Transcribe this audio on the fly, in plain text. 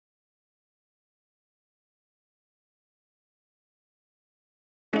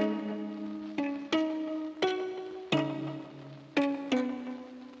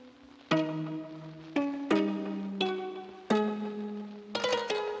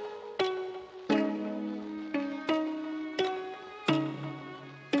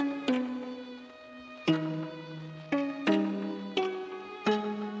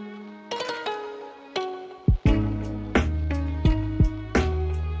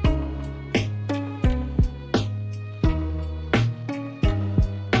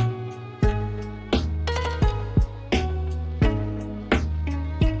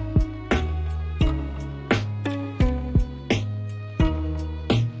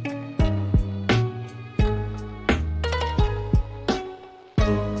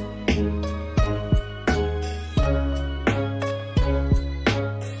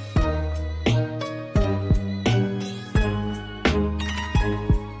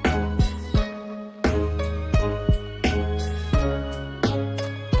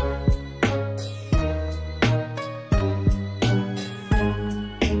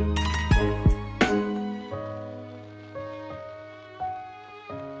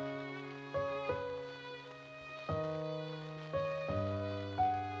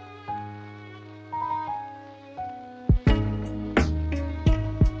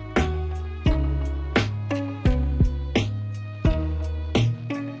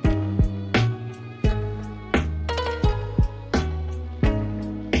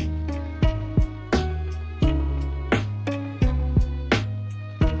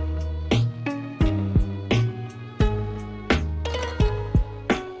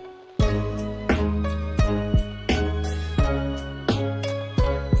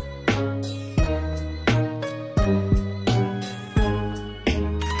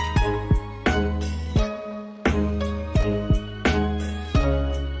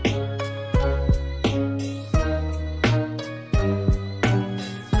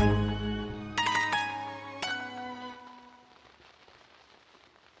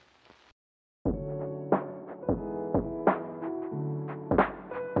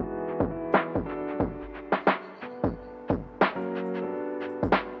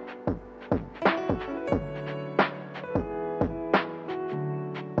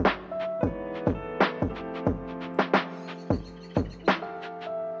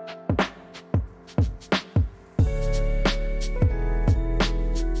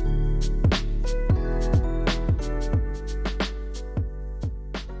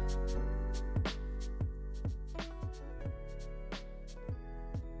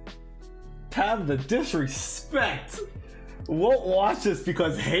Pam, the disrespect. Won't watch this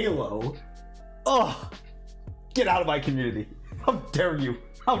because Halo. Oh, get out of my community. How dare you?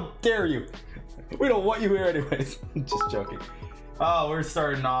 How dare you? We don't want you here anyways. Just joking. Oh, we're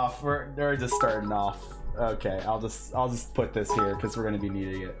starting off. We're just starting off. Okay, I'll just put this here because we're gonna be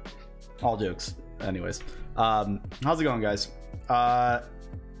needing it. All jokes. Anyways, how's it going, guys?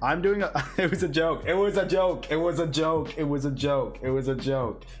 I'm doing a. It was a joke. It was a joke. It was a joke. It was a joke. It was a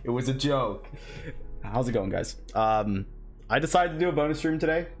joke. It was a joke. How's it going, guys? I decided to do a bonus stream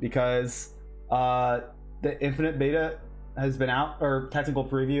today because the Infinite Beta has been out, or technical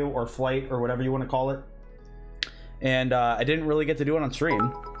preview, or flight, or whatever you want to call it, and I didn't really get to do it on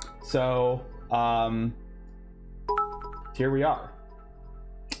stream, so here we are.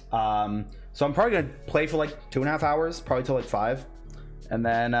 So I'm probably gonna play for like 2.5 hours, probably till like 5, and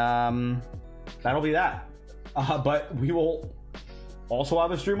then that'll be that. But we will also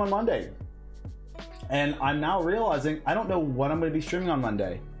have a stream on Monday, and I'm now realizing I don't know what I'm going to be streaming on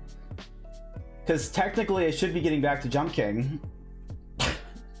Monday, because technically I should be getting back to Jump King.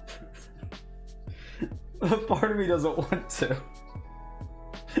 Part of me doesn't want to,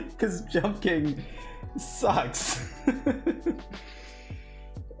 because Jump King sucks.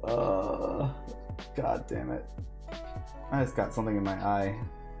 God damn it. I just got something in my eye.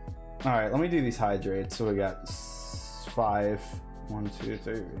 Alright, let me do these hydrates. So we got 5. 1, 2,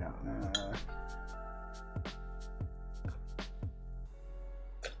 3. Yeah.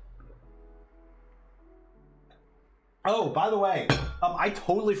 Oh, by the way, I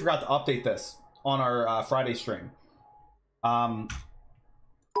totally forgot to update this on our Friday stream. Oh,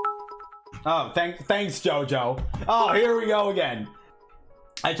 thanks, Jojo. Oh, here we go again.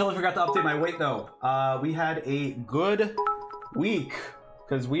 I totally forgot to update my weight though. We had a good week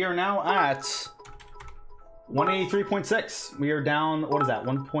because we are now at 183.6. We are down, what is that,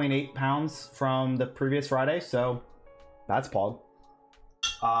 1.8 pounds from the previous Friday. So that's Pog.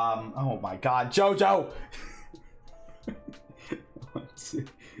 Oh my God, Jojo. 1, 2,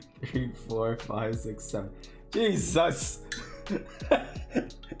 3, 4, 5, 6, 7. Jesus.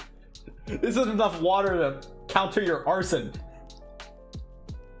 This isn't enough water to counter your arson.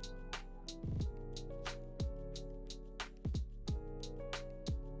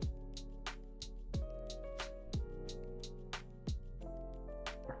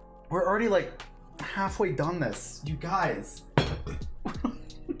 We're already like halfway done this, you guys.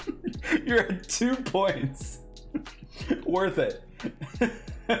 You're at 2 points. Worth it.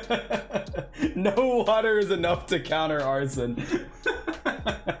 No water is enough to counter arson.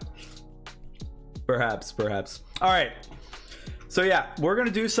 Perhaps. All right. So yeah, we're gonna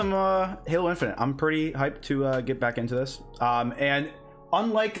do some Halo Infinite. I'm pretty hyped to get back into this. And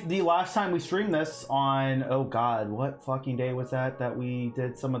unlike the last time we streamed this on, oh God, what fucking day was that we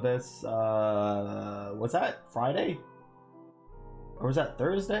did some of this? Was that Friday? Or was that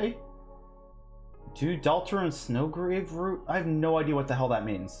Thursday? Dude, Deltarune Snowgrave Root? I have no idea what the hell that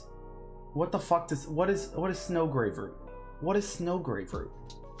means. What the fuck does, what is Snowgrave Root? What is Snowgrave Root?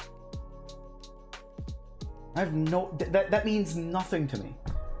 I have no, that means nothing to me.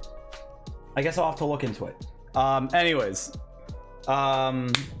 I guess I'll have to look into it. Anyways,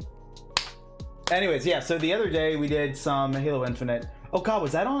 yeah, so the other day we did some Halo Infinite. Oh God,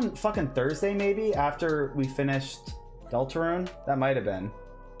 was that on fucking Thursday maybe? After we finished Deltarune? That might have been.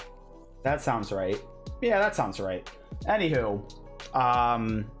 That sounds right. Yeah, that sounds right. Anywho,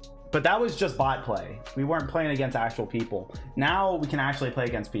 but that was just bot play. We weren't playing against actual people. Now we can actually play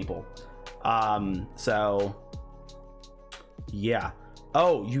against people. So yeah.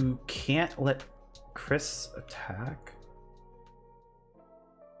 Oh, you can't let Chris attack?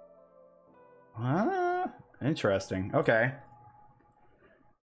 Interesting. Okay.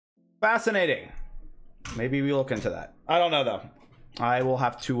 Fascinating. Maybe we look into that. I don't know though. I will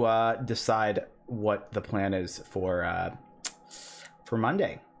have to decide what the plan is for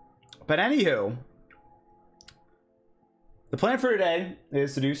Monday. But anywho, the plan for today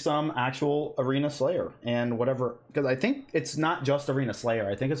is to do some actual Arena Slayer and whatever, because I think it's not just Arena Slayer.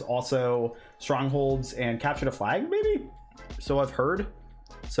 I think it's also Strongholds and Capture the Flag, maybe? So I've heard.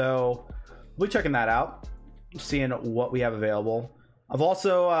 So we'll be checking that out, seeing what we have available. I've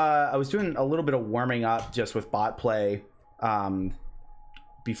also, I was doing a little bit of warming up just with bot play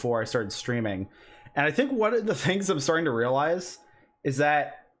before I started streaming. And I think one of the things I'm starting to realize is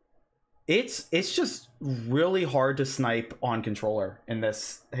that it's just really hard to snipe on controller in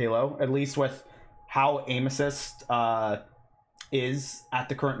this Halo, at least with how aim assist is at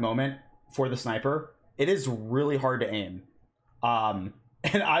the current moment for the sniper. It is really hard to aim. And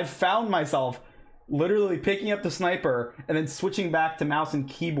I've found myself literally picking up the sniper and then switching back to mouse and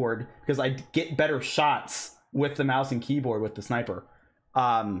keyboard because I get better shots with the mouse and keyboard with the sniper.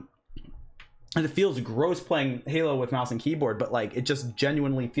 And it feels gross playing Halo with mouse and keyboard, but like it just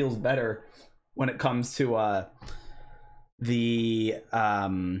genuinely feels better when it comes to the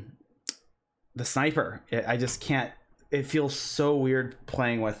sniper. I just can't. It feels so weird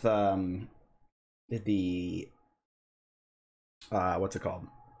playing with the what's it called?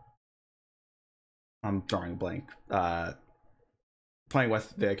 I'm drawing a blank. Playing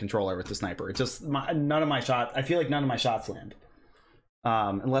with the controller with the sniper. It's just none of my shots. I feel like none of my shots land,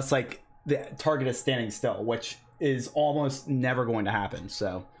 unless like the target is standing still, which is almost never going to happen.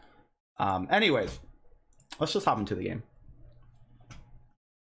 So, anyways, let's just hop into the game.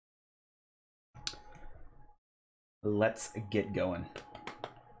 Let's get going.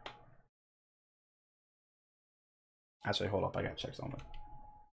 Actually, hold up. I gotta check something.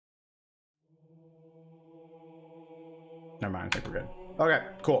 Never mind. I think we're good. Okay,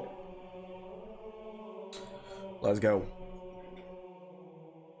 cool. Let's go.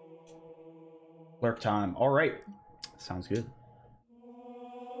 Lurk time. All right. Sounds good.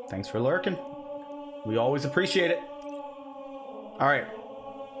 Thanks for lurking. We always appreciate it. All right.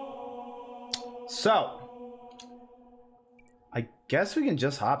 So, I guess we can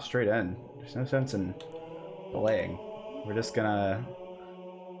just hop straight in. There's no sense in delaying. We're just gonna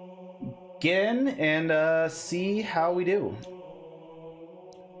get in and see how we do.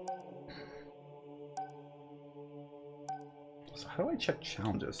 So how do I check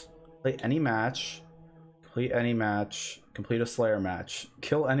challenges? Play any match, complete any match, complete a Slayer match,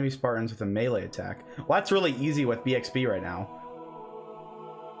 kill enemy Spartans with a melee attack. Well, that's really easy with BXB right now.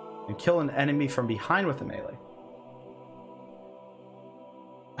 And kill an enemy from behind with a melee.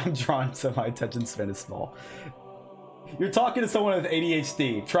 I'm drawn, so my attention span is small. You're talking to someone with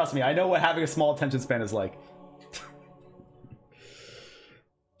ADHD. Trust me, I know what having a small attention span is like.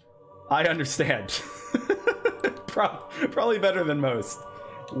 I understand. Probably better than most.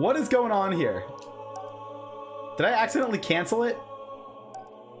 What is going on here? Did I accidentally cancel it?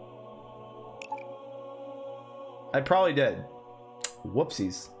 I probably did.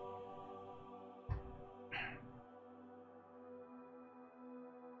 Whoopsies.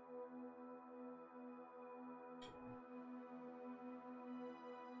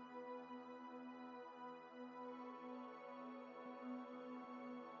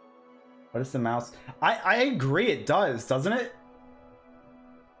 What is the mouse? I agree it does, doesn't it?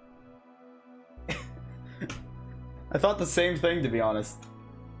 I thought the same thing, to be honest.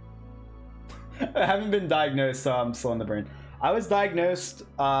 I haven't been diagnosed, so I'm still in the brain. I was diagnosed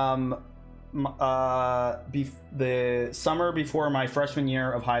the summer before my freshman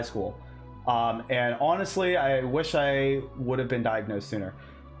year of high school. And honestly, I wish I would have been diagnosed sooner.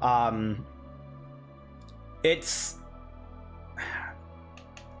 It's...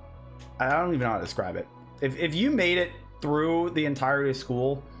 I don't even know how to describe it. If you made it through the entirety of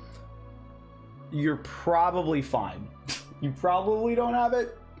school, you're probably fine. You probably don't have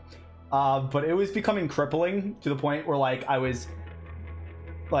it. But it was becoming crippling to the point where like I was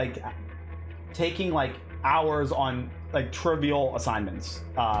like taking like hours on like trivial assignments.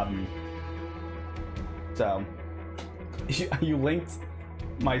 So you linked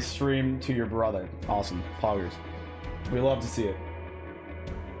my stream to your brother. Awesome. Poggers. We love to see it.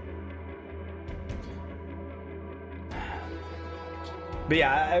 But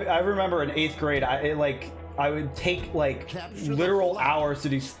yeah, I remember in 8th grade, I would take like literal hours to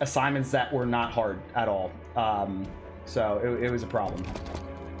do assignments that were not hard at all. So it was a problem.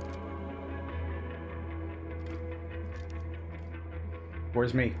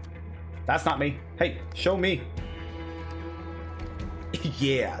 Where's me? That's not me. Hey, show me.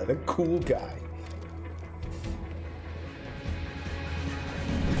 Yeah, the cool guy.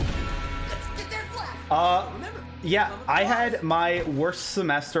 Let's get their flag. Yeah, I had my worst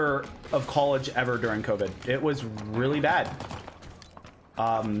semester of college ever during COVID. It was really bad.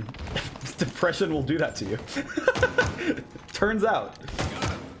 Depression will do that to you. Turns out.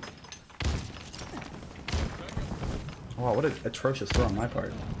 Wow, what an atrocious throw on my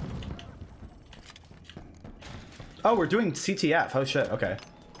part. Oh, we're doing CTF. Oh shit, okay.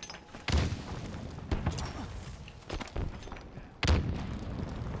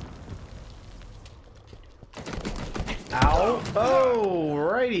 Ow. Oh,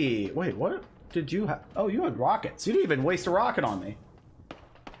 righty. Wait, what did you have? Oh, you had rockets. You didn't even waste a rocket on me.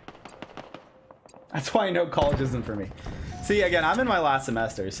 That's why I know college isn't for me. See, again, I'm in my last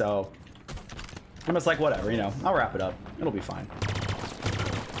semester, so I'm just like, whatever, you know, I'll wrap it up. It'll be fine.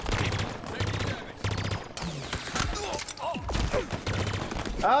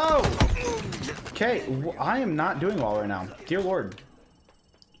 Oh! Okay, I am not doing well right now. Dear Lord.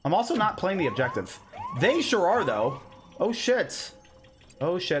 I'm also not playing the objective. They sure are, though. Oh, shit.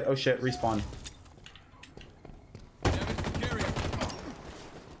 Oh, shit. Oh, shit. Respawn.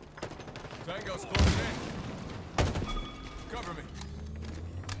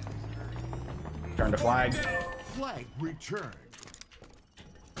 Turn to flag. Flag returned.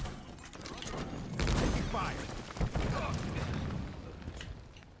 Taking fire.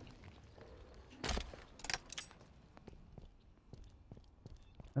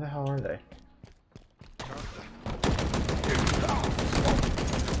 Where the hell are they?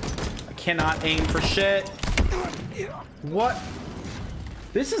 I cannot aim for shit. What?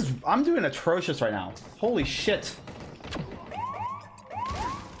 This is... I'm doing atrocious right now. Holy shit.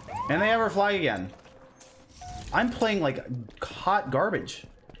 And they have our flag again. I'm playing like hot garbage.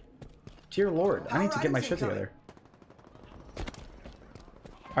 Dear Lord, I need to get my shit together.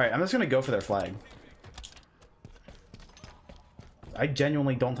 Alright, I'm just gonna go for their flag. I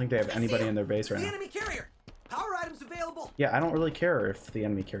genuinely don't think they have anybody in their base right now. The enemy carrier. Power items available. Yeah, I don't really care if the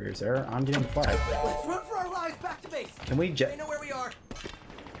enemy carrier's there. I'm getting the flag. Let's run for our lives back to base. Can we They know where we are.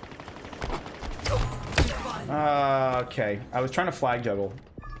 Okay, I was trying to flag juggle.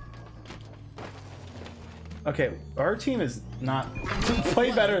 Okay, our team is not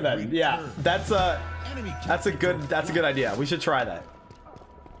play better then. Yeah, that's a good idea. We should try that.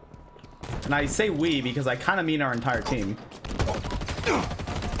 And I say we because I kind of mean our entire team.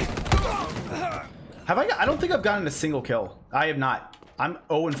 Have I don't think I've gotten a single kill. I have not. I'm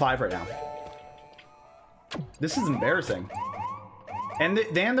 0-5 right now. This is embarrassing. And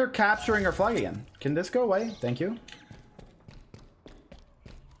then they're capturing our flag again. Can this go away? Thank you.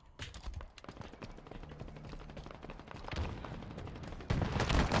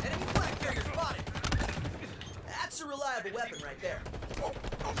 Enemy flag carrier spotted. That's a reliable weapon right there.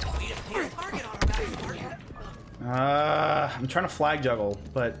 We have a target on our back. I'm trying to flag juggle,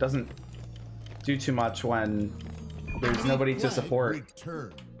 but it doesn't do too much when there's nobody to support.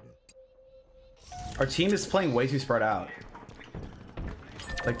 Returned. Our team is playing way too spread out.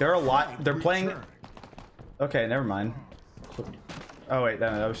 Like they're a lot. They're playing. Okay, never mind. Oh wait,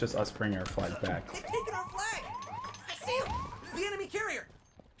 that was just us bringing our flag back. They've taken our flag. I see him. The enemy carrier.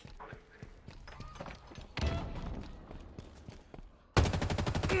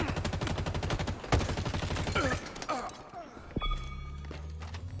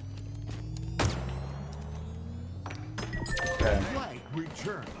 Okay. Flag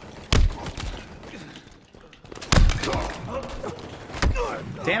returned.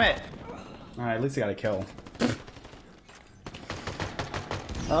 Damn it! Alright, at least I got a kill.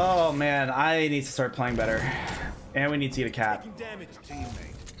 Oh man, I need to start playing better. And we need to get a cap. Damage,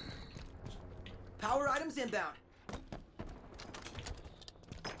 teammate. Power items inbound.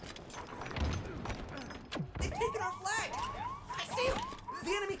 They've taken our flag. I see him.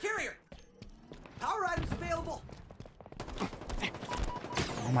 The enemy carrier. Power items available.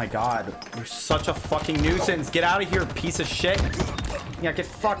 Oh my god, you're such a fucking nuisance. Get out of here, piece of shit. Yeah, get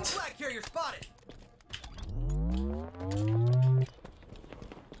Enemy fucked. flag carrier spotted.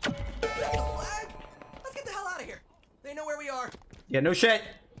 The flag? Let's get the hell out of here. They know where we are. Yeah, no shit.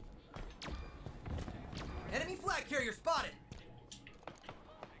 Enemy flag carrier spotted.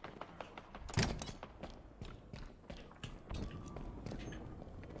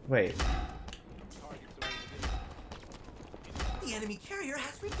 Wait. The enemy carrier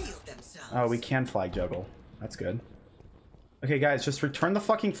has revealed themselves. Oh, we can flag juggle. That's good. Okay, guys, just return the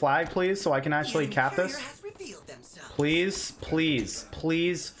fucking flag, please, so I can actually cap this. Has revealed themselves. Please, please,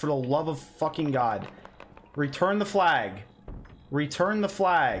 please, for the love of fucking God. Return the flag. Return the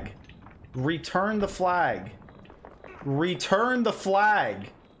flag. Return the flag. Return the flag.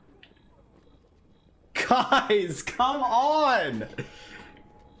 Guys, come on.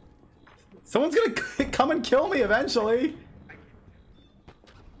 Someone's gonna come and kill me eventually.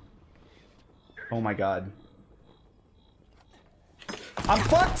 Oh my God. I'm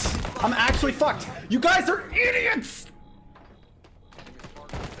fucked. I'm actually fucked. You guys are idiots.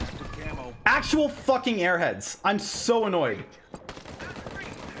 Actual fucking airheads. I'm so annoyed.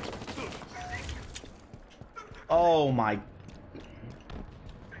 Oh my.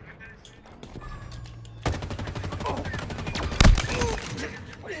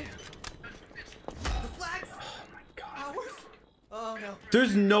 Oh no.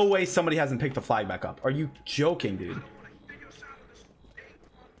 There's no way somebody hasn't picked the flag back up. Are you joking, dude?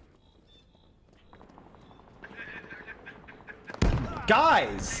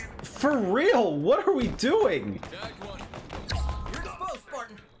 Guys, for real, what are we doing? You're exposed,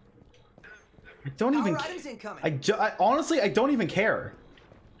 Spartan. I don't even. Power items incoming. I honestly, I don't even care.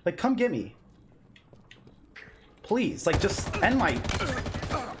 Like, come get me. please. Like, just end my...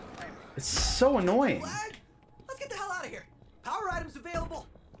 It's so annoying. Flag? Let's get the hell out of here. Power items available.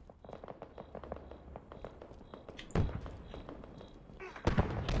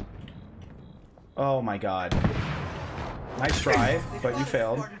 Oh my god. Nice try, but you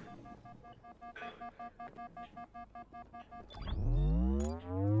failed.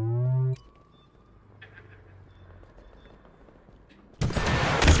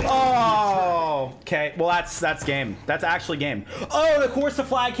 Oh, okay. Well, that's game. That's actually game. Oh, of course the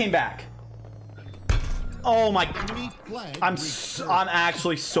flag came back. Oh my! I'm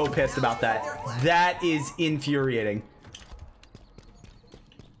actually so pissed about that. That is infuriating.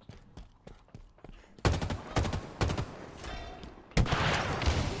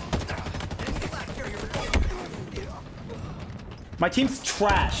 My team's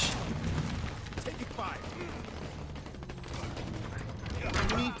trash. Taking fire.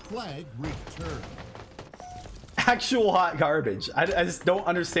 Enemy flag returned. Actual hot garbage. I just don't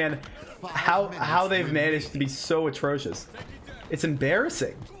understand how they've managed to be so atrocious. It's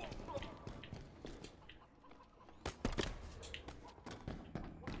embarrassing.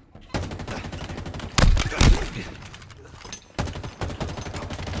 Enemy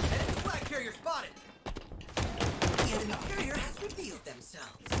flag carrier spotted. The enemy carrier has revealed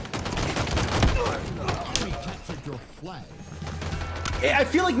themselves. Enemy captured your flag. I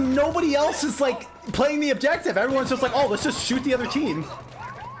feel like nobody else is like playing the objective. Everyone's just like, oh, let's just shoot the other team.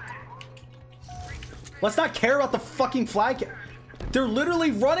 Let's not care about the fucking flag. They're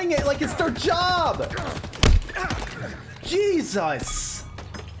literally running it like it's their job. Jesus.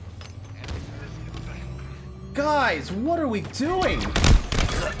 Guys, what are we doing?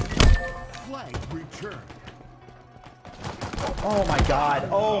 Flag returned. Oh my god.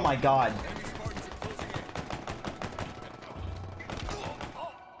 Oh my god.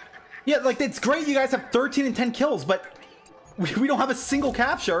 Yeah, like, it's great you guys have 13 and 10 kills, but we don't have a single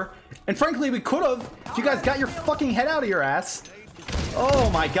capture. And frankly, we could have if you guys got your fucking head out of your ass. Oh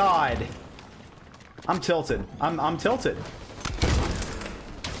my god. I'm tilted. I'm tilted.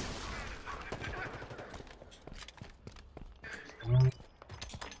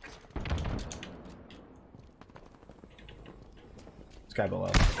 This guy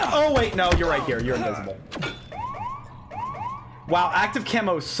below. Oh wait, no, you're right here. You're invisible. Wow, active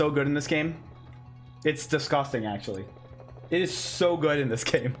camo is so good in this game. It's disgusting, actually. It is so good in this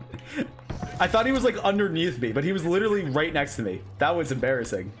game. I thought he was like underneath me, but he was literally right next to me. That was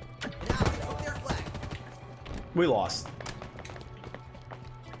embarrassing. Now, show their flag. We lost.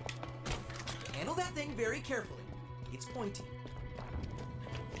 Handle that thing very carefully. It's pointy.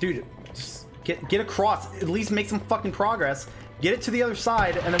 Dude, just get across. At least make some fucking progress. Get it to the other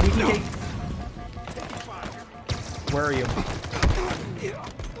side, and then we can get... Where are you?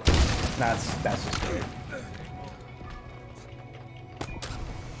 That's just great.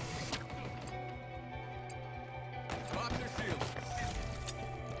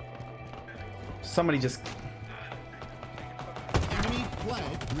 Somebody just... Enemy flag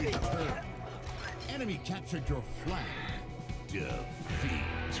returned. Enemy captured your flag. Defeat.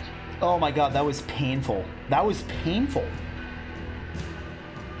 Oh my god, that was painful. That was painful.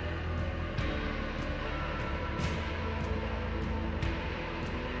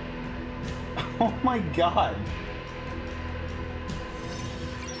 Oh my god.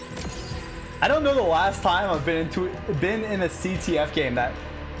 I don't know the last time I've been in a CTF game that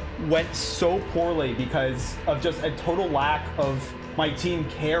went so poorly because of just a total lack of my team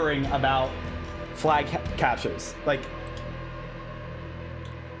caring about flag captures. Like,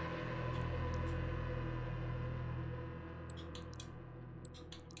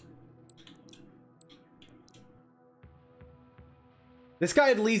 this guy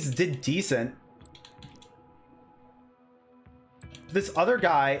at least did decent. This other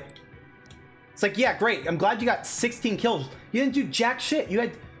guy, it's like, yeah, great. I'm glad you got 16 kills. You didn't do jack shit. You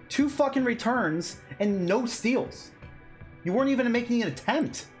had 2 fucking returns and no steals. You weren't even making an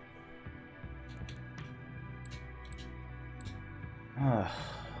attempt. I'm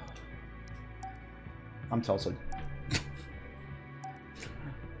tilted.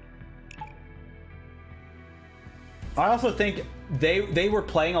 I also think they were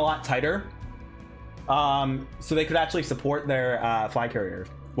playing a lot tighter, so they could actually support their flag carrier,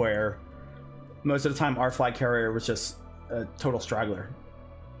 where most of the time our flag carrier was just a total straggler.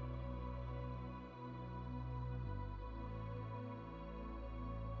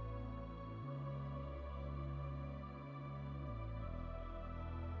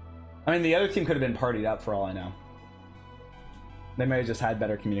 I mean, the other team could have been partied up for all I know. They may have just had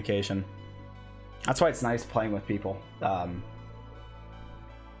better communication. That's why it's nice playing with people,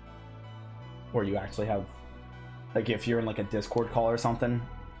 where you actually have Like if you're in like a Discord call or something,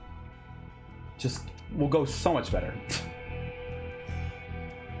 just will go so much better.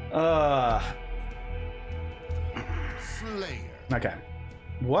 Slayer. Okay.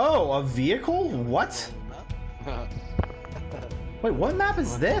 Whoa, a vehicle? What? Wait, what map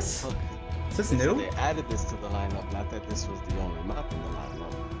is this? Is this new? They added this to the lineup, not that this was the only map in the lineup.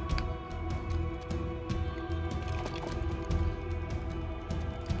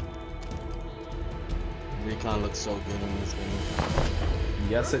 Recon looks so good in this game.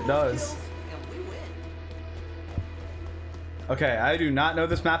 Yes, it does. And we win. Okay, I do not know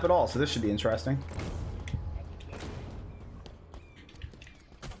this map at all, so this should be interesting.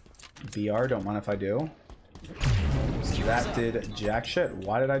 VR, don't mind if I do. That did jack shit.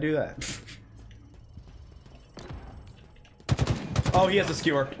 Why did I do that? Oh, he has a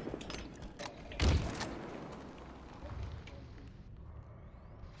skewer.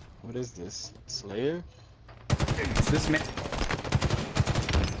 What is this? Slayer? This man.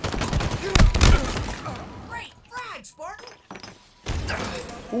 Great frag, Spartan!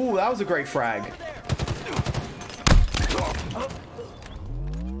 Ooh, that was a great frag.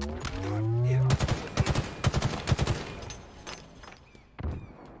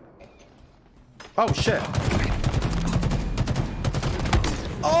 Oh shit.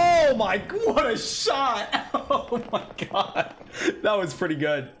 Oh my, what a shot. Oh my god. That was pretty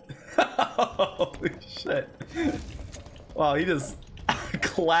good. Holy shit. Wow, he just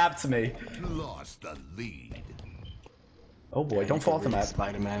clapped me. Lost the lead. Oh boy, don't fall off the map.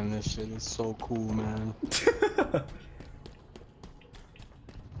 Spider-Man and this shit is so cool, man.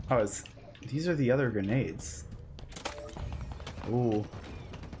 Oh, these are the other grenades. Ooh.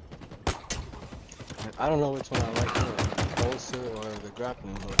 I don't know which one I like more, the holster or the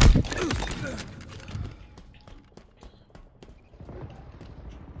grappling hook.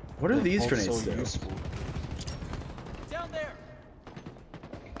 What do these Both grenades so do? useful. Down there!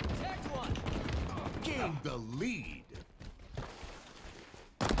 Tagged one! Gain the lead.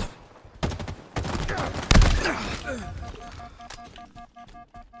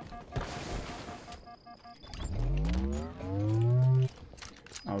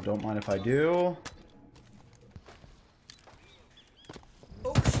 Oh, don't mind if I do.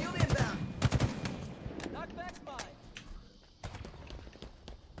 Oh, shield inbound! Knockback's mine!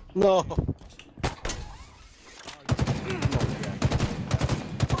 No!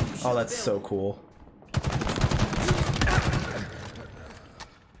 Oh, that's so cool.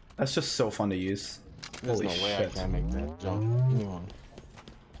 That's just so fun to use. There's Holy no way shit. I can't make that jump. Anyone.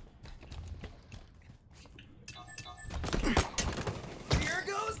 Here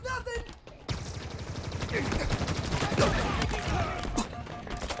goes nothing!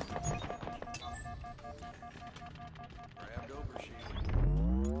 Grabbed overshield.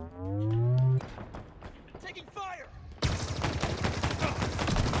 Taking fire!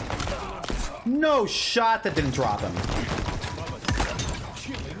 No shot that didn't drop him.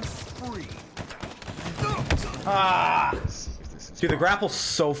 Killing spree. Ah! This is Dude, the grapple's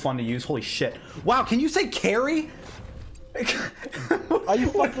so fun to use. Holy shit. Wow, can you say carry? Are you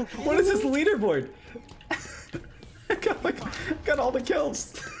fucking What is this leaderboard? I got all the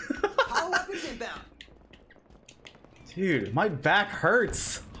kills. Power weapons inbound! Dude, my back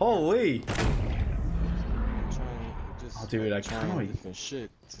hurts. Holy. Oh, dude, I trying can't. different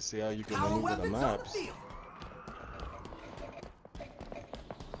shit to see how you can Power maneuver the weapons on the maps. field!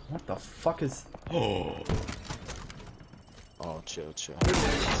 What the fuck is... Oh. Oh, chill, chill.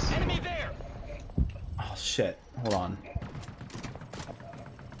 Enemy there! Oh, shit. Hold on.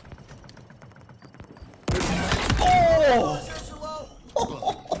 Oh! Search low!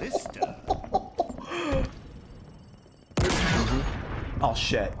 Ballista. Oh,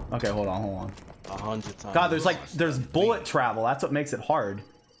 shit. Okay, hold on. 100 times. God, there's bullet travel. That's what makes it hard.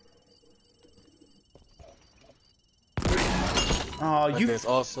 Oh, But you... there's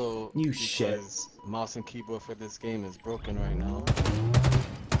also you shit. because mouse and keyboard for this game is broken right now.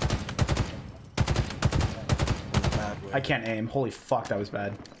 In a bad way. I can't aim. Holy fuck, that was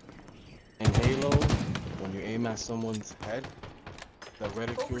bad. In Halo, when you aim at someone's head, the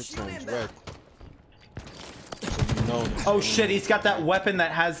reticule turns red. So you know that Oh you're shit, aiming he's got that weapon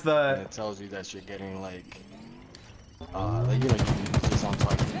that has and the... it tells you that you're getting like you know, you just on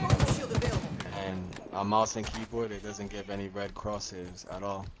target. You know? Shield available! And on mouse and keyboard, it doesn't give any red crosshairs at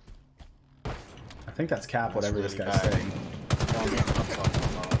all. I think that's Cap, That's whatever this really guy's bad. saying. I don't know what I'm talking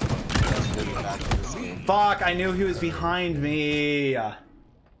about, but that's really bad for this game. Fuck, I knew he was behind me. Yeah.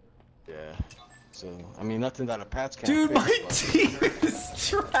 So, I mean, nothing that a patch can't Dude, fix, my but team is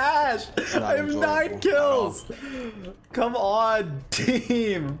trash. not I have 9 enjoyable kills. Come on,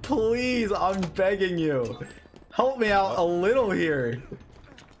 team. Please, I'm begging you. Help me out a little here.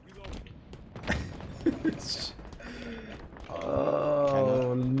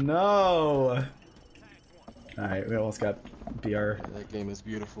 Oh no. Alright, we almost got BR. That game is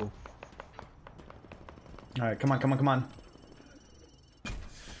beautiful. Alright, come on, come on, come on.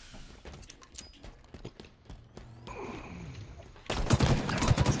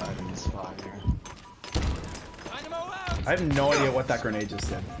 This item is fire. I have no idea what that grenade just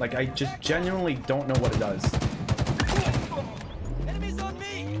did. Like, I just genuinely don't know what it does. Enemies on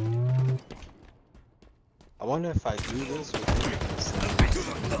me! I wonder if I do this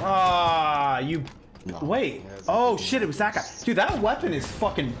with Ah, you. No, Wait. it hasn't Oh been shit, it was that guy. Dude, that weapon is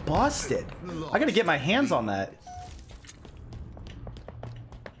fucking busted. I gotta get my hands on that.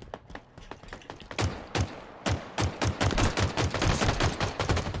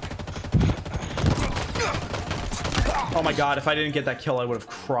 Oh my god, if I didn't get that kill, I would have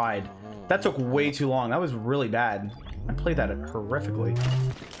cried. That took way too long. That was really bad. I played that horrifically.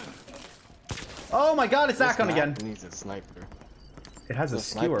 Oh my god, it's that gun again. It needs a sniper. It has a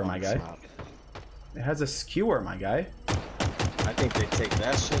skewer, my guy. It has a skewer, my guy. I think they take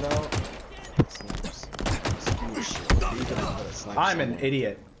that shit out. Skewer shit. Leave it and put a sniper I'm an somewhere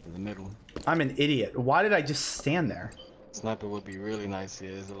idiot. in the middle. I'm an idiot. Why did I just stand there? Sniper would be really nice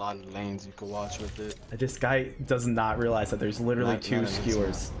here. There's a lot of lanes you could watch with it. This guy does not realize that there's literally Not two on this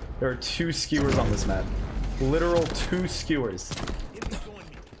skewers. There are two skewers on this map. Literal two skewers.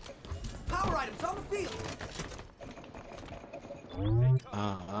 Power items on the field!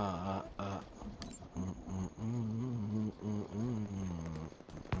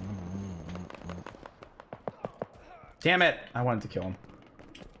 Damn it! I wanted to kill him.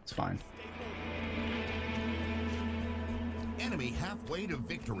 It's fine. Enemy halfway to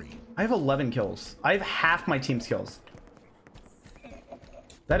victory. I have 11 kills. I have half my team's kills.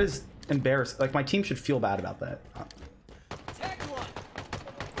 That is embarrassing. Like, my team should feel bad about that.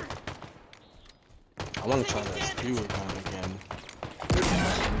 I want to try that skewer gun again.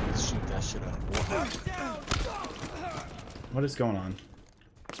 Shoot that shit up. What is going on?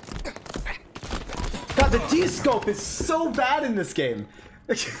 God, the D-scope is so bad in this game.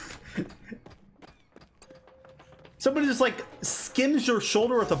 Somebody just like skims your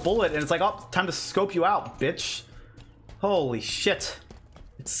shoulder with a bullet and it's like, oh, time to scope you out, bitch. Holy shit.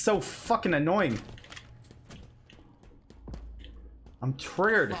 It's so fucking annoying. I'm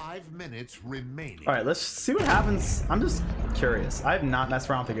triggered. 5 minutes remaining. Alright, let's see what happens. I'm just curious. I have not messed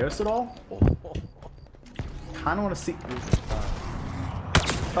around with the ghost at all. Kinda wanna see.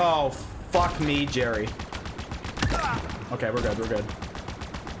 Oh, fuck me, Jerry. Okay, we're good, we're good.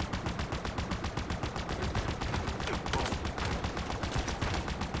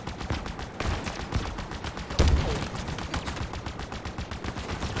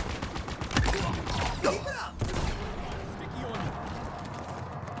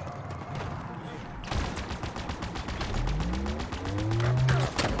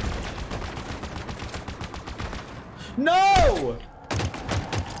 No!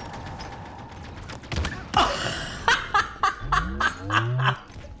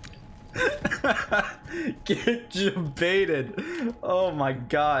 Get jebaited. Oh my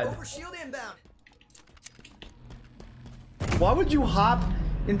god. Overshield inbound. Why would you hop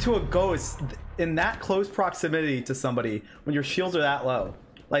into a ghost in that close proximity to somebody when your shields are that low?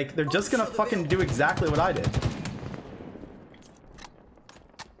 Like, they're just gonna fucking do exactly what I did.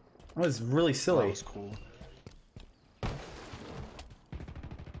 That was really silly. That was cool.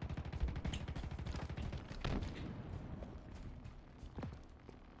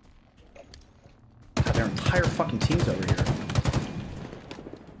 God, their entire fucking team's over here.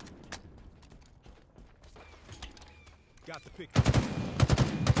 Got the pick.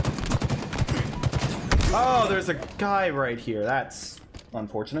 Oh, there's a guy right here. That's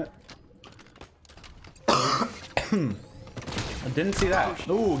unfortunate. I didn't see that.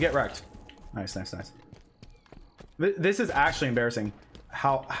 Ooh, get wrecked. Nice, nice, nice. This is actually embarrassing.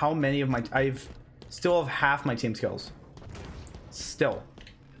 How many of my... I've still have half my team's kills. Still.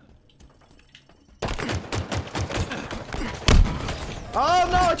 Oh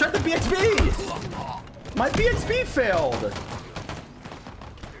no, I tried the BXB! My BXB failed!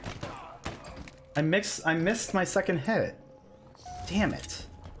 I missed my second hit. Damn it.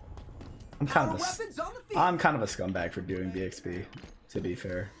 I'm kind of a scumbag for doing BXB, to be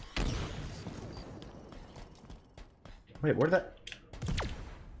fair. Wait, where did that...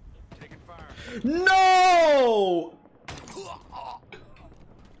 No!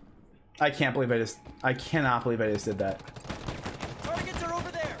 I can't believe I cannot believe I just did that. Targets are over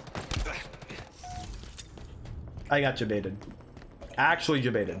there. I got jebaited. Actually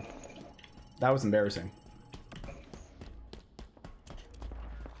jebaited. That was embarrassing.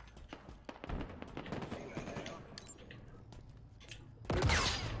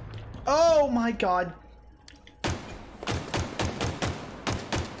 Oh my god.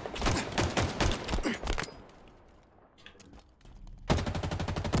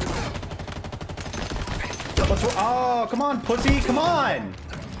 Oh, come on, pussy, come on!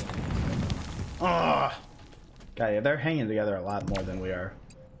 Ugh. Okay, they're hanging together a lot more than we are.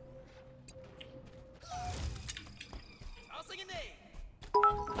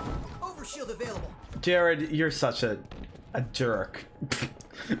 Overshield available. Jared, you're such a jerk.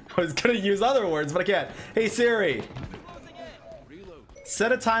 I was gonna use other words, but I can't. Hey Siri,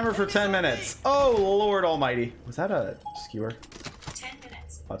 set a timer for 10 minutes. Oh Lord Almighty, was that a skewer? 10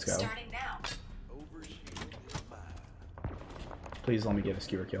 minutes. Let's go. Starting now. Please let me get a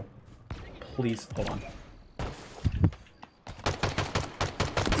skewer kill. Please, hold on.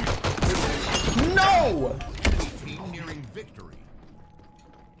 No! Team nearing victory.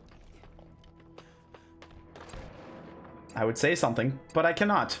 I would say something, but I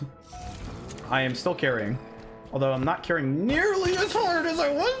cannot. I am still carrying. Although I'm not carrying nearly as hard as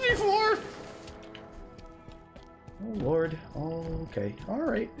I was before. Oh Lord. Oh, okay.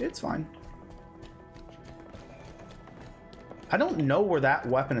 Alright, it's fine. I don't know where that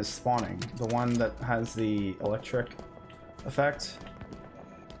weapon is spawning. The one that has the electric effect.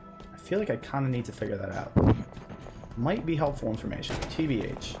 I feel like I kind of need to figure that out. Might be helpful information.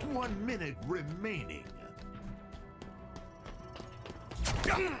 TBH. 1 minute remaining.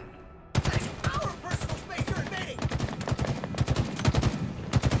 Our personal space you're invading.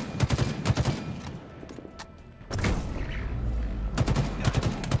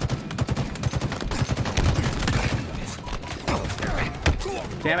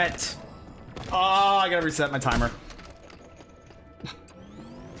 Damn it! Oh, I gotta reset my timer.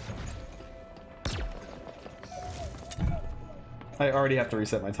 I already have to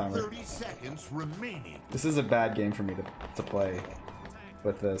reset my timer. 30 seconds remaining. This is a bad game for me to play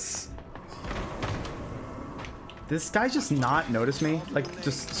with this. This guy just not noticed me? Like,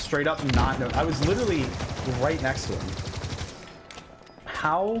 just straight up not know. I was literally right next to him.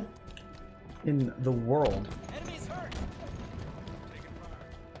 How in the world?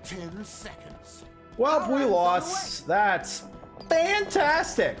 10 seconds. Well, we lost. That's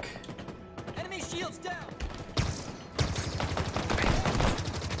fantastic. Enemy shields down.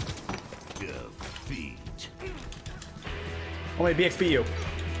 Defeat. Oh wait, BXBU.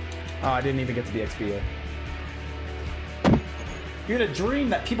 Oh, I didn't even get to BXBU. You had a dream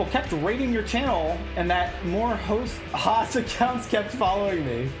that people kept rating your channel and that more host accounts kept following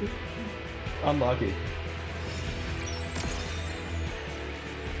me. Unlucky.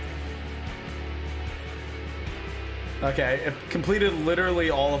 Okay, it completed literally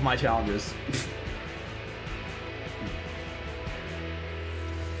all of my challenges.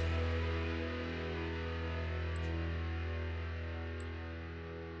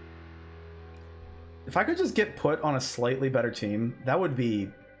 If I could just get put on a slightly better team, that would be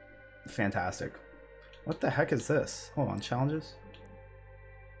fantastic. What the heck is this? Hold on, challenges?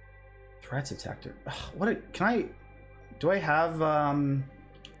 Threat detector. Ugh, can I, do I have,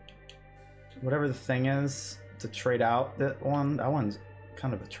 whatever the thing is to trade out that one? That one's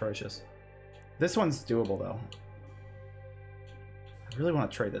kind of atrocious. This one's doable though. I really want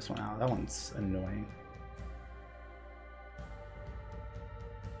to trade this one out. That one's annoying.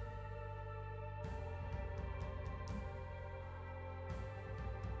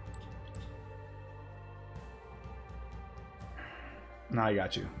 No, I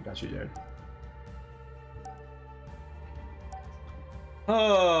got you. Got you, Jared.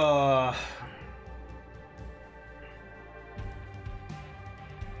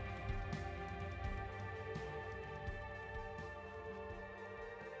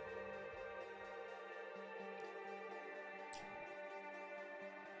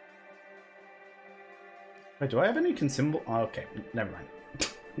 Wait, do I have any consumable? Oh, okay, never mind.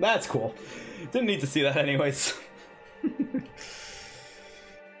 That's cool. Didn't need to see that anyways.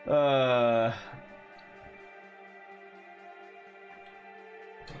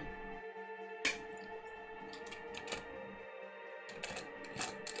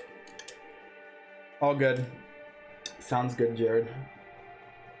 All good. Sounds good, Jared.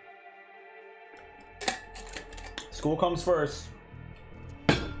 School comes first.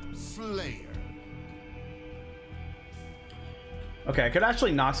 Slayer. Okay, I could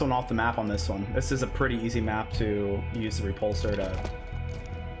actually knock someone off the map on this one. This is a pretty easy map to use the repulsor to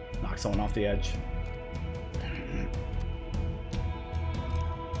knock someone off the edge.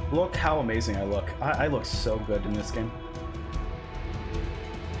 Look how amazing I look. I look so good in this game.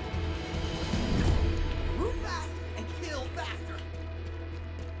 Move fast and kill faster.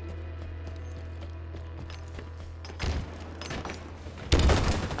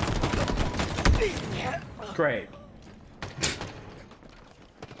 great.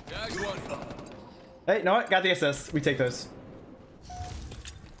 Hey, you know what? Got the assist. We take those.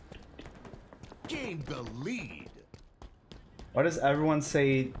 Gain the lead. Why does everyone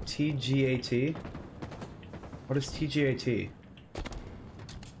say TGAT? What is TGAT?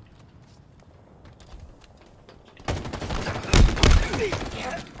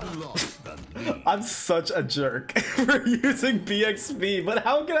 Lost the lead. I'm such a jerk for using BXB, but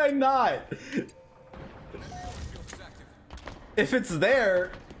how can I not? If it's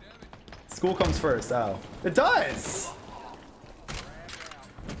there, school comes first. Oh, it does.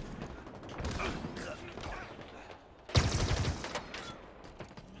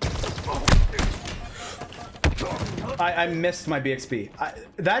 I missed my BXB.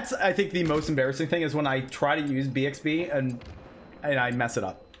 That's, I think, the most embarrassing thing is when I try to use BXB and I mess it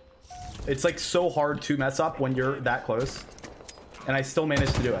up. It's like so hard to mess up when you're that close, and I still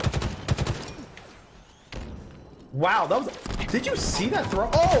managed to do it. Wow, that was... Did you see that throw?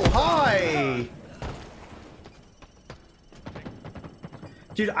 Oh, hi!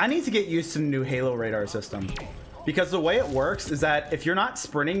 Dude, I need to get used to the new Halo radar system. Because the way it works is that if you're not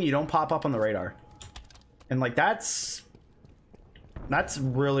sprinting, you don't pop up on the radar. And like, that's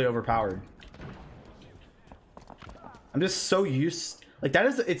really overpowered. I'm just so used... Like, that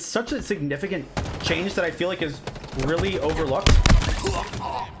is... It's such a significant change that I feel like is really overlooked.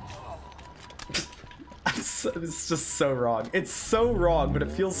 It's just so wrong. It's so wrong, but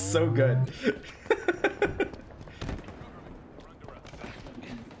it feels so good.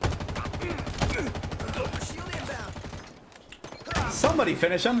 Somebody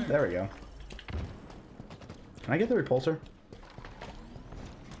finish him. There we go. Can I get the repulsor?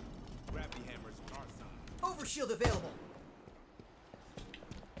 Overshield available.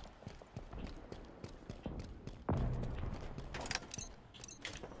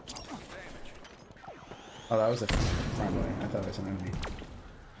 Oh, that was a friendly. I thought it was an enemy.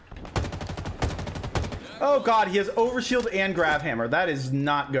 Oh god, he has overshield and grab hammer. That is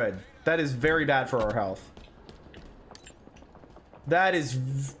not good. That is very bad for our health. That is...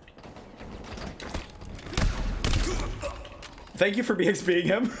 Thank you for BXBing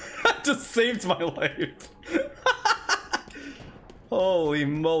him. That just saved my life. Holy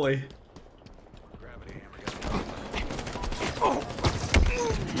moly.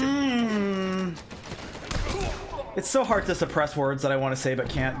 It's so hard to suppress words that I want to say but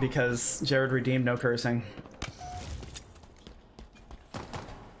can't because Jared redeemed no cursing.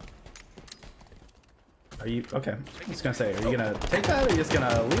 Are you... Okay. I'm just gonna say, are you gonna take that? Or are you just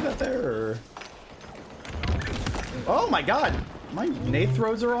gonna leave that there? Or... Oh my god! My nade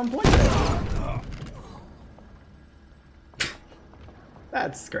throws are on point there.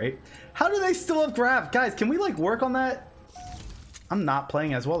 That's great. How do they still have grab? Guys, can we like work on that? I'm not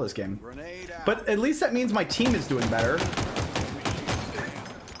playing as well this game. But at least that means my team is doing better.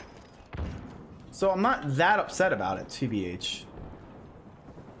 So I'm not that upset about it, TBH.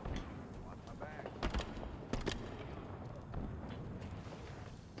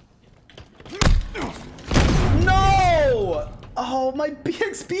 No! Oh, my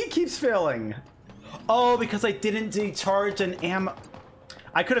BXB keeps failing. Oh, because I didn't decharge an ammo.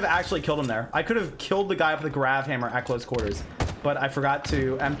 I could have actually killed him there. I could have killed the guy with the grav hammer at close quarters. But I forgot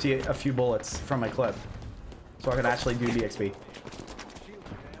to empty a few bullets from my clip. So I could actually do BXB.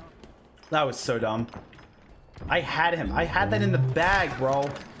 That was so dumb. I had him. I had that in the bag, bro.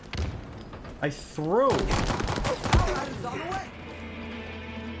 I threw.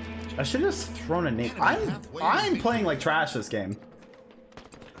 I should have just thrown a nade. I'm playing like trash this game.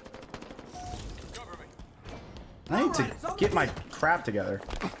 I need to get my crap together.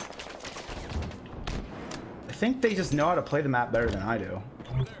 I think they just know how to play the map better than I do.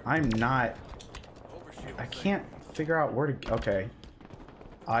 I'm not... I can't figure out where to... Okay.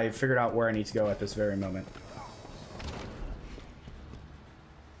 I figured out where I need to go at this very moment.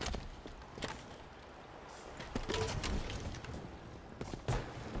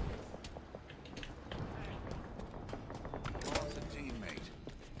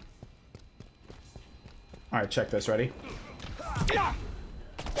 Alright, check this. Ready?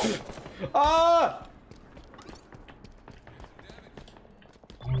 Ah!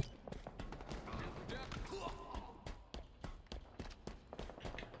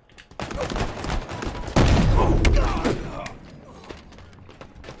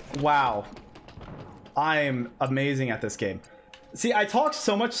 Wow. I'm amazing at this game. See, I talk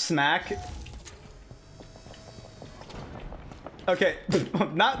so much smack. Okay,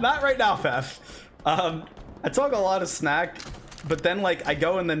 not right now, Fef. I talk a lot of smack, but then like I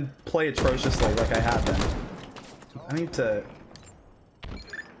go and then play atrociously like I have been. I need to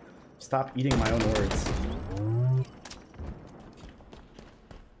stop eating my own words.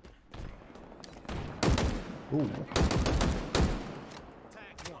 Ooh.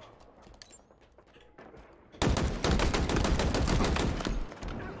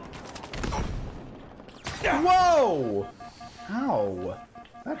 Whoa! Ow.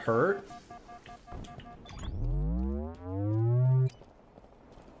 That hurt.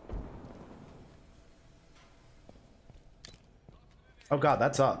 Oh god,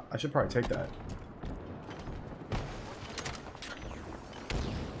 that's up. I should probably take that.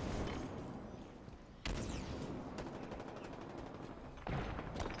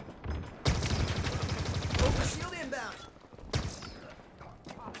 Overshield inbound.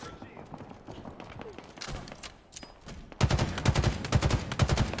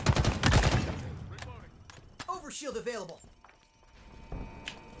 Overshield available.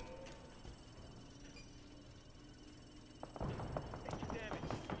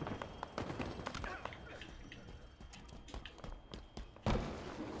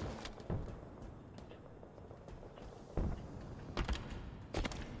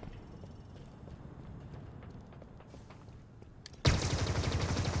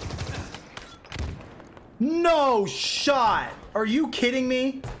 No shot! Are you kidding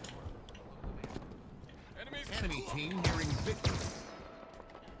me? Enemy team nearing victory.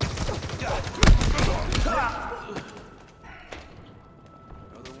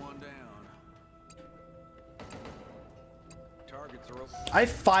 Another one down. Targets are open. I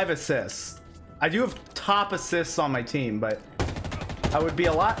have 5 assists. I do have top assists on my team, but I would be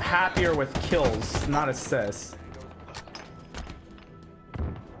a lot happier with kills, not assists.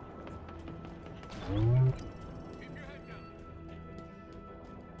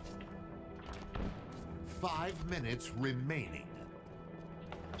 Five minutes remaining.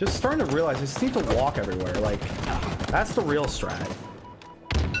 Just starting to realize I just need to walk everywhere. Like, that's the real strat.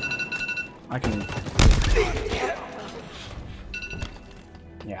 I can...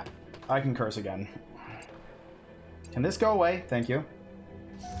 Yeah, I can curse again. Can this go away? Thank you.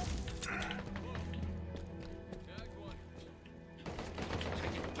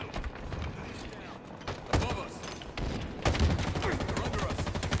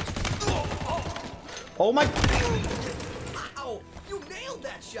 Oh my... Ow! You nailed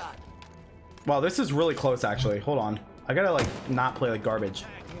that shot. Wow, this is really close, actually. Hold on. I gotta, like, not play like garbage.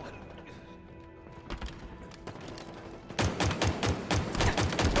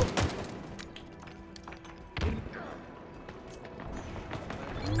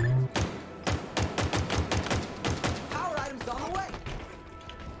 Power items on the way.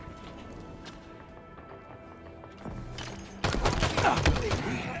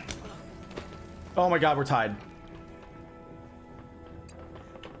 Oh my god, we're tied.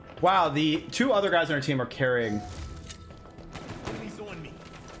 Wow, the 2 other guys on our team are carrying.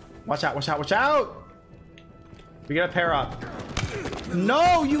 Watch out, watch out, watch out! We gotta pair up.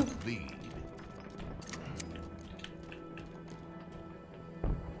 No, you... Lead.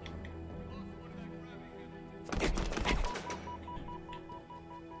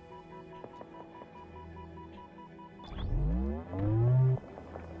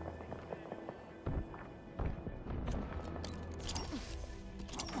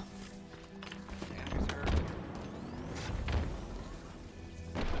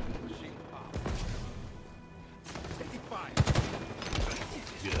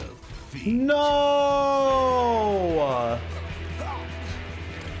 No!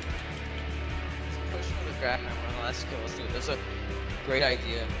 Push for the crack on one last kills, dude. That's a great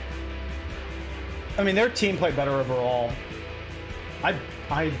idea. I mean, their team played better overall. I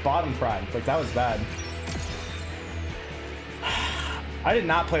bottom fragged. Like, that was bad. I did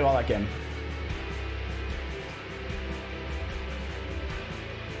not play well that game.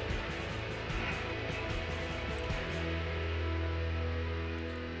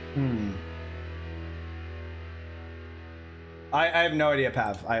 I have no idea,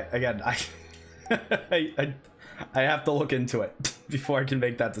 Pav. I have to look into it before I can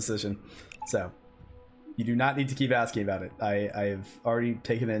make that decision. So you do not need to keep asking about it. I've already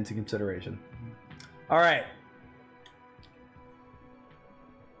taken it into consideration. All right.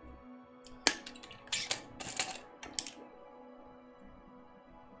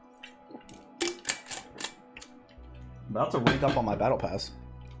 I'm about to rank up on my battle pass.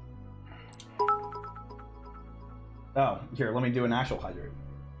 Oh, here, let me do an actual hydrate.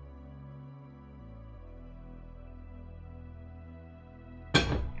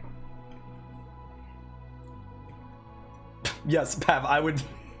 Yes, Pav, I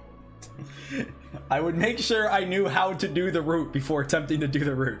would make sure I knew how to do the route before attempting to do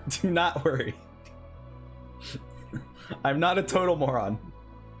the route. Do not worry. I'm not a total moron.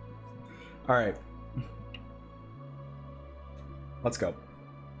 All right. Let's go.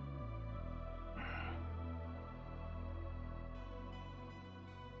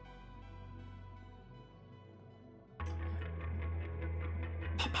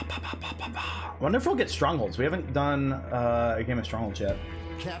 I wonder if we'll get strongholds. We haven't done a game of strongholds yet.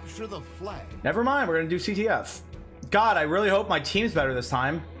 Capture the flag. Never mind, we're gonna do CTF. God, I really hope my team's better this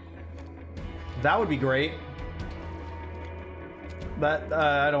time. That would be great. But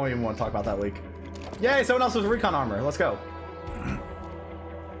I don't even want to talk about that leak. Yay, someone else with recon armor. Let's go.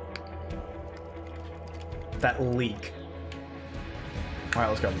 That leak. All right,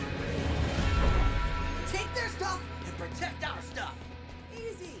 let's go. Take their stuff and protect our stuff.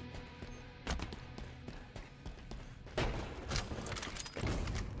 Easy.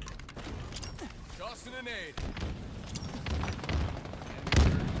 Tossing an aid.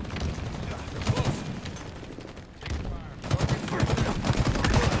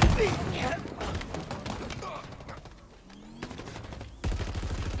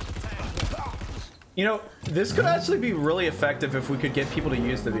 You know, this could actually be really effective if we could get people to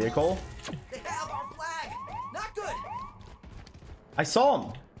use the vehicle. They have our flag. Not good. I saw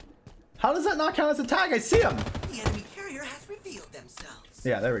him. How does that not count as a tag? I see him. The enemy carrier has revealed themselves.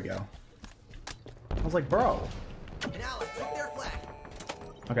 Yeah, there we go. I was like, bro. And Alex took their flag.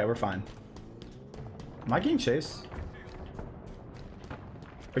 Okay, we're fine. Am I getting chased?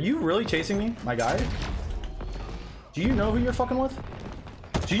 Are you really chasing me, my guy? Do you know who you're fucking with?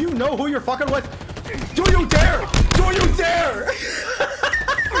 Do you know who you're fucking with? Do you dare? Do you dare?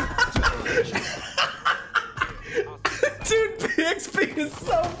 Dude, PXP is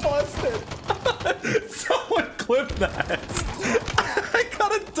so busted. Someone clip that. I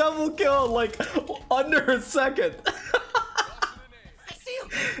got a double kill in like under a second. I see him.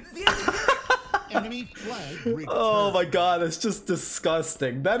 The Enemy flag returned. Oh my god, that's just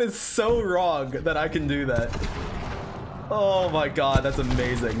disgusting. That is so wrong that I can do that. Oh my god, that's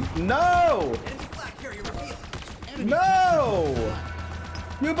amazing. No! enemy flag carrier revealed. No!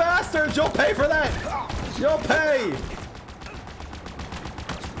 You bastards, you'll pay for that! You'll pay!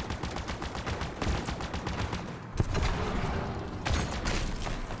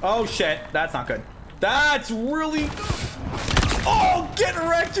 Oh shit, that's not good. That's really... Oh, get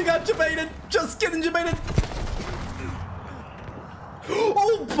wrecked, you got jebaited! Just getting jebaited!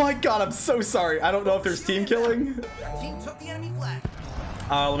 Oh my god, I'm so sorry. I don't know if there's team killing. Our team took the enemy flag.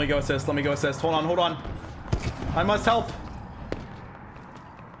 Let me go assist, let me go assist. Hold on, hold on. I must help.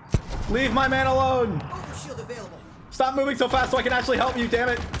 Leave my man alone. Overshield available. Stop moving so fast so I can actually help you, damn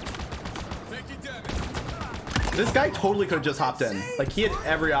it. Taking damage. This guy totally could have just hopped in. Like, he had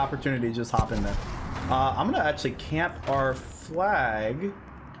every opportunity to just hop in there. I'm gonna actually camp our flag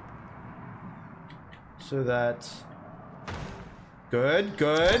so that... Good,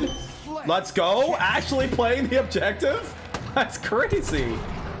 good. Let's go. Actually playing the objective? That's crazy.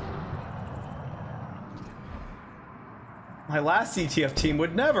 My last CTF team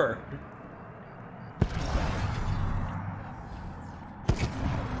would never.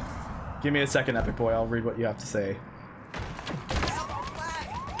 Give me a second, Epic Boy. I'll read what you have to say. They have our flag.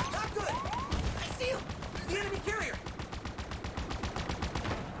 Not good. I see him. The enemy carrier.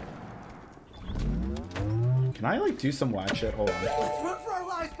 Can I, like, do some whack shit? Hold on. Let's run for our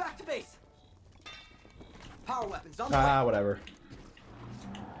lives back to base. Power weapons on the Ah, way. whatever.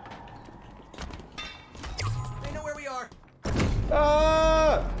 They know where we are.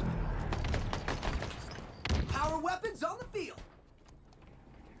 Ah! Power weapons on the field.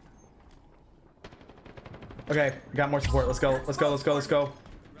 Okay, we got more support. Let's go. Let's go. Let's go. Let's go.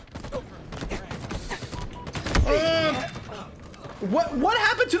 What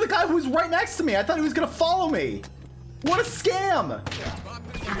happened to the guy who was right next to me? I thought he was gonna follow me. What a scam!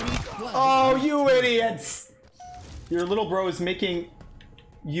 Oh, you idiots! Your little bro is making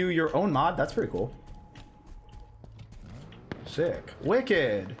you your own mod. That's pretty cool. Sick.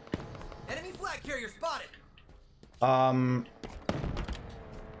 Wicked. Enemy flag carrier spotted.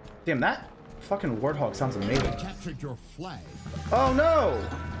 Damn, that fucking Warthog sounds amazing. Captured your flag. Oh no!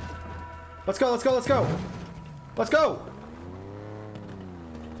 Let's go, let's go, let's go! Let's go!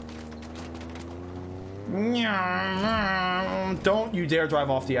 Don't you dare drive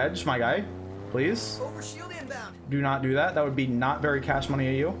off the edge, my guy. Please. Overshield inbound. Do not do that. That would be not very cash money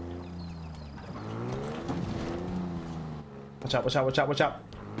at you. Watch out, watch out, watch out, watch out.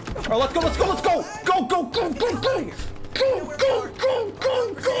 Oh, let's go, let's go, let's go! Go, go, go, go, go! Go, go, go,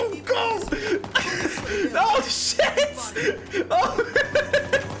 go, go, go! Oh, shit! Oh.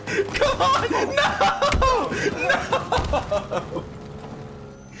 Come on!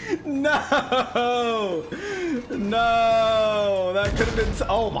 No! No! No! That could have been...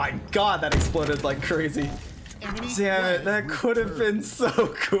 Oh my god, that exploded like crazy. Damn it, that could have been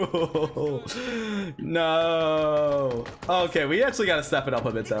so cool. No. Okay, we actually gotta step it up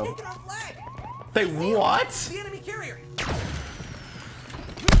a bit though. Taking our flag. They what? The enemy carrier.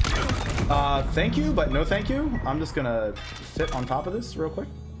 Thank you, but no thank you. I'm just gonna sit on top of this real quick.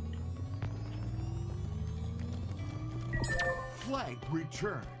 Flag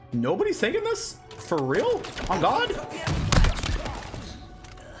return. Nobody's taking this? For real? On God?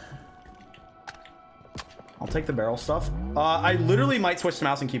 I'll take the barrel stuff. I literally might switch to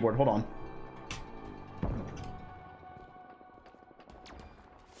mouse and keyboard. Hold on.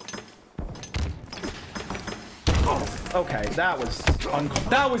 Okay, that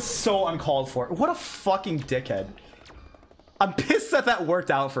was so uncalled for. What a fucking dickhead. I'm pissed that that worked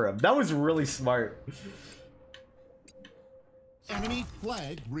out for him. That was really smart. Enemy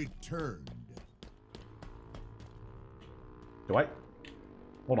flag returned. Do I?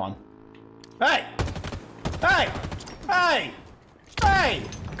 Hold on. Hey! Hey! Hey! Hey!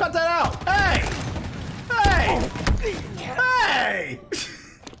 Cut that out! Hey! Hey! Hey!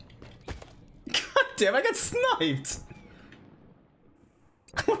 God damn, I got sniped!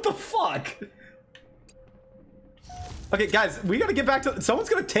 What the fuck? Okay, guys, we gotta get back to... Someone's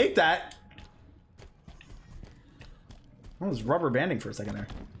gonna take that. I was rubber banding for a second there.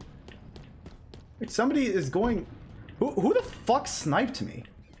 Like, somebody is going... Who the fuck sniped me?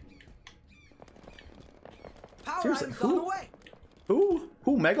 Power Seriously, items on the way. Who?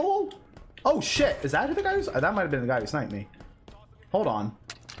 Megalo? Oh shit, is that who the guy who's... That might have been the guy who sniped me. Hold on.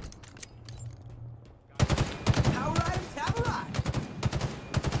 Power items have arrived.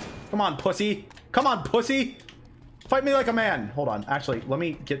 Come on, pussy. Come on, pussy. Fight me like a man. Hold on. Actually, let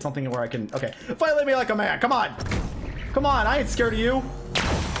me get something where I can... Okay. Fight me like a man. Come on. Come on. I ain't scared of you.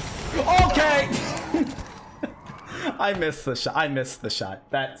 Okay. I missed the shot. I missed the shot.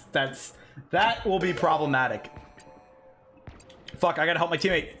 That will be problematic. Fuck, I gotta help my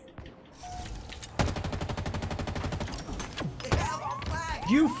teammate. They have our flag.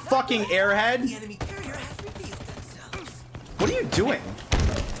 You fucking The airhead. enemy carrier has revealed themselves. What are you doing?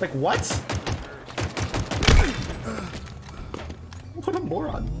 Like, what? What a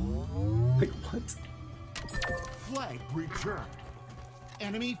moron. Like, what? Flag return.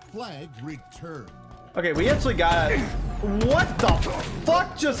 Enemy flag return. Okay, we actually got... What the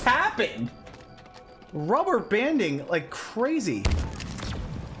fuck just happened? Rubber banding like crazy.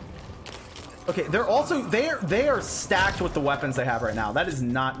 Okay, they're also... They are stacked with the weapons they have right now. That is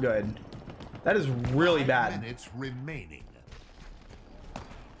not good. That is really 5 bad. minutes remaining.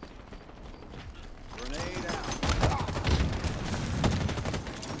 Grenade out.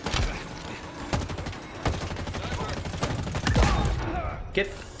 Get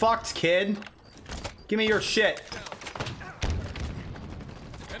fucked, kid. Give me your shit.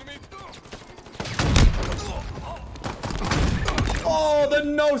 Enemy. Oh, the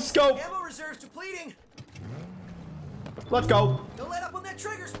no scope. Ammo reserves depleting. Let's go. Don't let up on that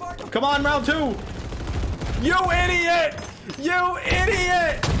trigger, Spartan. Come on, round 2. You idiot. You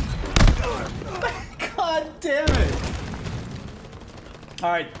idiot. God damn it.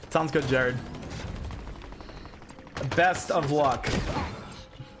 All right, sounds good, Jared. Best of luck.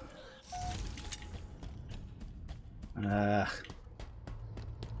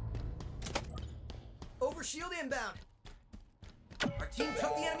 Overshield inbound. Our team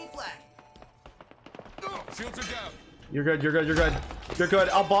took the enemy flag. Shields are down. You're good, you're good, you're good. You're good.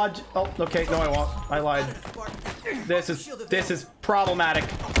 I'll bodge. Oh, okay, no I won't. I lied. Spartan. This is problematic.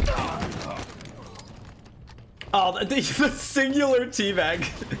 Oh, the singular teabag.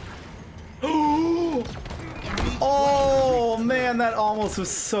 Oh man, that almost was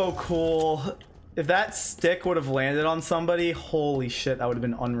so cool. If that stick would have landed on somebody, holy shit, that would have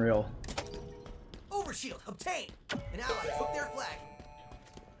been unreal. Overshield obtained. An ally took their flag.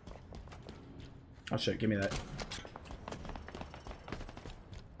 Oh shit, give me that.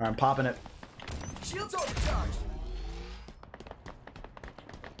 Alright, I'm popping it. Shields overcharged.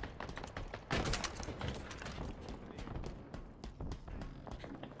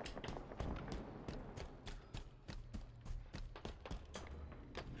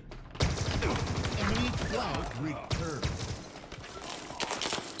 Enemy flag returned.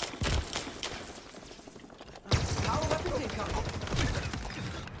 Power weapons incoming.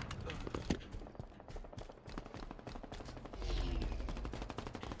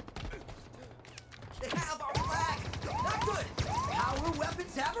 They have our flag. Not good. Power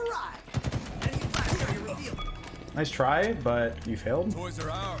weapons have arrived. Enemy flag carrier revealed. Nice try, but you failed. Toys are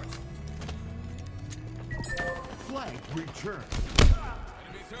ours. Flag returned.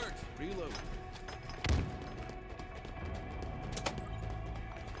 Enemies hurt. Reload.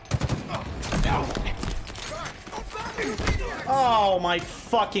 Oh my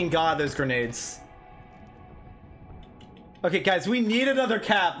fucking god, those grenades. Okay, guys, we need another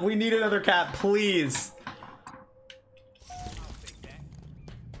cap. We need another cap, please.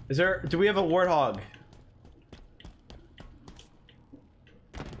 Is there? Do we have a Warthog?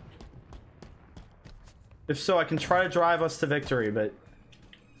 If so, I can try to drive us to victory, but...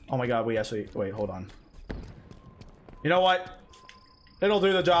 Oh my god, we actually... Wait, hold on. You know what? It'll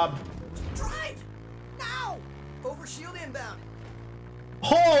do the job. Drive! Now! Overshield inbound.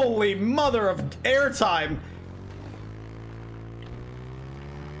 Holy mother of airtime!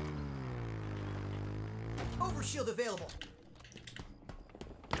 Overshield available.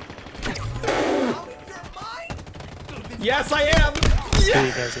 Out of your mind? Yes, I am! See Yeah!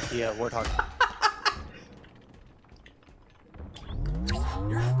 you guys at the Warthog.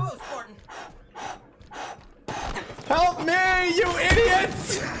 You're exposed, Spartan. Help me, you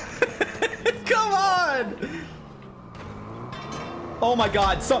idiots! Come on! Oh my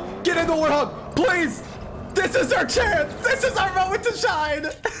god, so get in the Warthog, please! This is our chance! This is our moment to shine!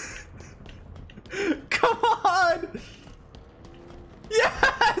 Come on!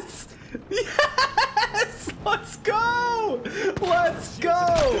 Yes! Yes! Let's go! Let's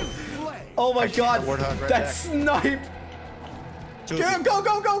go! Oh my god, Warthog right that there. snipe! Go, go,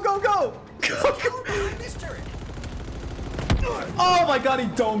 go, go, go, go! Go, go! This turret. Oh my god, he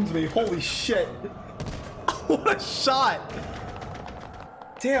domed me. Holy shit. What a shot.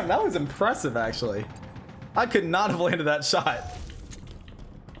 Damn, that was impressive, actually. I could not have landed that shot.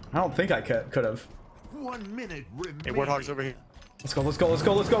 I don't think I could have. 1 minute remaining. Hey, Warthog's over here. Let's go, let's go, let's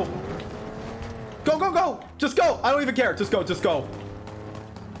go, let's go. Go, go, go. Just go. I don't even care. Just go, just go.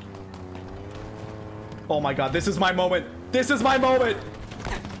 Oh my god, this is my moment. This is my moment.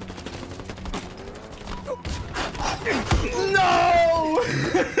 No!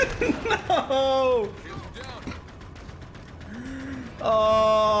 No!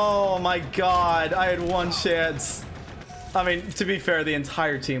 Oh my god, I had one chance. I mean, to be fair, the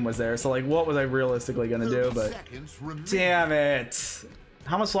entire team was there, so like, what was I realistically gonna do? But damn it!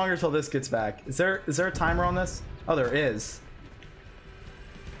 How much longer till this gets back? Is there a timer on this? Oh, there is.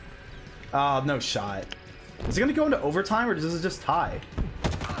 Oh, no shot. Is it gonna go into overtime or does it just tie?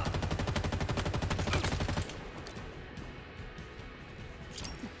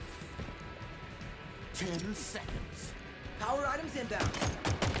 Seconds. Power items inbound.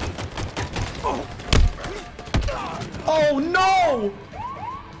 Oh no!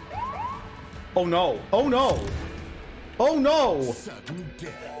 Oh no! Oh no! Oh no! Sudden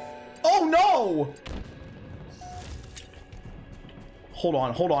death. Oh no! Hold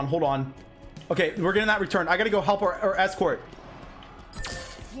on, hold on, hold on. Okay, we're getting that return. I gotta go help our escort.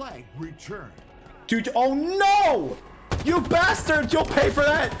 Flag return. Dude, oh no! You bastard! You'll pay for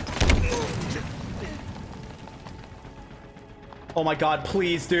that! Oh my god,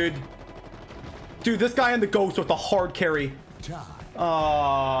 please, dude. Dude, this guy in the ghost with the hard carry. Tie.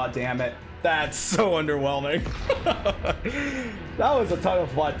 Oh, damn it. That's so underwhelming. That was a ton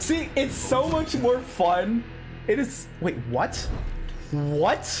of fun. See, it's so much more fun. It is... Wait, what?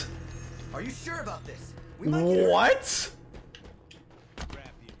 What? Are you sure about this? We might get hurt. What?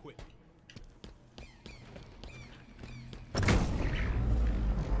 Grab the equipment.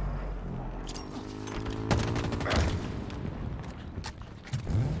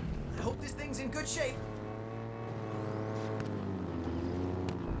 I hope this thing's in good shape.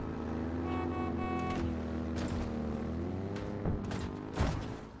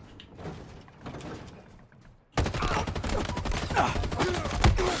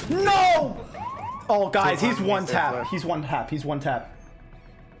 No! Oh, guys, he's Warthog one needs their tap. flare. He's one tap. He's one tap.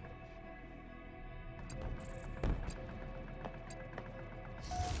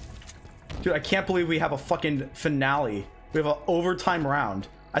 Dude, I can't believe we have a fucking finale. We have an overtime round.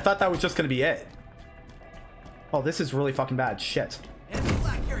 I thought that was just gonna be it. Oh, this is really fucking bad. Shit. Enemy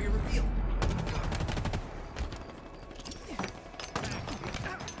flag carrier revealed.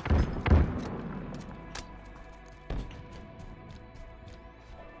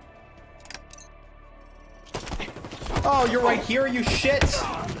 Oh, you're right here, you shit.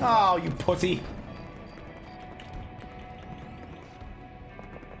 Oh, you pussy.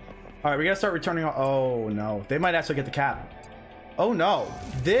 All right, we gotta start returning. Oh no, they might actually get the cap. Oh no,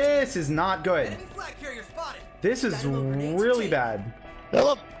 this is not good. Enemy flag carrier spotted. This is Dynamo grenades really chain. bad.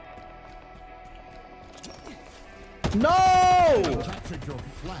 Philip! No! Captured your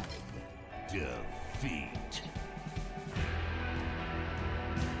flag. Defeat.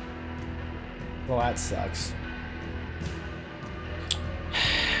 Well, that sucks.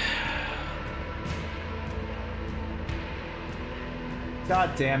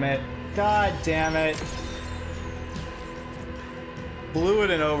 God damn it. God damn it. Blew it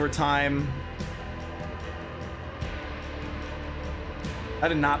in overtime. I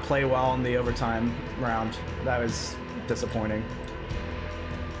did not play well in the overtime round. That was disappointing.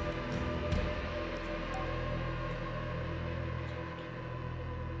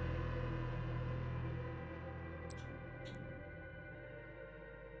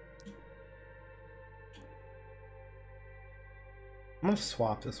 I'm gonna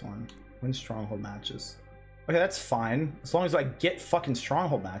swap this one. Win stronghold matches. Okay, that's fine. As long as I get fucking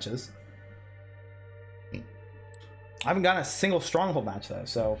stronghold matches. I haven't gotten a single stronghold match though,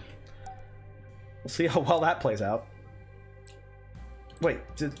 so we'll see how well that plays out. Wait,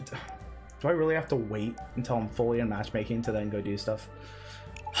 do I really have to wait until I'm fully in matchmaking to then go do stuff?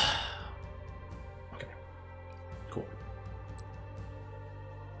 Okay, cool.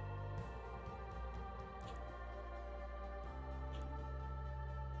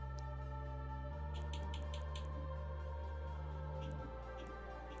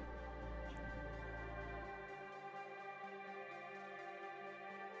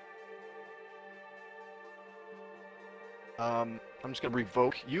 I'm just gonna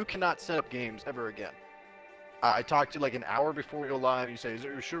revoke. You cannot set up games ever again. I talked to you like an hour before we go live. You say,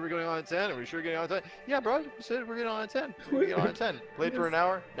 "Are we sure we're going on at 10? Are we sure we're getting on at 10?" Yeah, bro. You said we're getting on at 10. We're getting on at 10. Played for an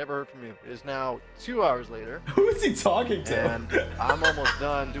hour. Never heard from you. It is now 2 hours later. Who is he talking to? And I'm almost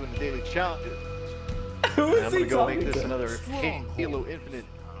done doing the daily challenges. Who is And I'm he gonna go talking make this to? another Halo Infinite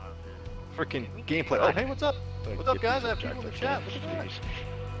freaking gameplay. Oh, hey, what's up? What's up, guys? I have people in the chat. What's up, guys?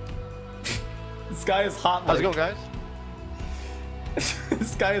 This guy is hot. How's it going, guys?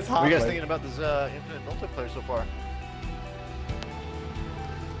 This guy is hot. What are you guys like. thinking about this Infinite multiplayer so far?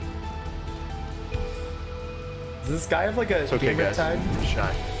 Does this guy have like a It's okay, gamer guys. tag?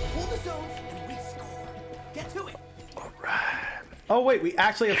 Shy. Hold the zones and rescore. Get to it. Oh wait, we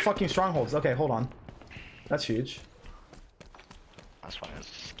actually have fucking strongholds. Okay, hold on. That's huge. That's fine. It's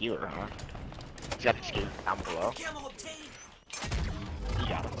a skewer, huh? He's got the skewer down below. Camo obtained. You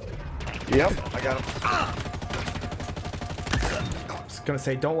got him. Yep, I got him. I was gonna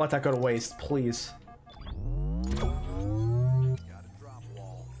say, don't let that go to waste, please.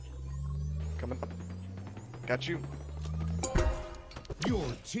 Coming. Got you. Your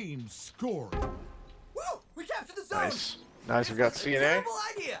team scored. Woo! We captured the zone. Nice. Nice, we got This was C a and A. terrible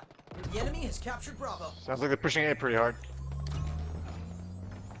idea. The enemy has captured Bravo. Sounds like they're pushing A pretty hard.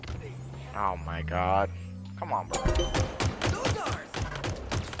 Oh my god. Come on, bro. Those ours.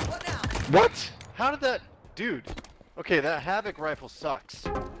 What now? What? How did that... Dude. Okay, that Havoc rifle sucks.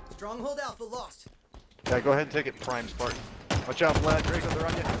 Stronghold Alpha lost. Yeah, go ahead and take it, Prime Spartan. Watch out, Vlad. Draco, they're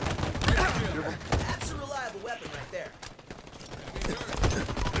on you. That's a reliable weapon right there.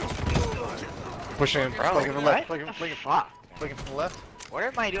 Pushing in. Bro, Flanking from the what? left. Flanking from the left. What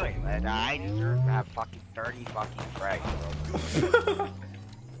am I doing, man? I deserve to have fucking 30 fucking frags, bro.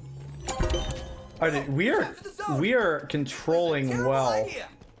 Alright, we are controlling Terrible well. idea.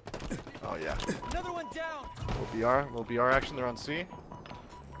 Oh, yeah. Another one down. Little BR action. They're on C.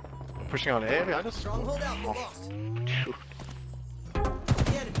 Pushing on A behind us. Stronghold Alpha lost. The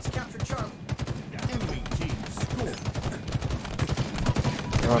enemy's captured Charlie. Enemy team scored.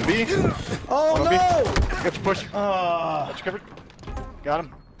 They're on B. Oh One on B. no! Got you pushed. Got you covered. Got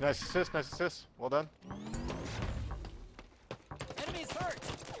him. Nice assist. Nice assist. Well done. Enemy's hurt.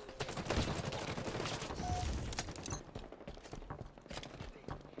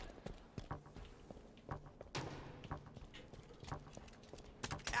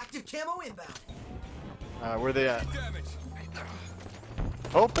 Active camo inbound. Where they at? Damage.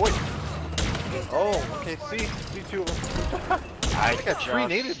 Oh boy. Oh, okay. See two of them. I think I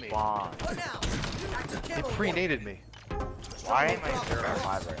pre-nated me. spawned. What now? Active They camo. pre-nated me. Why am I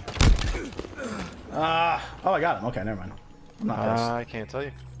 0-5 right now? Oh, I got him. Okay, never mind. I'm not pissed. I can't tell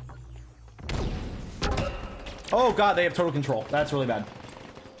you. Oh god, they have total control. That's really bad.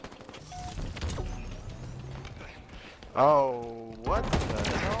 Oh, what the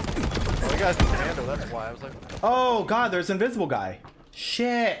hell? Oh, you guys can handle. That's why I was like, Oh god, there's invisible guy.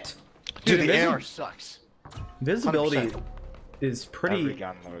 Shit. dude, the invisi- AR sucks. Invisibility 100%. is Every pretty.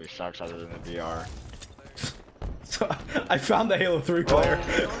 gun literally sucks other than the VR. So, I found the Halo 3 Oh, player,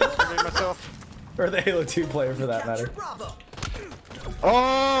 I made myself. or the Halo 2 player for that matter. Captured Bravo.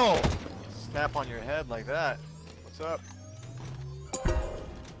 Oh! Snap on your head like that. What's up?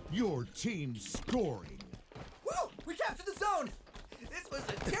 Your team scoring. Woo! We captured the zone. This was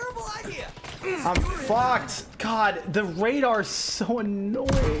a terrible idea. I'm fucked. God, the radar's so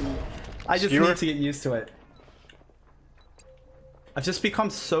annoying. I just Skewer? need to get used to it. I've just become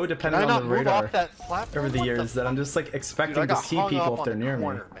so Can dependent I not on the move radar off that platform? over the What years that I'm fuck? just like Dude, expecting I to got see hung people up if they're on the near me.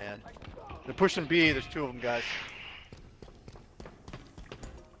 corner, man. They're pushing B. There's two of them, guys.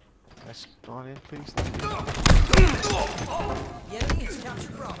 Can I spawn in, please? The enemy has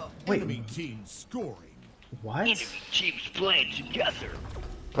captured Bravo. Wait, Enemy team scoring. what? Teams playing together.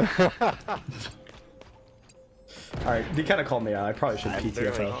 Alright, he kind of called me out. I probably should I PTFO.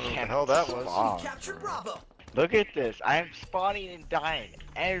 literally What the can't hell that was? spawn. We captured Bravo. Look at this. I'm spawning and dying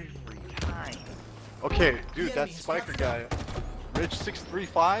every time. Okay, dude, The that enemy's spiker guy captured. Ridge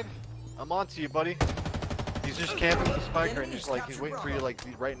 635. I'm on to you, buddy. He's just camping with the spiker and just like he's waiting for you like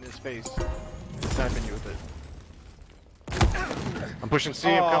right in his face. He's sniping you with it. I'm pushing C.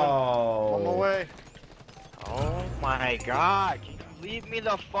 I'm coming. On my way. Oh my god, can you leave me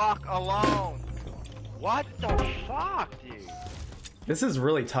the fuck alone? What the fuck, dude? This is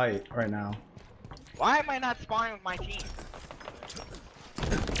really tight right now. Why am I not spawning with my team?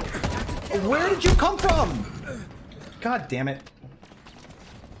 Where did you come from? God damn it.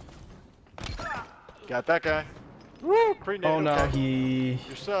 Got that guy. Woo! Pretty Oh no, okay.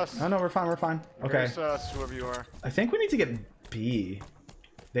 You're sus. Oh no, we're fine, we're fine. You're Okay. very sus, whoever you are. I think we need to get B.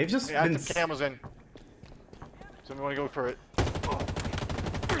 They've just Yeah, I been... have some camos in. Somebody want to go for it.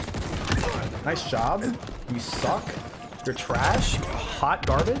 Nice job. You suck. You're trash. Hot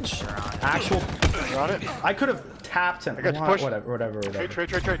garbage. Actual... You're on it. I could have tapped him. I got you pushed. Whatever.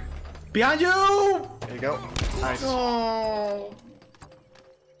 Trade. Behind you! There you go. Nice. Oh.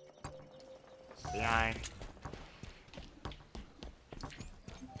 Behind.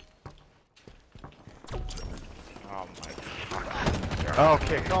 Oh my fucking.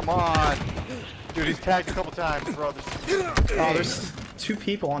 Okay, come on. Dude, he's tagged a couple times, bro. There's two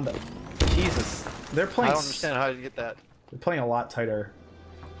people on the... Jesus. They're I playing... don't understand how to get that. They're playing a lot tighter.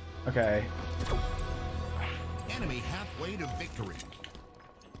 Okay. Enemy halfway to victory.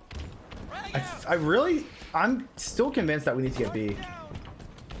 I'm still convinced that we need to get B.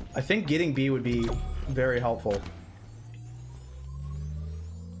 I think getting B would be very helpful.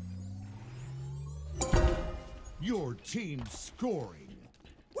 Your team scoring.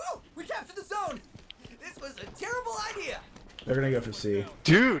 Woo! We captured the zone! This was a terrible idea! They're gonna go for C.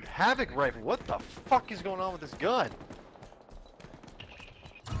 Dude, Havoc rifle. What the fuck is going on with this gun?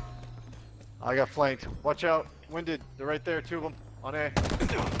 I got flanked. Watch out. Winded. They're right there, two of them. On A.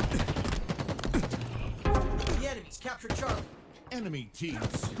 The enemies captured Charlie. Enemy team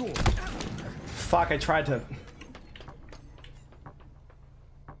scored. Fuck, I tried to...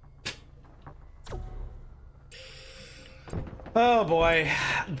 Oh boy,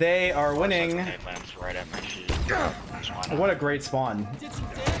 they are winning. Right at my feet. What a great spawn. Did some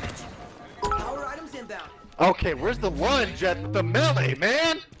damage. Power items inbound. Okay, where's the lunge at the melee,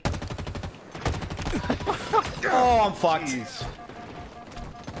 man? Oh, I'm fucked. Jeez.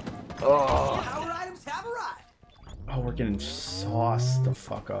 Oh. Power items have arrived. Oh, we're getting sauced the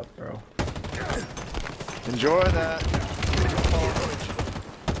fuck up, bro. Enjoy that.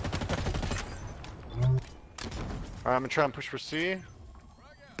 Alright, I'm gonna try and push for C. You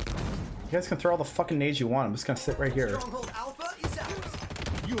guys can throw all the fucking nades you want. I'm just gonna sit right here. Stronghold Alpha is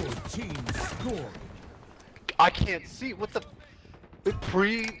ours. Your team scored. I can't see. What the? It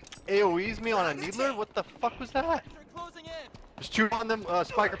pre-AoEs me on a needler? What the fuck was that? There's two on them.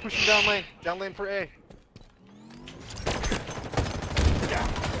 Spiker pushing down lane. Down lane for A.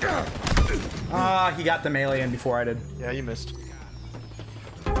 Ah, he got the melee in before I did. Yeah, you missed.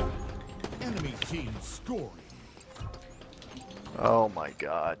 Enemy team scoring. Oh my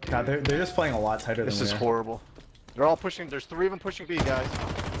god. Dude. God, they're just playing a lot tighter This than is we are. horrible. They're all pushing. There's three of them pushing B, guys.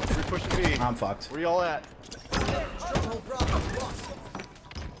 Three pushing B. I'm fucked. Where y'all at? Stronghold Bravo lost.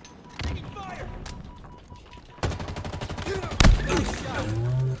 Taking fire.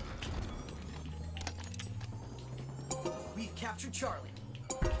 We've captured Charlie.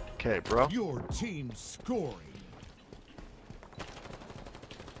 Okay, bro. Your team scoring.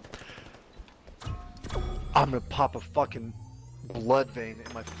 I'm gonna pop a fucking blood vein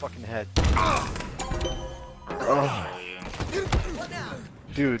in my fucking head. What now?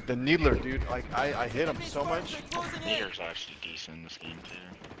 Dude, the needler, dude. Like, I hit him so much. Meter's actually decent in this game too.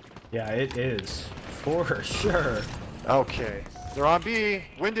 Yeah, it is. For sure. Okay. They're on B.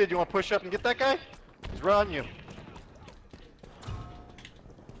 Winded, you wanna push up and get that guy? He's right on you.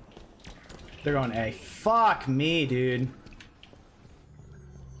 They're going A. Fuck me, dude.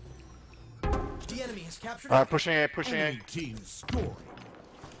 The enemy has captured Alright, pushing A, pushing A. Enemy team scoring.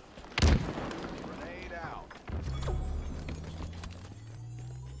 Grenade out.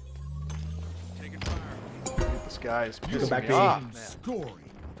 Taking fire. This guy is Go pissing back me B. off, Team man.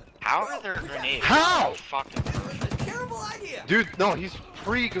 scoring. How are there grenades? How? Oh, fucking. a terrible idea. Dude, no, he's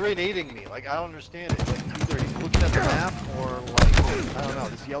pre-grenading me. Like, I don't understand it. Like, either he's looking at the map or, like, I don't know,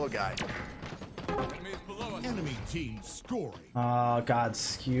 this yellow guy. Enemy is below us. Enemy team scoring. Oh, God,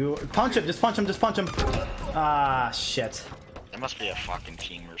 skew. Punch him, just punch him, just punch him. Ah, shit. There must be a fucking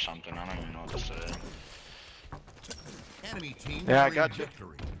team or something. I don't even know what to say. Enemy team. Yeah, I winning got you.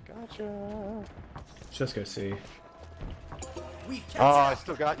 victory. Gotcha. Just go see. We've captured Oh, I Alpha.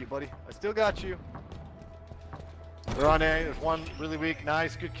 still got you, buddy. I still got you. They're on A. There's one really weak.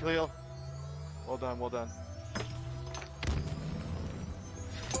 Nice, good kill. Well done, well done.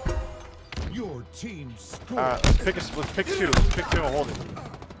 Your team scored. Let's pick two. Let's pick two and hold it.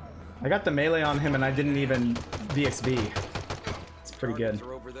 I got the melee on him and I didn't even VXB. It's pretty good. Targets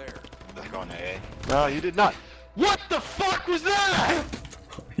are over there. Going to A. No, you did not. What the fuck was that?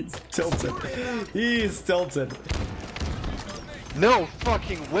 He's tilted. He's tilted. No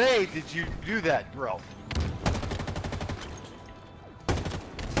fucking way did you do that, bro.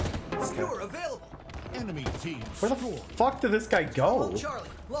 Skewer available. Enemy team Where the scored. fuck did this guy go? Hello, Charlie.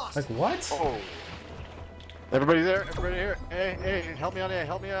 Lost. Like what? Oh. Everybody there? Everybody here? Hey, help me on A.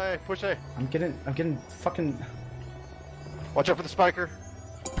 Help me on A. Push A. I'm getting fucking. Watch out for the spiker.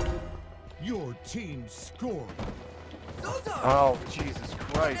 Your team scored. Those are. Oh, Jesus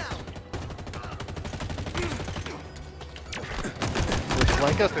Christ. They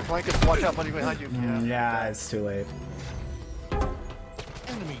flank us. They flank us. Watch out, buddy, behind you. Yeah, it's too late.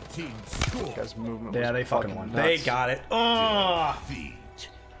 Enemy team scored. Guy's movement. Yeah, was they fucking won. nuts. They got it. Oh, Defeat.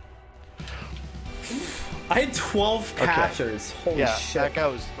 I had 12 Okay. captures. Holy Yeah, shit. that guy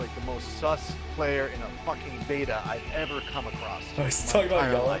was like the most sus player in a fucking beta I've ever come across. I was talking about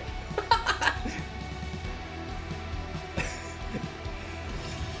Entire yellow. life.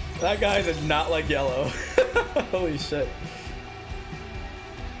 That guy did not like yellow. Holy shit.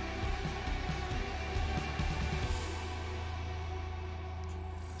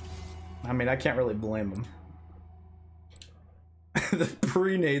 I mean, I can't really blame him. The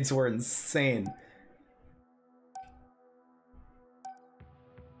pre-nades were insane.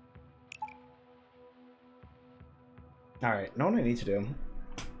 Alright, know what I need to do?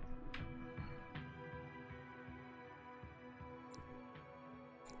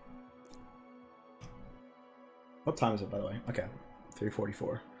 What time is it, by the way? Okay,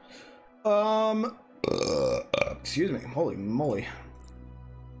 3:44. Excuse me. Holy moly.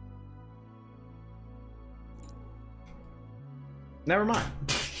 Never mind.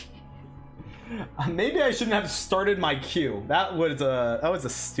 Maybe I shouldn't have started my queue. That was a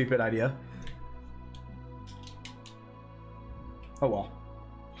stupid idea. Oh well.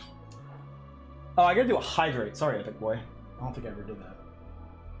 Oh, I gotta do a hydrate. Sorry, Epic Boy. I don't think I ever did that.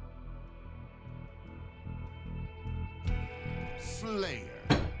 Slayer.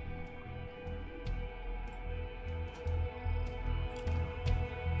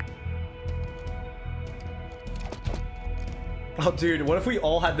 Oh, dude, what if we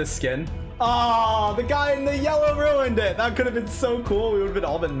all had this skin? Oh, the guy in the yellow ruined it. That could have been so cool. We would have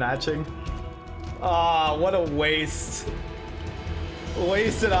all been matching. Ah, what a waste.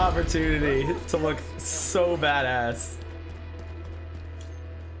 Wasted opportunity to look so badass.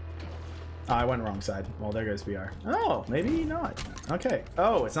 Oh, I went wrong side. Well, there goes BR. Oh, maybe not. Okay.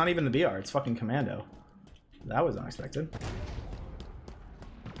 Oh, it's not even the BR. It's fucking Commando. That was unexpected.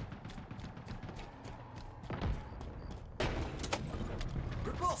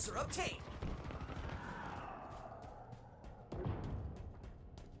 Repulsor obtained.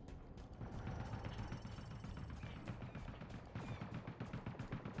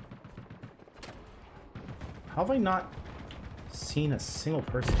 How have I not seen a single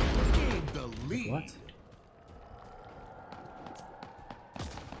person? Gained the lead. What?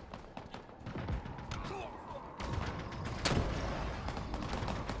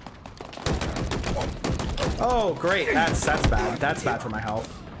 Oh, great. That's bad. That's bad for my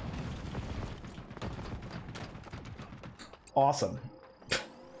health. Awesome.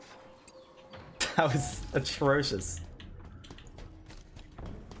 That was atrocious.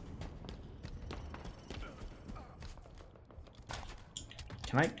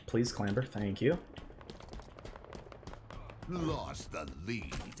 Can I please clamber? Thank you. Lost the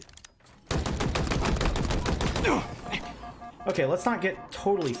lead. Okay, let's not get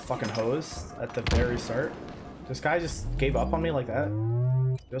totally fucking hosed at the very start. This guy just gave up on me like that.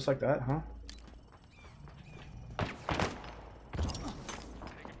 Just like that, huh?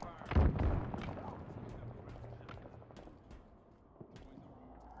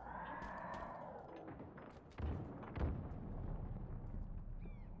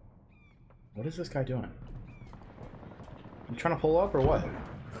 What is this guy doing? You trying to pull up or what?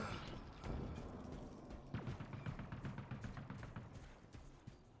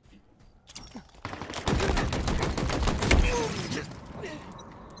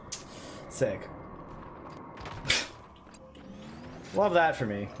 Sick. Love that for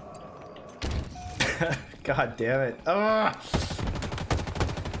me. God damn it. Ugh.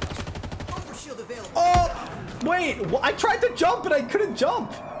 Overshield available. Oh! Wait! I tried to jump and I couldn't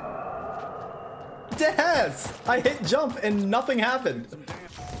jump! Yes! I hit jump and nothing happened.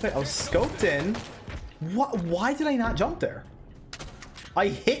 Wait, I was scoped in. What? Why did I not jump there? I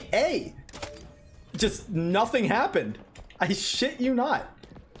hit A. Just nothing happened. I shit you not.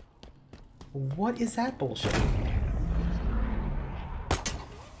 What is that bullshit?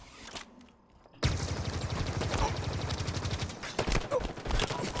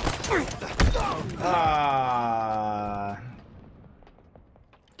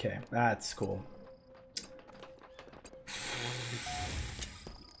 Okay, that's cool.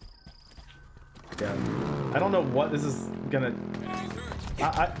 Yeah, I don't know what this is gonna.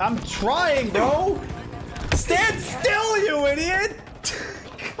 I'm trying, bro. Stand still, you idiot!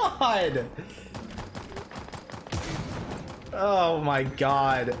 God. Oh my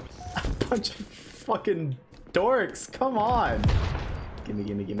god. A bunch of fucking dorks. Come on. Gimme,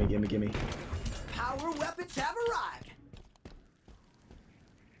 gimme, gimme, gimme, gimme. Power weapons have arrived.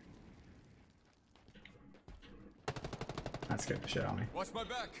 That scared the shit out of me. Watch my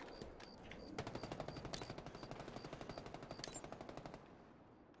back.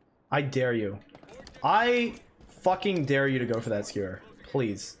 I dare you. I fucking dare you to go for that skewer.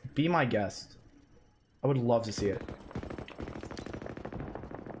 Please, be my guest. I would love to see it.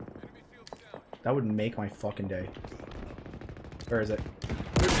 That would make my fucking day. Where is it?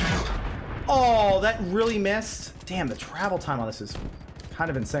 Oh, that really missed. Damn, the travel time on this is kind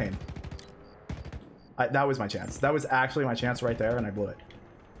of insane. That was my chance. That was actually my chance right there, and I blew it.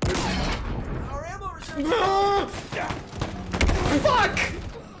 Our ammo reserve. Fuck!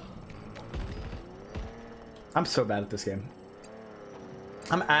 I'm so bad at this game.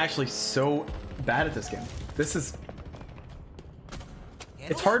 I'm actually so bad at this game. This is...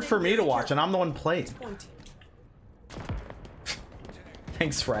 It's hard for me to watch, and I'm the one playing.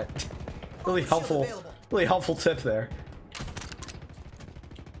 Thanks, Fret. Really helpful tip there.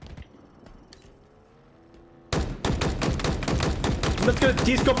 I'm just gonna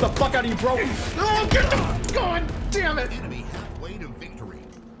de-scope the fuck out of you, bro. Oh, get the... God damn it! Enemy halfway to victory.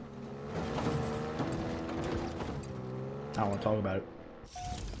 I don't want to talk about it.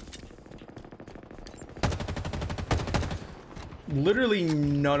 Literally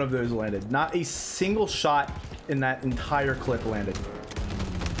none of those landed. Not a single shot in that entire clip landed.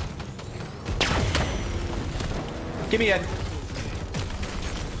 Give me Ed.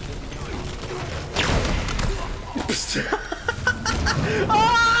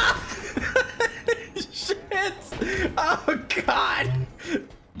 Ah! Shit! Oh god!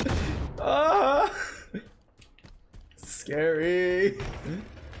 Scary.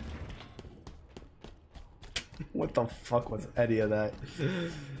 What the fuck was any of that?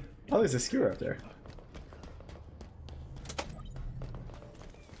 Oh, there's a skewer up there.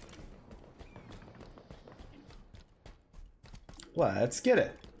 Let's get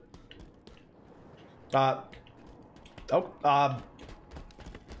it.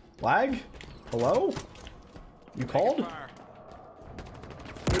 Lag? Hello? You called?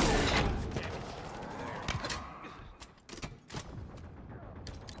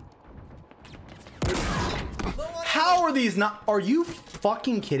 How are these not? Are you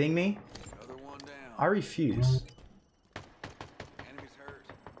fucking kidding me? Another one down. I refuse. Enemy's hurt.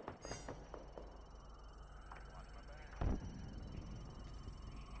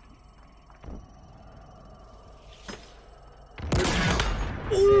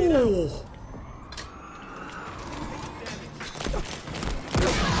 Ooh!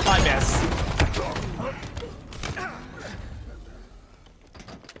 I miss.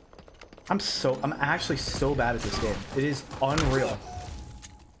 I'm actually so bad at this game. It is unreal.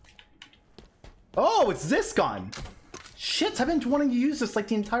 Oh, it's this gun. Shit, I've been wanting to use this like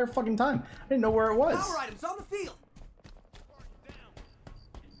the entire fucking time. I didn't know where it was. Power items on the field.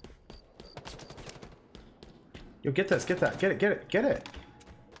 Yo, get this, get that, get it, get it, get it.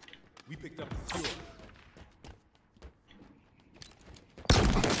 We picked up the fuel.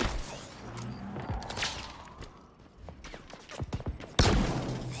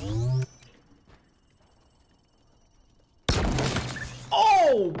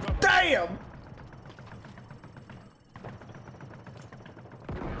 Oh, damn!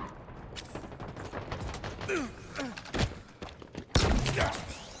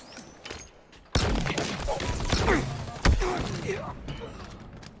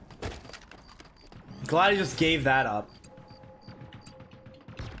 Glad I just gave that up.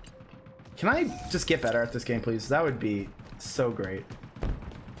 Can I just get better at this game, please? That would be so great.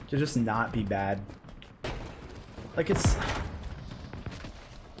 To just not be bad. Like, it's...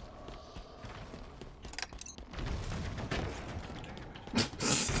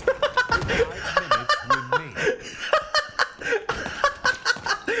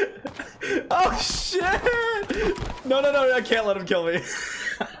 Oh shit! No, no, no, I can't let him kill me.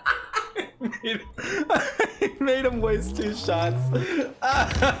 I made him waste 2 shots.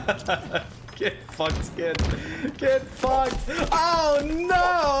 Get fucked, kid. Get fucked. Oh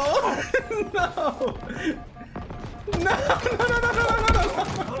no! No! No! No! No!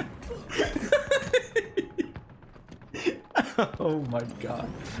 No! No! Oh my god.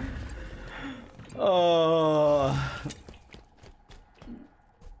 Oh.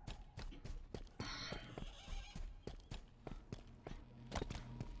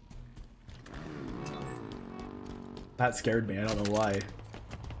 That scared me. I don't know why.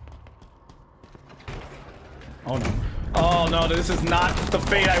 Oh no. Oh no, this is not the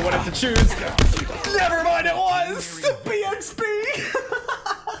fate I wanted to choose. Never mind, it was BXB.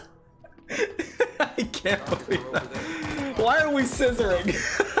 I can't believe that. Why are we scissoring?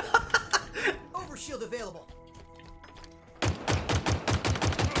 Overshield available.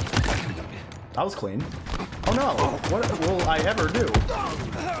 That was clean. Oh no, what will I ever do?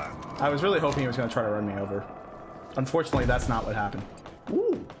 I was really hoping he was going to try to run me over. Unfortunately, that's not what happened.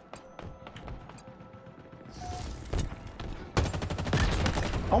 Ooh.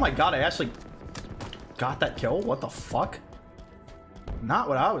 Oh my god, I actually got that kill? What the fuck? Not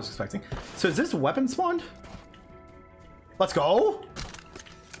what I was expecting. So is this weapon spawned? Let's go!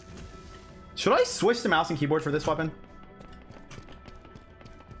 Should I switch to mouse and keyboard for this weapon?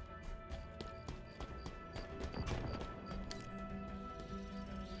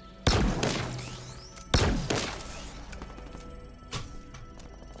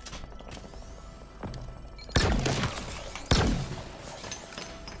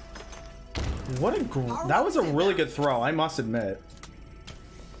 What a that was a really good throw, I must admit.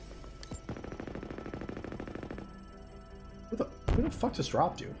 Who the fuck just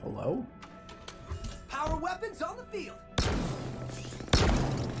dropped you? Hello? Power weapons on the field.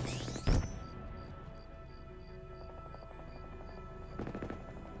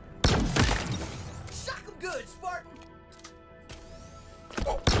 Shock 'em good, Spartan.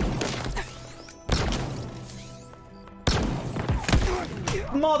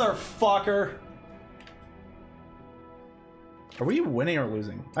 Motherfucker! Are we winning or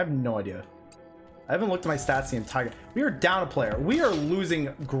losing? I have no idea. I haven't looked at my stats the entire... We are down a player. We are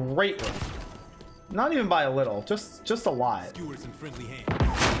losing greatly. Not even by a little. Just a lot. Stewards in friendly hands.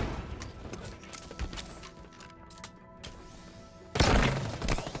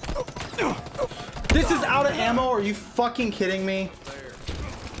 This is out of ammo? Are you fucking kidding me?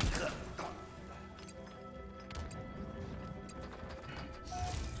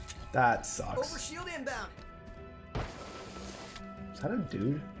 That sucks. Overshield inbound. Is that a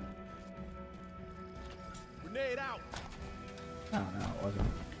dude? Grenade out. I don't know, it wasn't.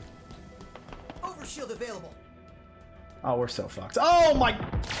 Overshield available. Oh, we're so fucked. Oh my...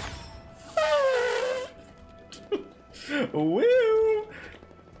 Woo!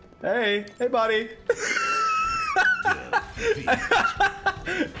 Hey, hey buddy.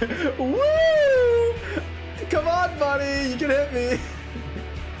 Woo! Come on, buddy, you can hit me.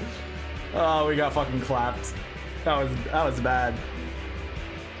 Oh, we got fucking clapped. That was bad.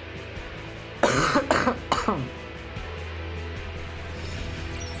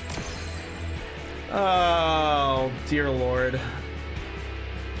 Oh, dear Lord.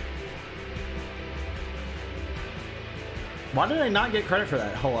 Why did I not get credit for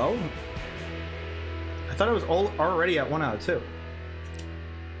that? Hello? I thought it was already at 1 out of 2.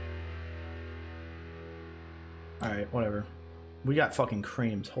 Alright, whatever. We got fucking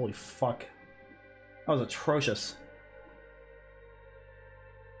creams. Holy fuck. That was atrocious.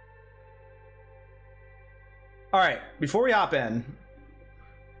 Alright, before we hop in,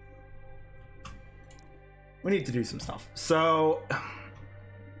 we need to do some stuff. So...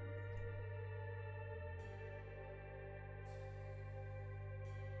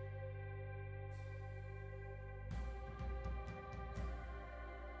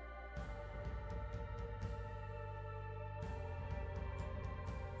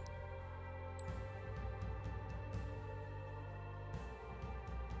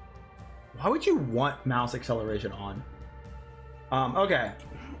 Why would you want mouse acceleration on? Okay.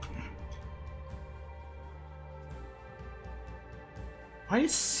 Why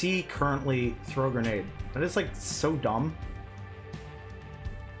is C currently throw grenade? That is like so dumb.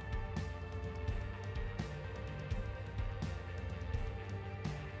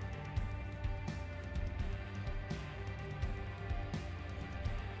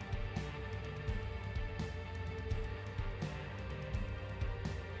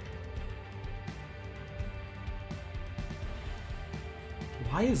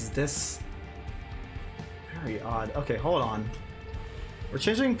 Why is this very odd? Okay, hold on. We're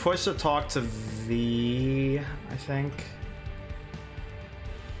changing push to talk to V, I think.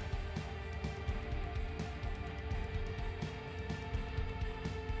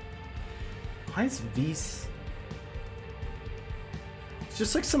 Why is V's? It's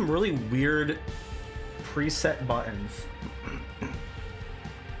just like some really weird preset buttons.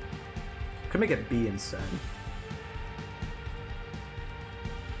 Could make it B instead.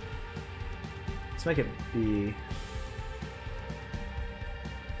 Let's make it B.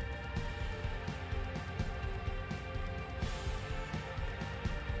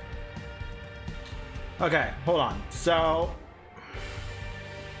 Okay, hold on. So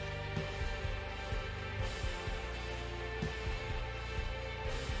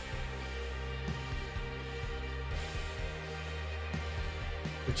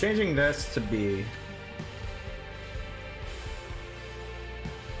we're changing this to B.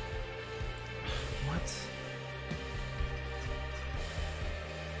 What?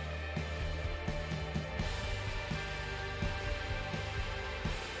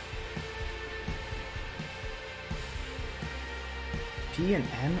 P and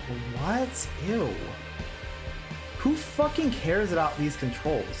N? What? Ew. Who fucking cares about these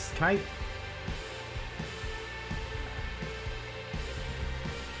controls? Can I...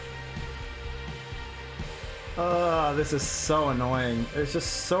 this is so annoying. There's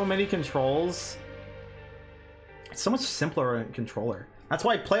just so many controls. It's so much simpler in controller. That's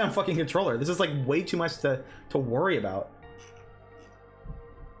why I play on fucking controller. This is like way too much to worry about.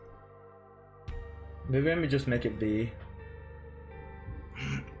 Maybe let me just make it B.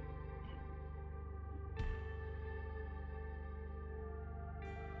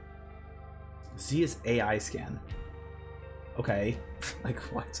 Z is AI scan. Okay. Like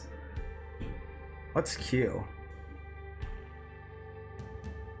what? What's Q?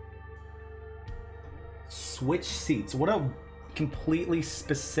 Switch seats. What a completely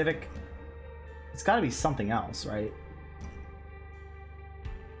specific... It's gotta be something else, right?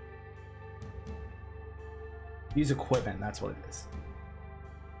 Use equipment, that's what it is.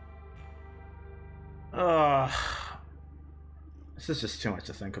 This is just too much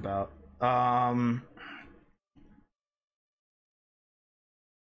to think about.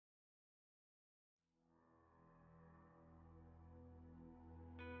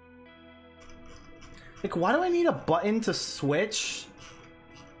 Like, why do I need a button to switch?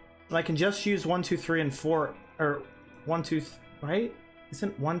 When I can just use 1, 2, 3, and 4, or 1, 2, right?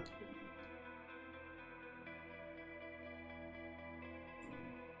 Isn't 1?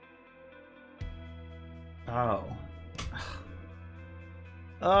 Oh.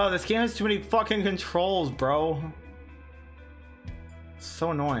 Oh, this game has too many fucking controls, bro. So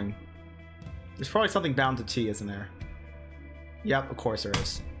annoying. There's probably something bound to T, isn't there? Yep, of course there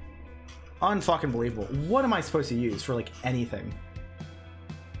is. Unfucking believable. What am I supposed to use for, like, anything?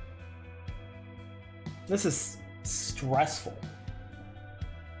 This is stressful.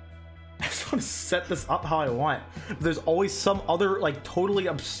 I just want to set this up how I want. But there's always some other, like, totally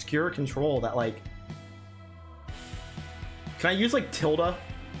obscure control that, like... Can I use, like, tilde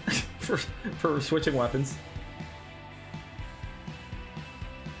for switching weapons?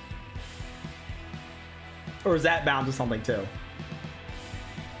 Or is that bound to something, too?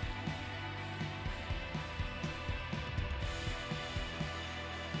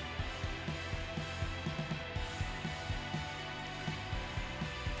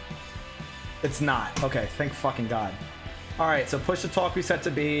 It's not. Okay, thank fucking God. Alright, so push to talk reset to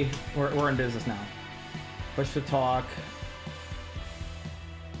B. We're in business now. Push to talk.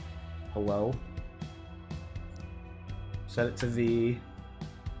 Hello? Set it to V.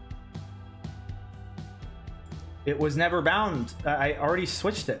 It was never bound. I already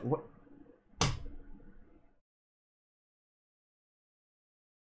switched it. What?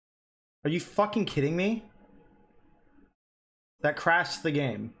 Are you fucking kidding me? That crashed the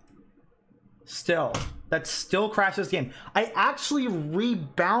game. Still, that still crashes the game. I actually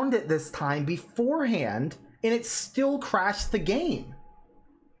rebound it this time beforehand, and it still crashed the game.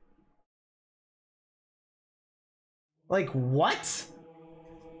 Like, what?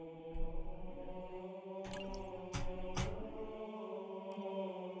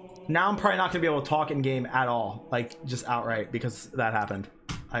 Now I'm probably not gonna be able to talk in game at all, like just outright, because that happened.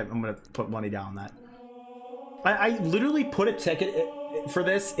 I'm gonna put money down on that. I literally put a ticket for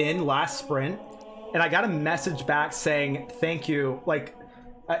this in last sprint, and I got a message back saying thank you. Like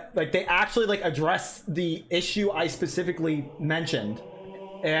they actually like addressed the issue I specifically mentioned,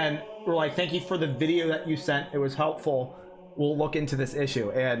 and were like, thank you for the video that you sent. It was helpful. We'll look into this issue,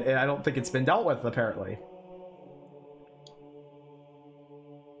 and I don't think it's been dealt with apparently.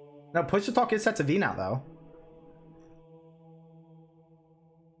 Now push to talk is set to V now though.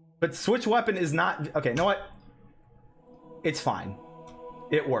 But switch weapon is not okay. You know what? It's fine.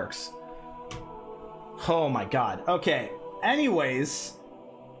 It works. Oh my God. Okay. Anyways,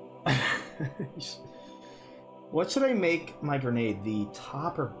 What should I make my grenade? The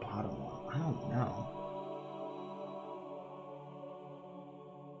top or bottom one? I don't know.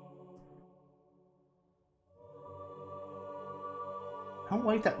 I don't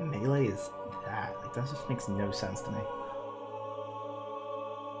like that melee is that. Like, that just makes no sense to me.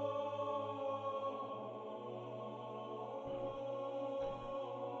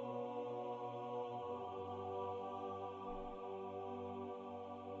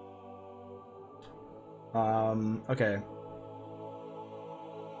 Okay.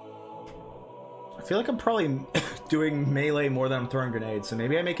 I feel like I'm probably doing melee more than I'm throwing grenades, so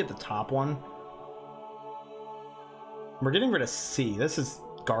maybe I make it the top one. We're getting rid of C. This is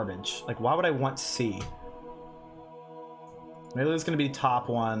garbage. Like, why would I want C? Melee is going to be top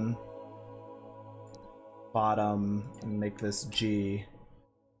one. Bottom. And make this G.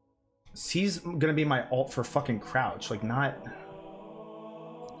 C's going to be my alt for fucking crouch. Like, not...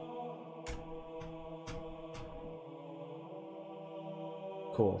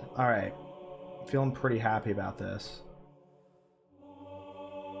 Cool. Alright. Feeling pretty happy about this.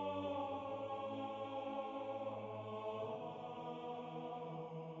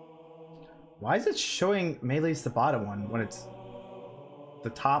 Why is it showing melee's the bottom one when it's the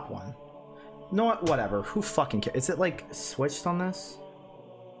top one? No, whatever. Who fucking cares? Is it like switched on this?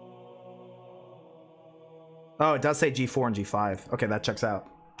 Oh, it does say G4 and G5. Okay, that checks out.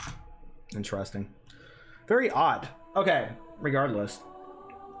 Interesting. Very odd. Okay, regardless.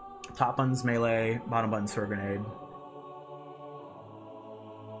 Top button's melee, bottom button's for a grenade.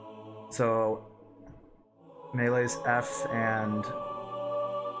 So, melee's F and...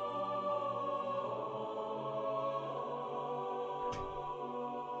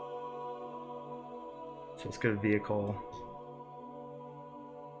 So let's go to vehicle.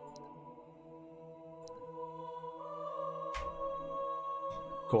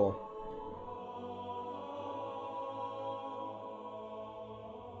 Cool.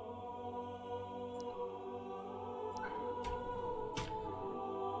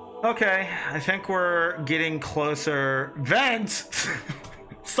 Okay, I think we're getting closer. Vent!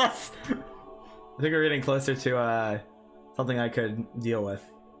 Sus! I think we're getting closer to something I could deal with.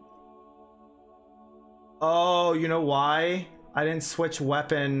 Oh, you know why? I didn't switch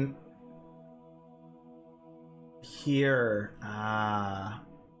weapon here. Ah.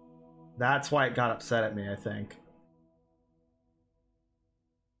 That's why it got upset at me, I think.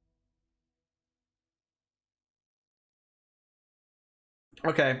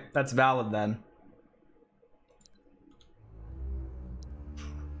 Okay, that's valid then.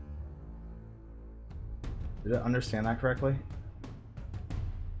 Did I understand that correctly?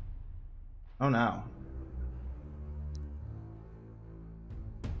 Oh no.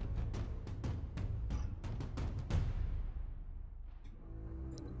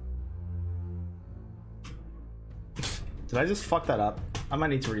 Did I just fuck that up? I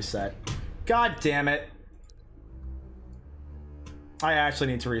might need to reset. God damn it. I actually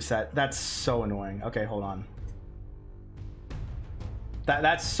need to reset. That's so annoying. Okay, hold on.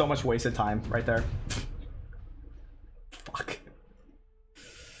 That's so much wasted time right there. Fuck.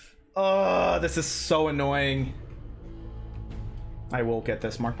 Oh, this is so annoying. I will get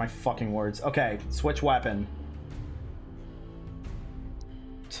this. Mark my fucking words. Okay, switch weapon.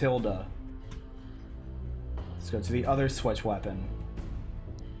 Tilde. Let's go to the other switch weapon.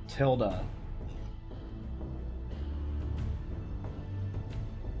 Tilde.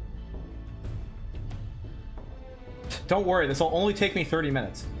 Don't worry, this will only take me 30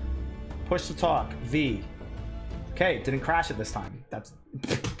 minutes. Push to talk. V. Okay, didn't crash it this time. That's...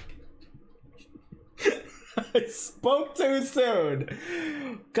 I spoke too soon.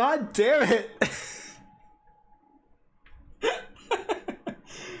 God damn it.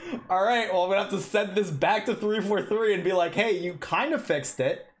 Alright, well I'm gonna have to send this back to 343 and be like, hey, you kind of fixed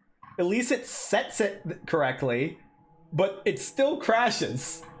it. At least it sets it correctly, but it still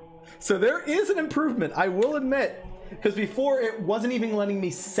crashes. So there is an improvement, I will admit. Because before it wasn't even letting me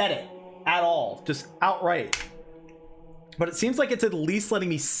set it at all, just outright. But it seems like it's at least letting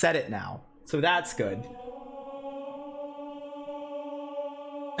me set it now. So that's good.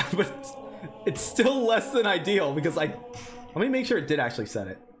 But it's still less than ideal because let me make sure it did actually set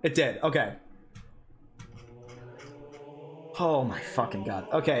it. It did, okay. Oh my fucking god.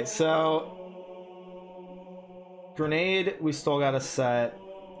 Okay, so grenade, we still gotta set.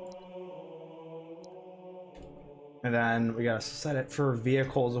 And then we gotta set it for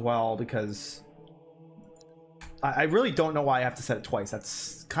vehicle as well because I really don't know why I have to set it twice.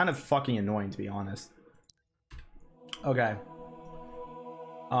 That's kind of fucking annoying, to be honest. Okay.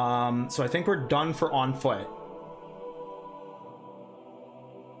 So I think we're done for on foot.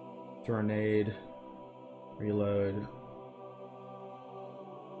 Grenade. Reload.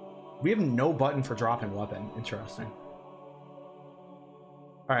 We have no button for dropping weapon. Interesting.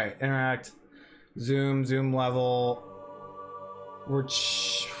 Alright, interact. Zoom level.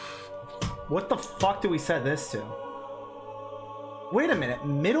 What the fuck do we set this to? Wait a minute.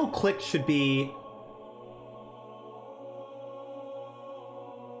 Middle click should be...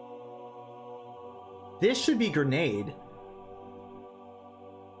 This should be grenade.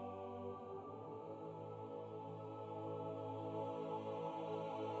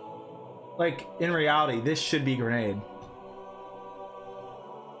 Like, in reality, this should be grenade.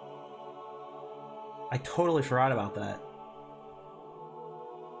 I totally forgot about that.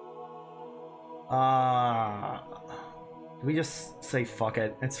 Do we just say fuck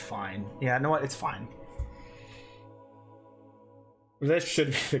it? It's fine. Yeah, you know what? It's fine. This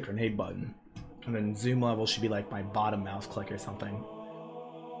should be the grenade button. And then zoom level should be like my bottom mouse click or something.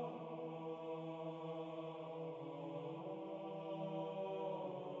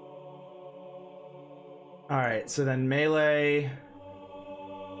 Alright, so then melee.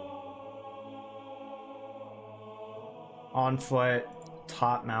 On foot,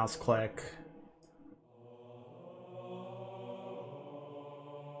 top mouse click.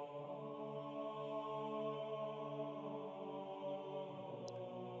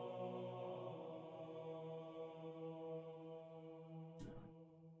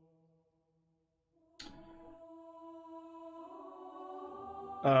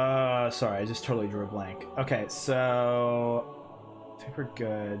 Sorry, I just totally drew a blank. Okay, so I think we're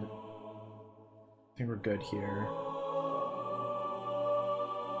good. I think we're good here.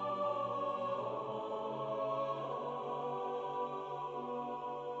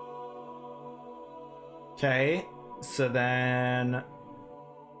 Okay, so then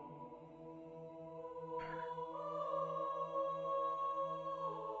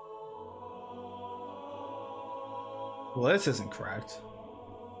well, this isn't correct.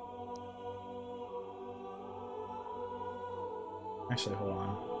 Actually, hold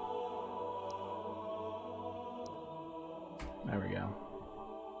on. There we go.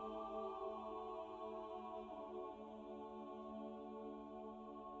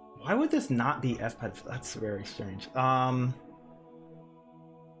 Why would this not be F-pad? That's very strange. I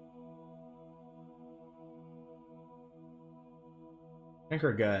think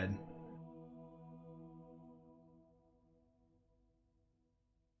we're good.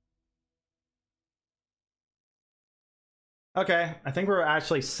 Okay, I think we're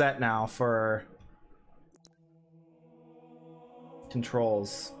actually set now for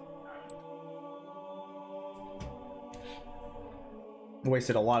controls.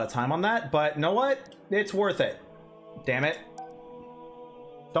 Wasted a lot of time on that, but you know what? It's worth it. Damn it.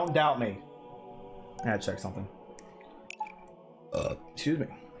 Don't doubt me. I gotta check something. Excuse me.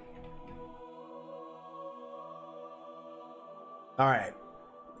 Alright.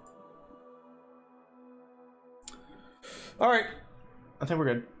 Alright. I think we're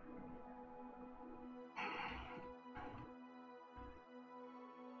good.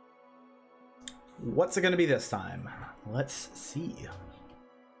 What's it gonna be this time? Let's see.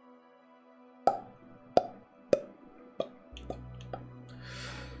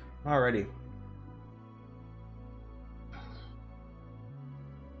 Alrighty.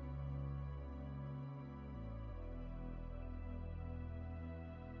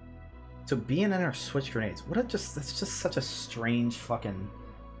 So BNN or switch grenades. What a that's just such a strange fucking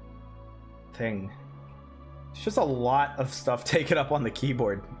thing. It's just a lot of stuff taken up on the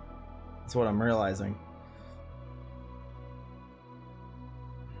keyboard. That's what I'm realizing.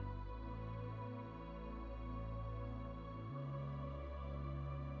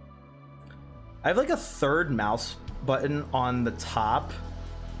 I have like a third mouse button on the top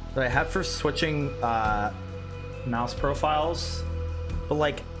that I have for switching mouse profiles, but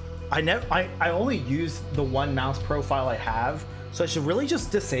like I only use the one mouse profile I have, so I should really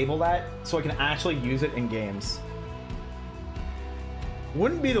just disable that so I can actually use it in games.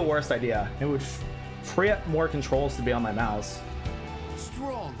 Wouldn't be the worst idea. It would free up more controls to be on my mouse.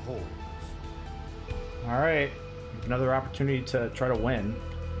 Strongholds. All right, another opportunity to try to win.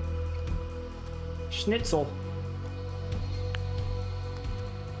 Schnitzel.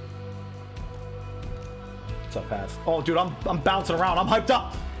 What's up, Pav? Oh, dude, I'm bouncing around. I'm hyped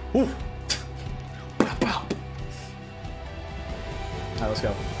up. Ooh. Alright, let's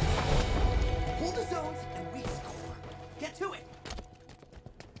go. Hold the zones and we score. Get to it.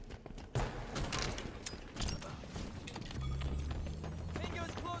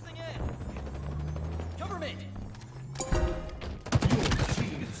 Bingo's closing in. Cover me.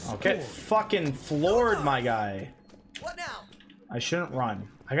 Oh, get fucking floored, my guy. What now? I shouldn't run.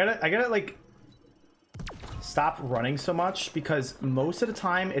 I gotta like stop running so much because most of the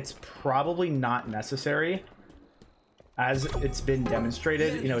time it's probably not necessary. As it's been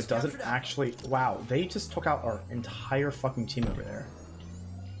demonstrated, you know, it doesn't actually... Wow, they just took out our entire fucking team over there.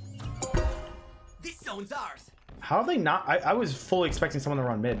 This zone's ours. How have they not... I was fully expecting someone to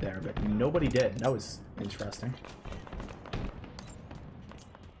run mid there, but nobody did. That was interesting.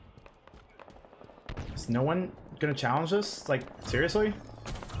 Is no one gonna challenge this? Like, seriously?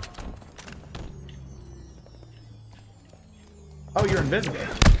 Oh, you're invisible.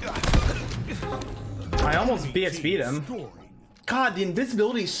 I almost BXB'd him. God, the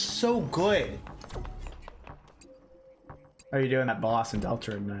invisibility is so good. How are you doing that boss in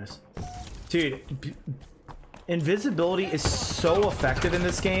Delta? Nice. Dude, invisibility is so effective in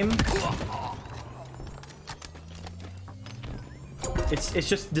this game. It's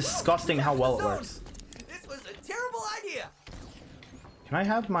just disgusting how well it works. This was a terrible idea. Can I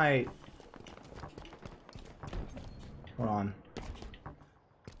have my... Hold on.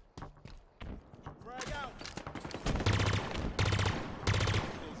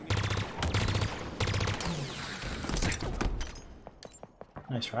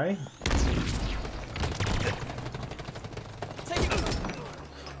 Nice try.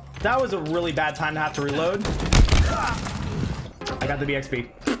 That was a really bad time to have to reload. I got the BXB.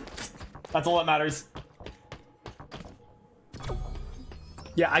 That's all that matters.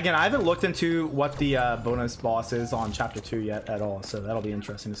 Yeah, again, I haven't looked into what the bonus boss is on Chapter 2 yet at all, so that'll be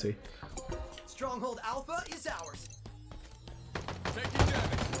interesting to see. Stronghold Alpha is ours.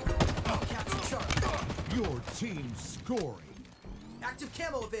 Your team scoring. Active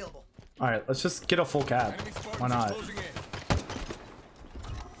camo available. Alright, let's just get a full cab. Why not?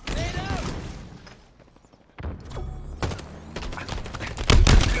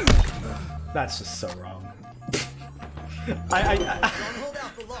 That's just so wrong.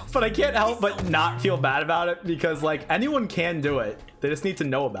 But I can't help but not feel bad about it because, like, anyone can do it. They just need to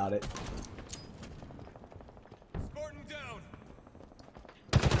know about it.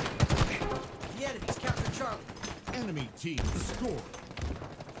 The enemy's captured Charlie. Enemy team scoring.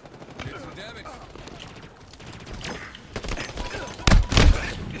 Get some damage.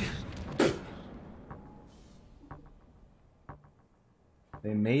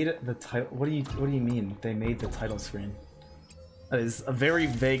 They made the title. What do you mean? They made the title screen? That is a very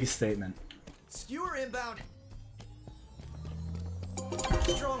vague statement. Skewer inbound.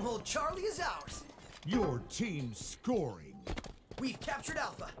 Stronghold Charlie is ours. Your team scoring. We've captured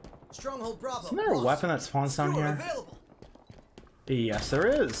Alpha. Stronghold Bravo. Isn't there a weapon that spawns down Skewer here? available. Yes, there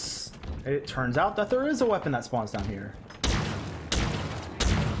is. It turns out that there is a weapon that spawns down here.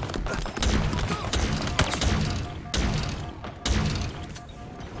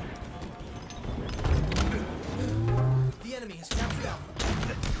 The enemy has captured Alpha.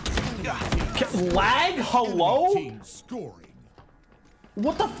 Lag? Hello? Team scoring.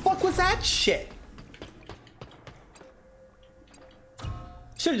 What the fuck was that shit?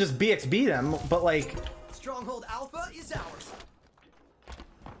 Should have just BXB'd him, but like... Stronghold Alpha is ours.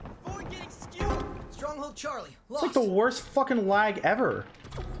 Avoid getting skewered. Stronghold Charlie It's lost. like the worst fucking lag ever.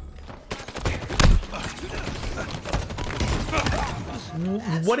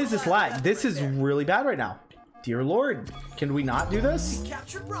 What is this lag? This is really bad right now. Dear Lord, can we not do this?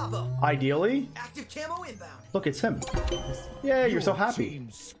 Captured Bravo. Ideally? Active camo inbound. Look, it's him. Yeah, you're so happy. Team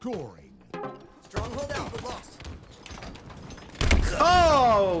scoring. Stronghold Alpha lost.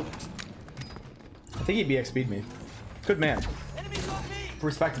 Oh! I think he BXB'd me. Good man. Enemies on me.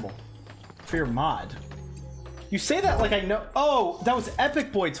 Respectable. For your mod. You say that like I know. Oh, that was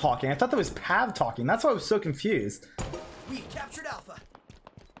Epic Boy talking. I thought that was Pav talking. That's why I was so confused. We've captured Alpha.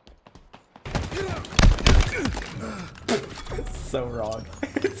 So wrong.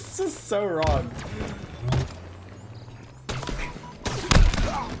 It's just so wrong.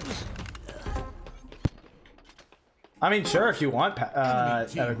 I mean, sure, if you want,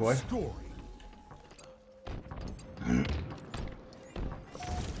 Epic Boy. Scoring.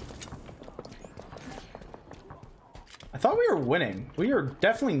 I thought we were winning. We are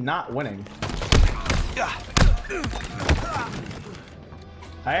definitely not winning.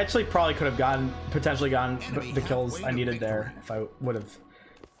 I actually probably could have potentially gotten the kills I needed there if I would have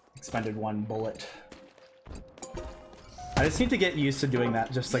expended one bullet. I just need to get used to doing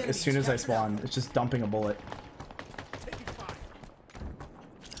that just like as soon as I spawn. It's just dumping a bullet.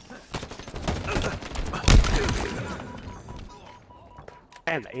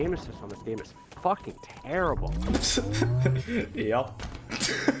 And the aim assist on this game is fucking terrible. Yep.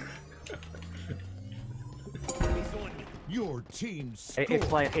 Your team scored.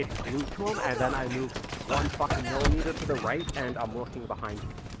 It's like it's glued to him, and then I move 1 fucking millimeter to the right, and I'm looking behind him.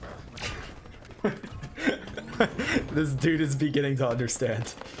 This dude is beginning to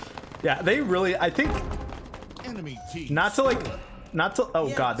understand. Yeah, they really, I think, Enemy team not to like, scored. not to, oh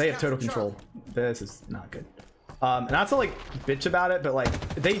Yeah, god, they have it's total got some control. This is not good. Not to like bitch about it, but like,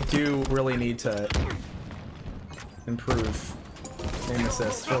 they do really need to improve aim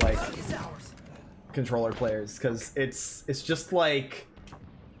assist for like It's ours. controller players, because it's just like,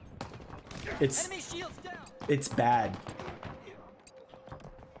 Enemy shields down. it's bad.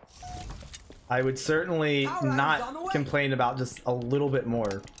 I would certainly All right, it's on the not way. complain about just a little bit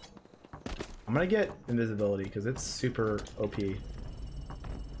more. I'm gonna get invisibility because it's super OP.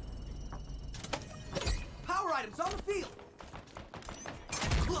 Power items on the field.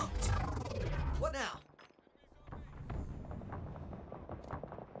 Cloaked. What now?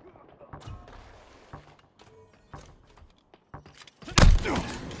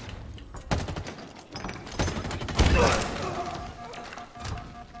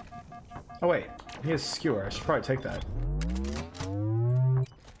 Oh wait, he has skewer. I should probably take that.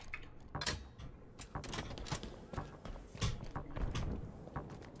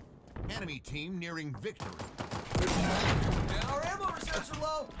 Enemy team nearing victory. Our ammo reserves are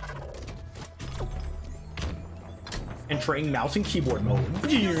low. Entering mouse and keyboard mode.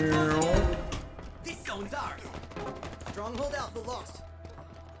 This zone's ours. Stronghold Alpha lost.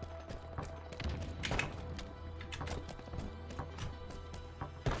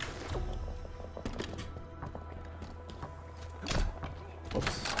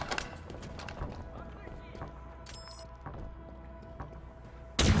 Oops.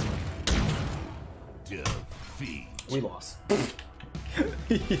 Defeat. We lost.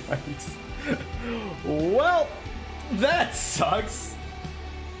 Yikes. Well, that sucks.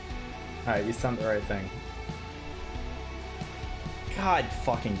 Alright, you sound the right thing. God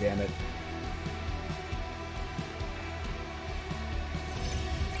fucking damn it.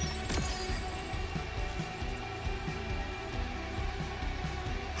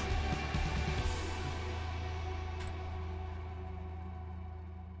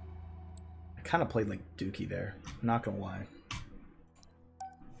 I kind of played like Dookie there, not gonna lie.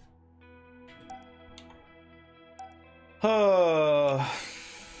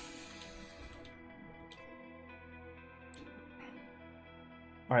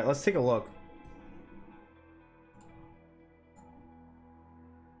 Alright, let's take a look.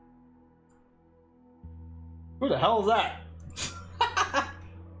 Who the hell is that?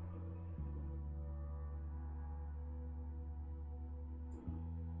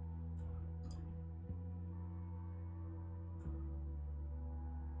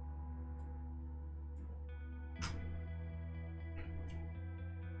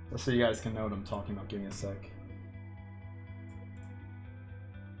 Just so you guys can know what I'm talking about. Give me a sec.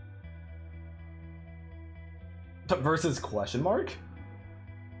 Versus question mark?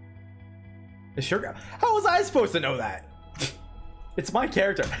 Is sure? How was I supposed to know that? It's my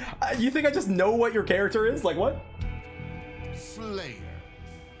character. You think I just know what your character is? Like what? Slayer.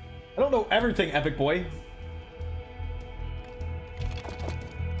 I don't know everything, Epic Boy.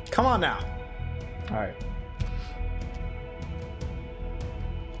 Come on now. All right.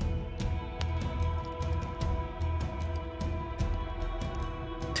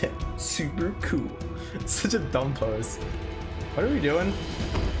 Super cool. Such a dumb pose. What are we doing?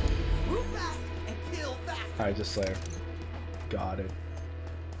 Move fast and kill fast. Alright, just Slayer. Got it.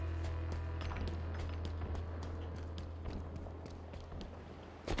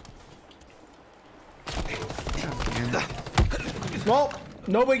 Well,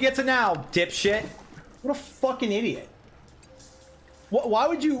 nobody gets it now, dipshit. What a fucking idiot. Why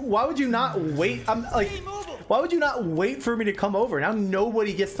would you not wait? I'm like, why would you not wait for me to come over? Now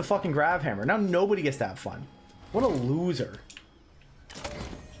nobody gets the fucking grab hammer. Now nobody gets to have fun. What a loser.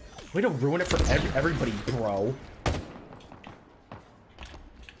 Way to ruin it for everybody, bro.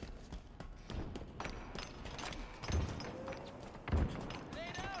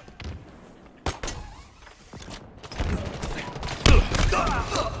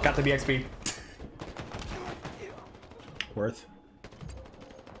 Got the BXP. Worth.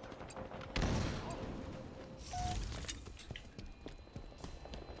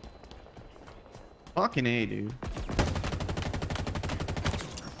 Fucking A, dude.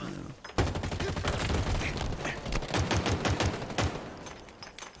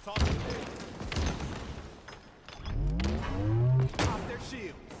 Pop their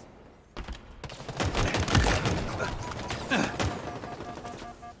shields.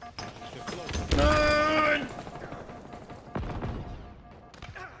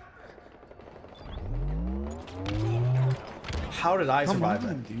 How did I Come survive on,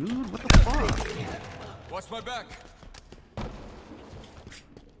 that? dude. What the fuck? Watch my back.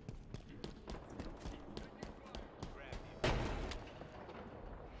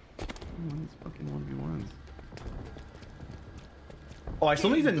 These fucking 1v1s. Oh, I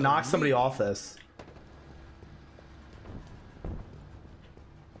still need to knock somebody off this.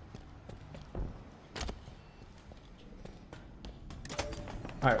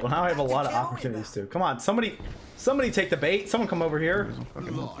 All right, well now I have a lot of opportunities too. Come on, somebody take the bait. Someone come over here. There's no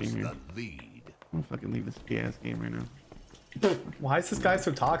fucking whole team here. I'm gonna fucking leave this gay ass game right now. Why is this guy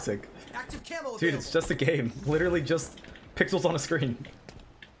so toxic? Active camo Dude, it's just a game. Literally just pixels on a screen.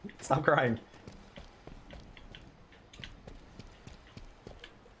 Stop crying.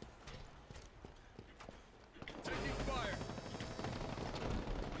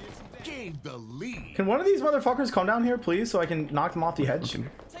 Gain the lead. Can one of these motherfuckers come down here, please, so I can knock them off the edge?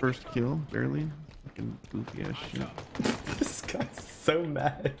 Fucking first kill, barely. Fucking goofy ass shit. This guy's so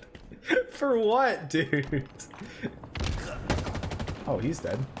mad. For what, dude? Oh, he's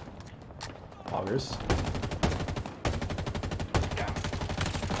dead. Augers.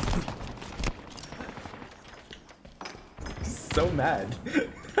 So mad.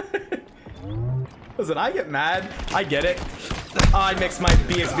 Listen, I get mad. I get it. Oh, I mixed my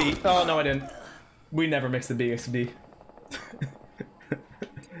BXB. Oh, no, I didn't. We never mixed the BXB.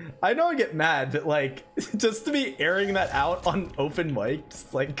 I know I get mad, but like, just to be airing that out on open mic,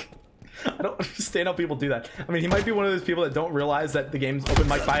 just like, I don't understand how people do that. I mean, he might be one of those people that don't realize that the game's open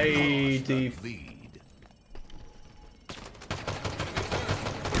mic by default.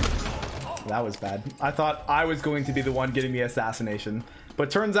 That was bad. I thought I was going to be the one getting the assassination,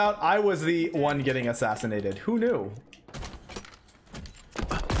 but turns out I was the one getting assassinated. Who knew?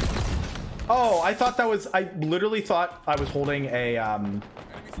 Oh, I thought that was, I literally thought I was holding a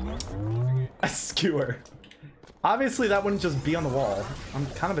skewer. Obviously that wouldn't just be on the wall. I'm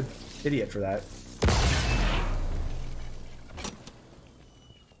kind of an idiot for that.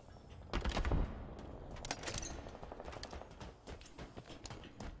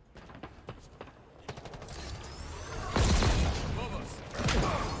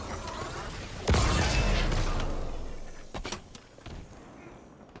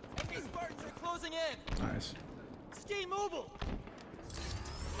 Nice. Stay mobile.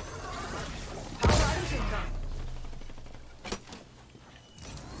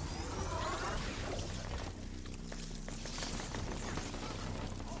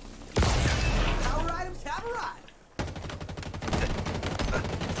 Power items have arrived.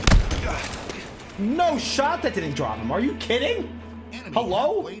 No shot that didn't drop him. Are you kidding? Enemy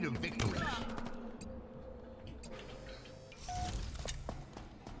Hello? halfway to victory.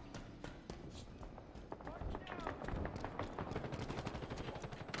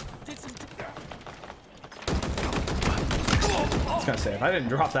 I was gonna say, if I didn't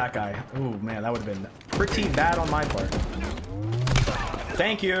drop that guy, ooh man, that would have been pretty bad on my part.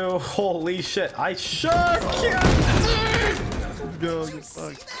 Thank you. Holy shit, I sure can't. Go, you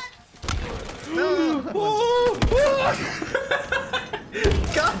fuck.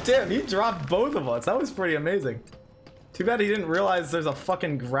 God damn, he dropped both of us. That was pretty amazing. Too bad he didn't realize there's a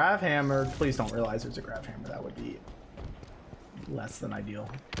fucking grav hammer. Please don't realize there's a grav hammer. That would be less than ideal.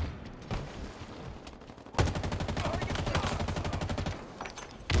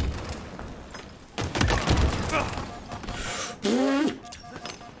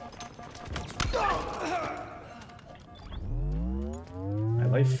 My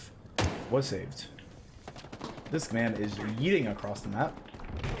life was saved. This man is yeeting across the map.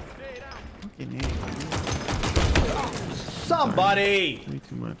 Somebody! Way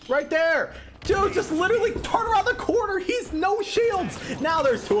too much. Right there! Dude, just literally turn around the corner! He's no shields! Now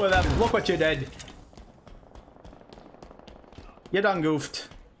there's two of them. Look what you did. You done goofed.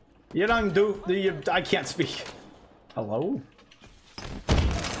 You done do. I can't speak. Hello?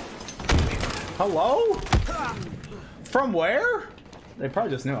 Hello? From where? They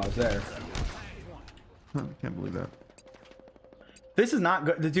probably just knew I was there. Huh, can't believe that. This is not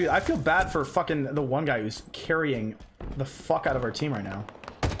good. Dude, I feel bad for fucking the one guy who's carrying the fuck out of our team right now.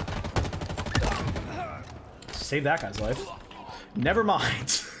 Save that guy's life. Never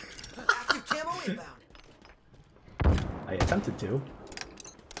mind. Active camo inbound. I attempted to.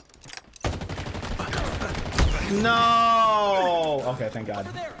 No! Okay, thank God.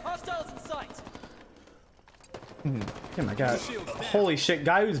 Over there, hostiles in sight. Oh my God. Holy shit,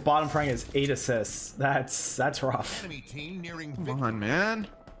 guy who's bottom frame is 8 assists. That's rough. Enemy team nearing Come victory. on, man.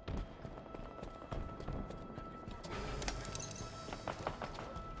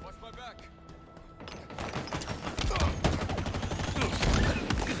 Watch my back.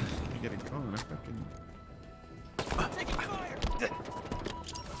 You get it going. I fucking. Taking fire.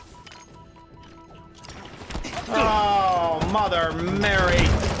 Mother Mary!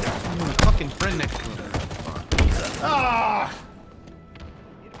 Fucking friend next to him. Ah!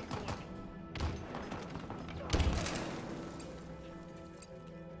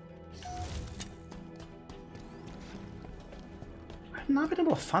 I've not been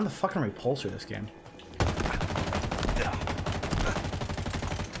able to find the fucking repulsor this game.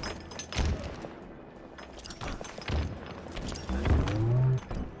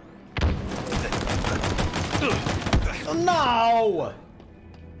 Oh, no!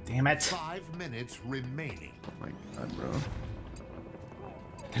 Damn it. 5 minutes remaining. Oh my god, bro.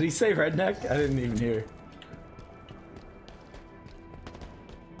 Did he say redneck? I didn't even hear.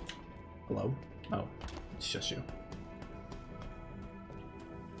 Hello? Oh, it's just you.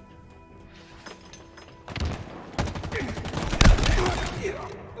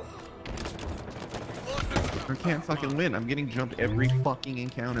 I can't fucking win. I'm getting jumped every fucking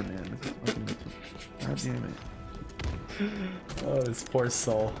encounter, man. This is fucking... God damn it. Oh, this poor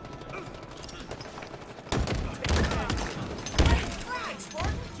soul.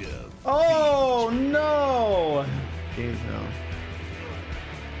 Oh no! Games now.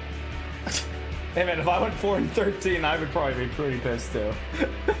 Hey man, if I went 4-13, I would probably be pretty pissed too.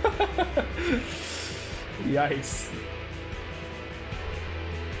 Yikes.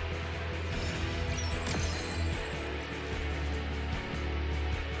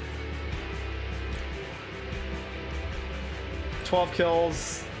 $12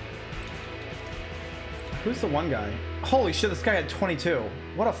 kills. Who's the one guy? Holy shit, this guy had 22.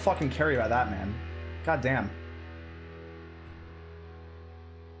 What a fucking carry by that man. God damn.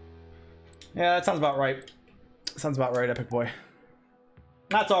 Yeah, that sounds about right. Sounds about right, Epic Boy.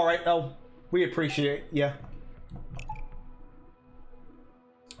 That's alright though. We appreciate ya.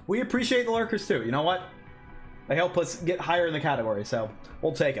 We appreciate the lurkers too. You know what? They help us get higher in the category, so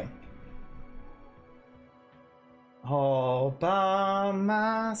we'll take them. All by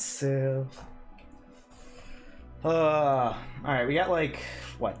myself. Alright, we got like,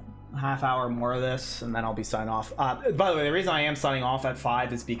 what, a half hour more of this, and then I'll be signing off. By the way, the reason I am signing off at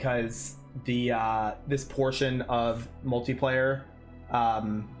 5 is because the this portion of multiplayer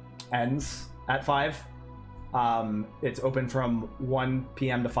ends at 5. It's open from 1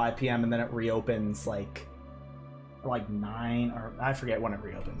 p.m. to 5 p.m. and then it reopens like 9, or I forget when it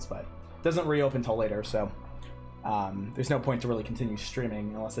reopens, but it doesn't reopen till later, so there's no point to really continue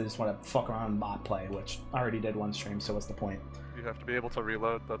streaming unless I just want to fuck around and bot play, which I already did one stream, so what's the point? You have to be able to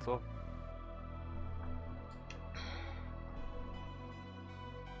reload, that's all.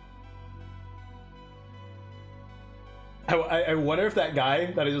 I wonder if that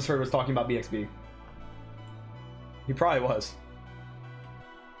guy that I just heard was talking about BXB. He probably was.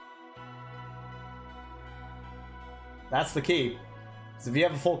 That's the key. Because if you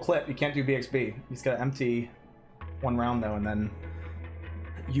have a full clip, you can't do BXB. You just gotta empty one round though, and then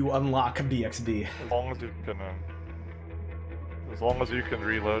you unlock BXB. As long as you can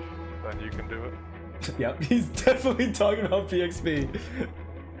reload, then you can do it. Yep, he's definitely talking about BXB.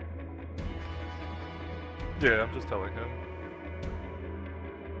 Yeah, I'm just telling him.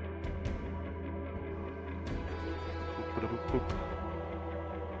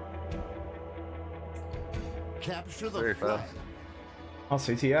 Capture the Very flag. fast. Oh,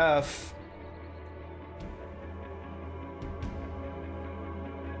 CTF.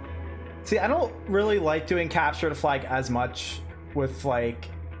 See, I don't really like doing capture the flag as much with like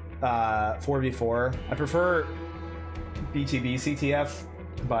 4v4. I prefer BTB CTF,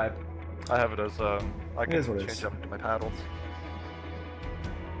 but I have it as I can is what it change is. up my paddles.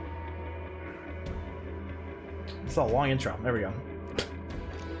 It's a long intro. There we go.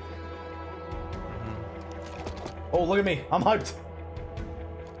 Oh, look at me. I'm hyped.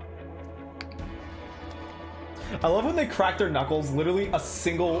 I love when they crack their knuckles. Literally a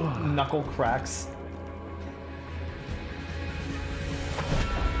single knuckle cracks.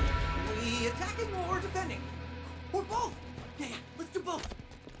 We attacking or defending? Or both? Yeah, let's do both.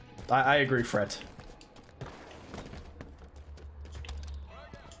 I agree, Fret.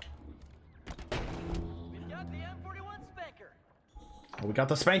 Got the M41 Spanker. Oh, we got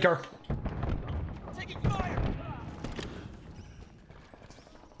the spanker. Taking fire.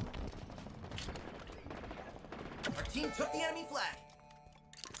 Our team took the enemy flag.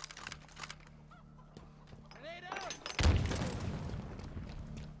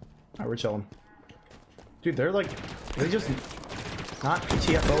 Alright, we're chilling. Dude, they're like, they just not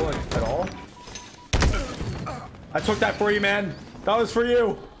TFO at all. I took that for you, man. That was for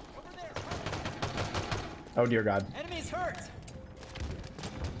you. Oh dear God. Enemy's hurt.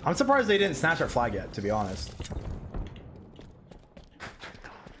 I'm surprised they didn't snatch our flag yet, to be honest.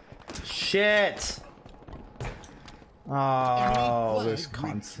 Shit. Oh, Enemy this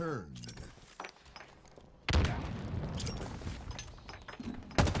flag cunt. returned.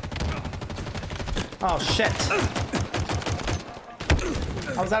 Oh shit!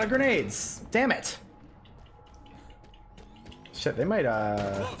 I was out of grenades. Damn it! Shit, they might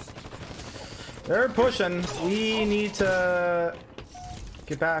they're pushing. We need to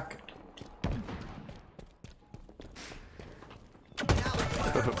get back.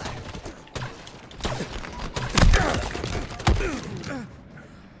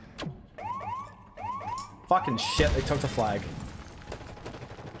 Fucking shit, they took the flag.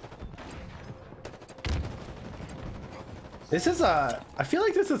 This is I feel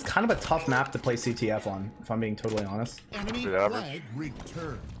like this is kind of a tough map to play CTF on, if I'm being totally honest. Enemy Yeah, flag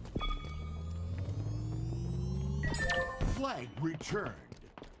returned. Flag returned.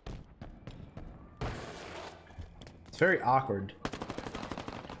 It's very awkward.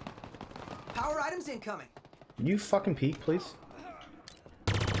 Power items incoming. Can you fucking peek, please?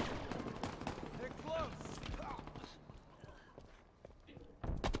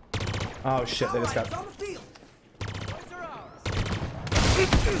 Oh shit, they just got... On the field.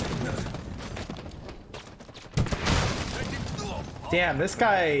 Damn, this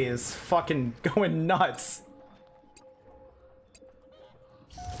guy is fucking going nuts.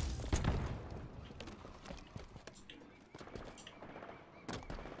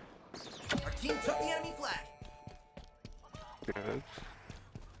 Our team took the enemy flag. Good.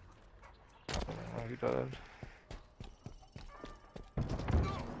 Oh, he does.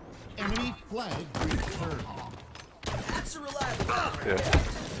 Enemy flag returned. That's a reliable weapon. Yeah.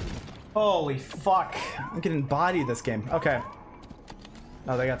 Holy fuck. I'm getting bodied this game. Okay.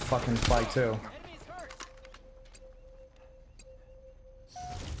 Oh, they got the fucking flag too.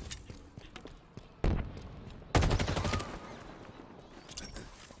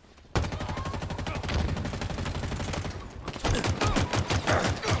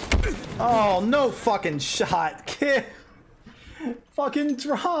 Oh, no fucking shot. Kid. Fucking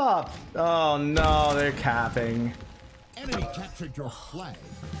drop. Oh no, they're capping. Enemy captured your flag.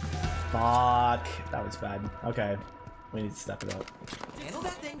 Fuck. That was bad. Okay. We need to step it up. Handle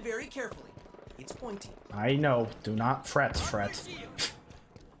that thing very carefully. It's pointy. I know. Do not fret, fret.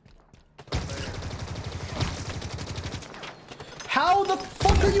 How the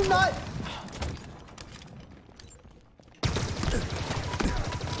fuck are you not?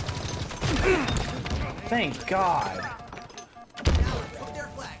 Thank God. Now took their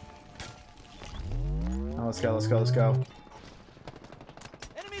flag. Oh, let's go, let's go, let's go.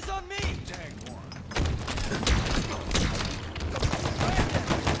 Enemies on me.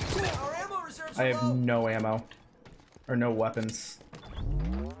 Our ammo reserves I are have low. no ammo. Or no weapons.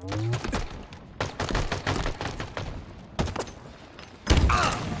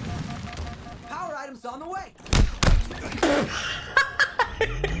 Power items on the way.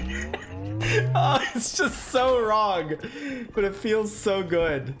 Oh, it's just so wrong. But it feels so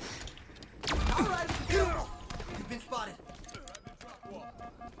good. Power items available. You've been spotted.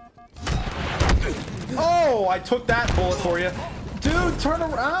 Oh, I took that bullet for you. Dude, turn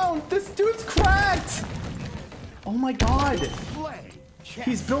around. This dude's cracked. Oh my God. Flag.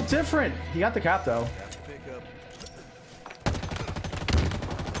 He's built different. He got the cap though.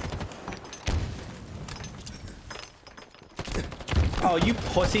 Oh, you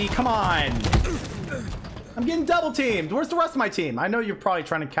pussy. Come on. I'm getting double teamed. Where's the rest of my team? I know you're probably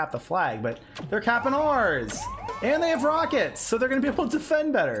trying to cap the flag, but they're capping ours. And they have rockets, so they're going to be able to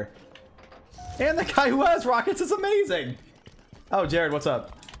defend better. And the guy who has rockets is amazing. Oh, Jared, what's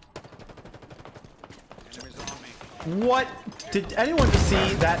up? What? Did anyone just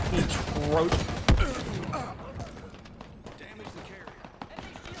see that he wrote?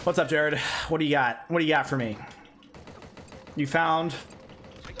 What's up, Jared? What do you got? What do you got for me? You found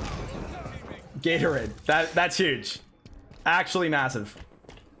Gatorade. That's huge. Actually massive.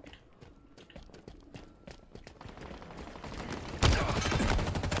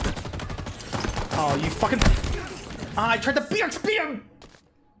 Oh, you fucking... I tried to BXB him!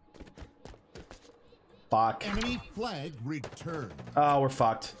 Fuck. Enemy flag returned. Oh, we're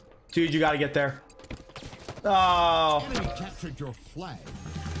fucked. Dude, you gotta get there. Oh. Enemy captured your flag.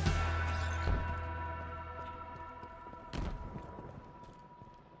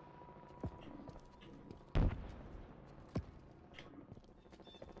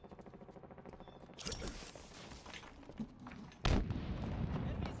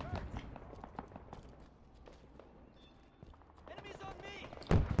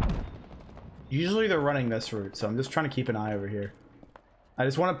 Usually they're running this route, so I'm just trying to keep an eye over here. I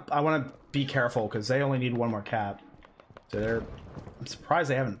want to be careful because they only need one more cap. So I'm surprised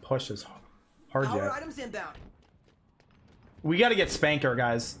they haven't pushed as hard Power yet. items inbound. We gotta get Spanker,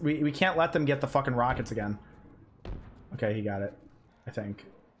 guys. We can't let them get the fucking rockets again. Okay, he got it. I think.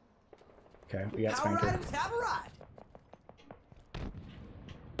 Okay, we got Power Spanker. items have arrived.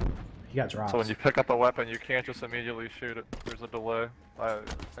 He got dropped. So when you pick up a weapon, you can't just immediately shoot it. There's a delay. I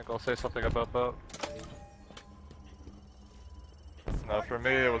think I'll say something about that. No, for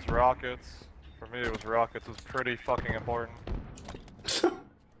me it was rockets. For me it was rockets. It was pretty fucking important. You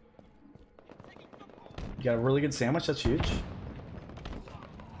got a really good sandwich. That's huge.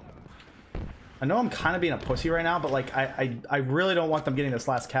 I know I'm kind of being a pussy right now, but like I really don't want them getting this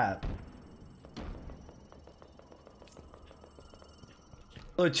last cat.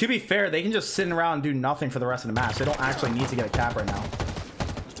 Look, to be fair, they can just sit around and do nothing for the rest of the match. They don't actually need to get a cap right now.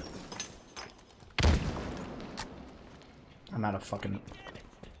 I'm out of fucking...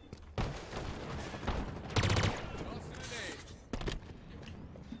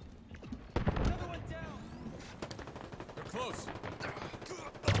 Close.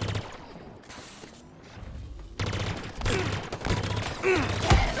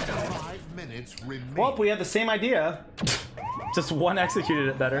 5 minutes remain. Well, we had the same idea. Just one executed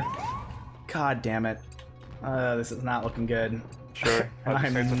it better. God damn it. This is not looking good. Sure.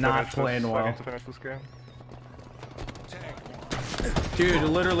 I'm not playing well. I need to finish this game. Dude,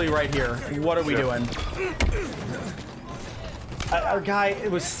 literally right here. What are we doing? Our guy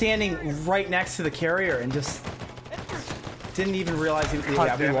was standing right next to the carrier and just didn't even realize he...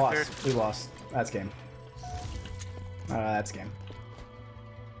 Yeah, we lost. We lost. That's game. That's game.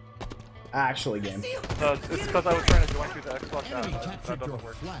 Actually game. No, it's because I was trying to join through the Xbox. Enemy That captured your doesn't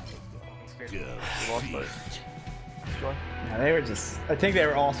work. flag. We lost it. Join. Yeah, they were just... I think they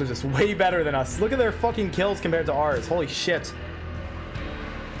were also just way better than us. Look at their fucking kills compared to ours. Holy shit.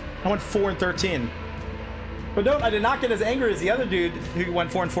 I went 4 and 13. But note, I did not get as angry as the other dude who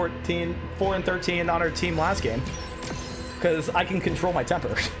went 4 and 13 on our team last game. Because I can control my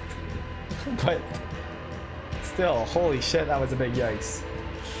temper. But still, holy shit, that was a big yikes.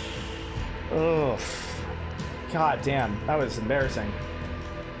 Ugh. God damn, that was embarrassing.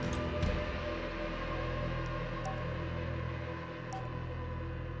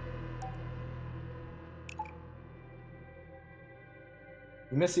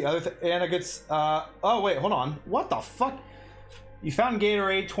 You missed the other thing, and it gets, oh wait, hold on. What the fuck? You found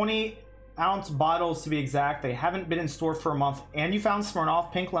Gatorade, 20-ounce bottles to be exact. They haven't been in store for a month. And you found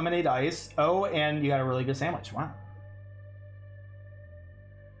Smirnoff Pink Lemonade Ice. Oh, and you got a really good sandwich. Wow.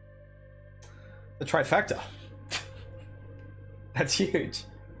 The trifecta. That's huge.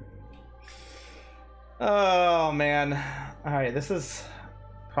 Oh, man. All right, this is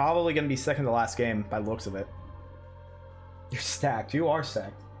probably going to be second to last game by the looks of it. You're stacked. You are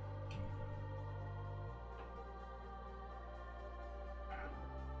stacked.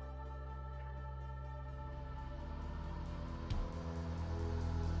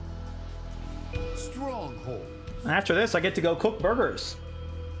 Stronghold. After this, I get to go cook burgers.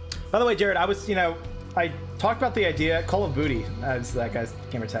 By the way, Jared, I was, I talked about the idea, Call of Booty, as that guy's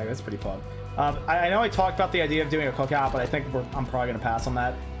gamer tag. That's pretty fun. I know I talked about the idea of doing a cookout, but I think I'm probably going to pass on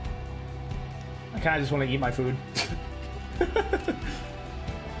that. I kind of just want to eat my food.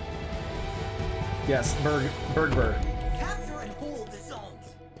 Yes, Berg. Capture and hold the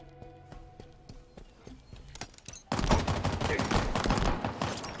zones.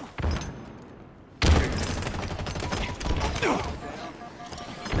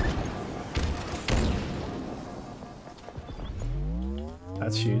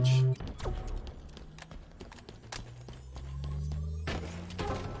 That's huge.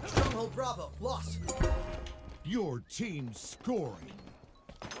 Stronghold Bravo lost. Your team scoring.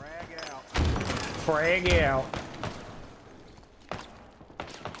 Frag out.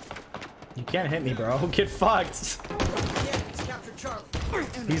 You can't hit me, bro. Get fucked. Yeah, he's captured Charlie.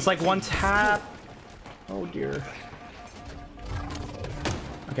 He's like one tap. Oh dear.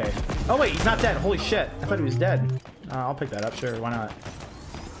 Okay. Oh wait, he's not dead. Holy shit. I thought he was dead. I'll pick that up. Sure, why not?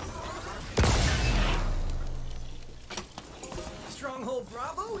 Stronghold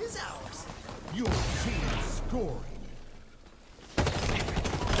Bravo is ours. Your team scoring.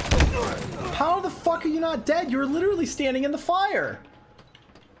 How the fuck are you not dead? You're literally standing in the fire.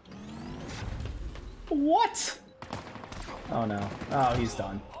 What? Oh no. Oh, he's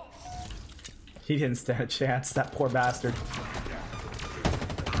done. He didn't stand a chance, that poor bastard.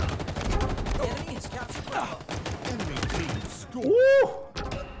 The enemy has captured Bravo. Enemy team scoring. Woo!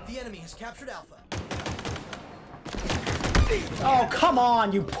 The enemy has captured Alpha. Oh, come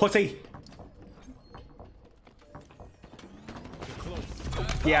on, you pussy.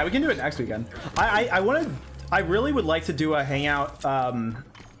 Yeah, we can do it next weekend. I really would like to do a hangout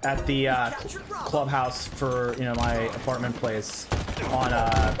at the clubhouse for, you know, my apartment place on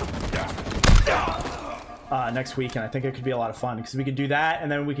next weekend. I think it could be a lot of fun because we could do that,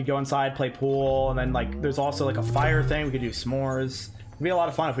 and then we could go inside, play pool, and then like there's also like a fire thing. We could do s'mores. It'd be a lot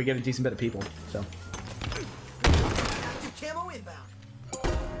of fun if we get a decent bit of people. So. Active camo inbound.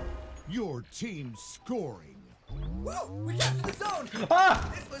 Your team scoring. Woo! We captured the zone.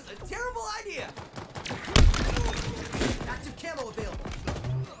 Ah! This was a terrible idea. Active camo available.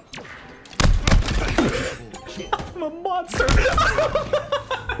 I'm a monster.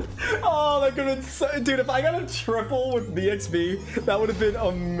 Oh, that could have been so, dude, if I got a triple with BXB, that would have been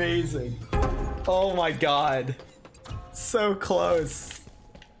amazing. Oh my god. So close.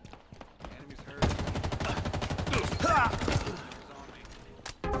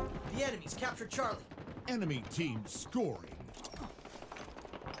 The enemies captured Charlie. Enemy team scoring.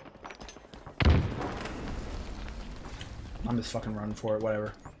 I'm just fucking running for it,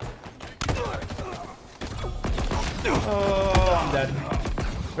 whatever. Oh, I'm dead.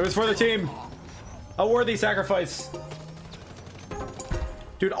 It was for the team. A worthy sacrifice.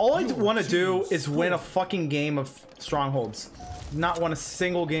 Dude, all I want to do is win a fucking game of Strongholds. Not won a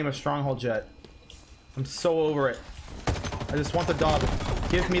single game of Stronghold yet. I'm so over it. I just want the dub.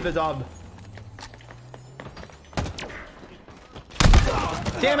 Give me the dub.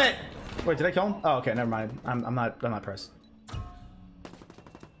 Damn it! Wait, did I kill him? Oh, okay, never mind. I'm not pressed.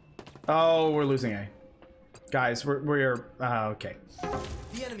 Oh, we're losing A. Guys, we're okay.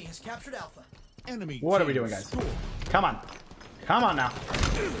 The enemy has captured Alpha. Enemy. What are we doing, guys? Come on. Come on now.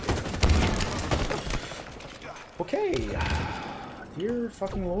 Okay. Dear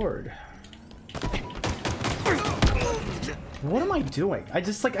fucking lord. What am I doing? I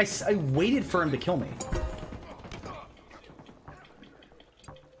just like I waited for him to kill me.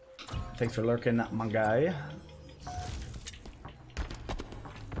 Thanks for lurking, my guy.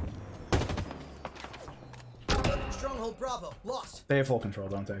 Stronghold Bravo lost. They have full control,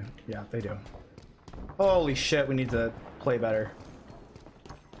 don't they? Yeah, they do. Holy shit, we need to play better.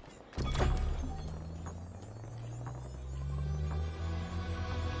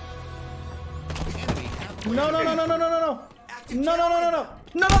 No, no, no, no, no, no, no, no. No, no, no, no, no.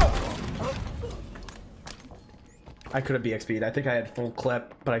 No, no. I could have BXP'd. I think I had full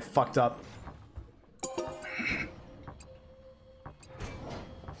clip, but I fucked up.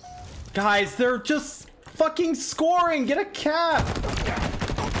 Guys, they're just fucking scoring. Get a cap.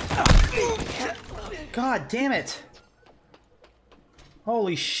 God damn it.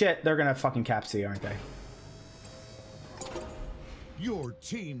 Holy shit, they're gonna fucking cap C, aren't they? Your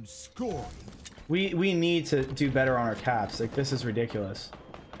team scoring. We need to do better on our caps. Like, this is ridiculous.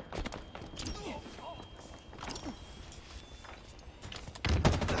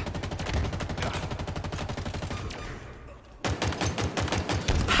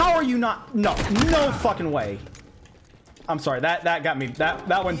 How are you not? No, no fucking way. I'm sorry, that got me.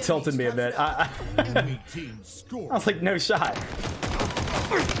 That one tilted me a bit. I was like, no shot.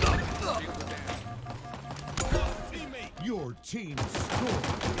 Your team scored.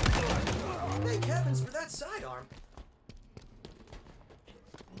 Thank heavens for that sidearm.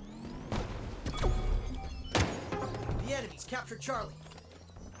 The enemies captured Charlie.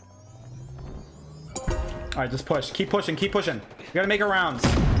 All right, just push. Keep pushing. Keep pushing. We gotta make our rounds.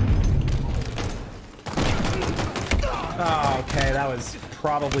 Oh, okay, that was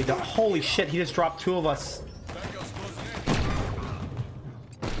probably done. Holy shit, he just dropped two of us.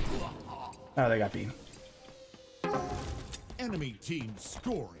 Oh, they got B. Enemy team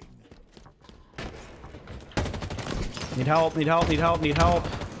scoring. Need help, need help, need help, need help.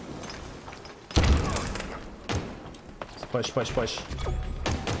 Just push, push, push.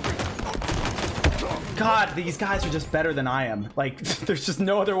 God, these guys are just better than I am. Like, there's just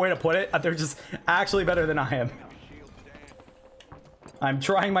no other way to put it. They're just actually better than I am. I'm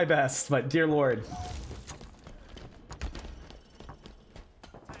trying my best, but dear lord.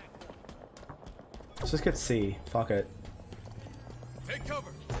 Let's just get C. Fuck it. Take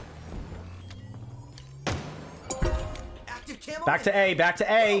cover. Back to A, back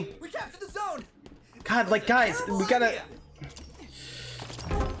to A. We captured the zone. God, like, guys, we gotta.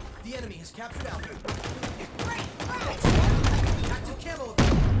 The enemy has captured Alpha. Active camo.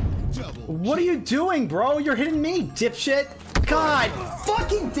 What are you doing, bro? You're hitting me, dipshit. God,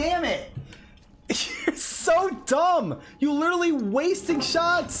 fucking damn it. You're so dumb. You literally wasting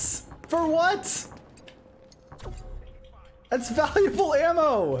shots. For what? That's valuable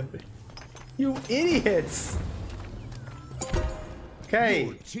ammo. You idiots. Okay.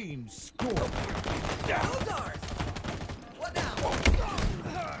 Your team scored. What now?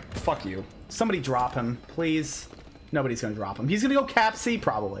 Fuck you. Somebody drop him, please. Nobody's gonna drop him. He's gonna go cap C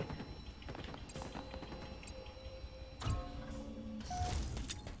probably.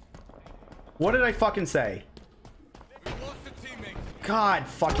 What did I fucking say? God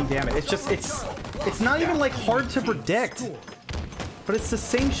fucking damn it. It's just, it's not even like hard to predict. But it's the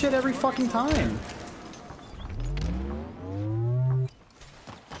same shit every fucking time.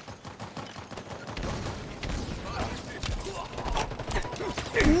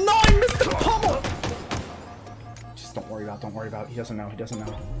 No, I missed the pummel! Just don't worry about it. He doesn't know,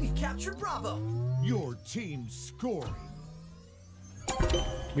 We captured Bravo. Your team scoring.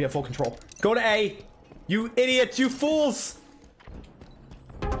 We have full control. Go to A! You idiots, you fools!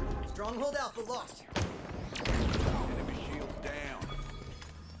 Stronghold Alpha lost.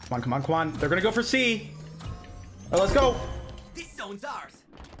 Come on. They're gonna go for C. Oh, let's go. This zone's ours.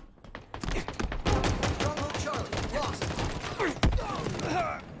 Stronghold Charlie lost.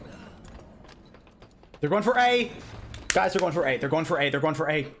 They're going for A. Guys, they're going for A. They're going for A.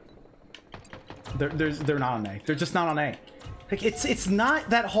 They're not on A. They're just not on A. Like, it's not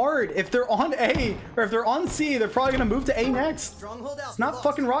that hard. If they're on A or if they're on C, they're probably gonna move to A next. It's not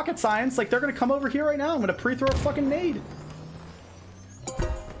fucking rocket science. Like, they're gonna come over here right now. I'm gonna pre-throw a fucking nade.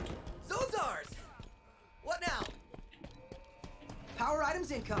 Zone's ours. What now? Power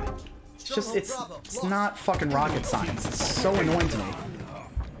items incoming. It's just, it's not fucking rocket science. It's so annoying to me.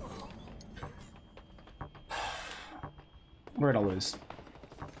 We're gonna lose.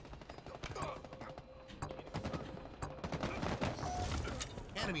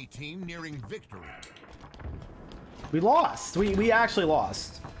 Enemy team nearing victory. We lost. We actually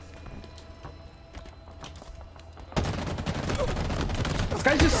lost. This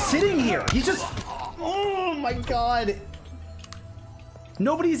guy's just sitting here. He's just... Oh my god.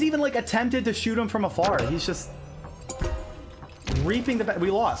 Nobody's even like attempted to shoot him from afar. He's just reaping the... We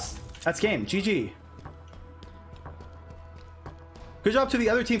lost. That's game. GG. Good job to the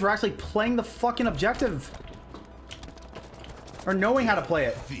other team for actually playing the fucking objective. Or knowing how to play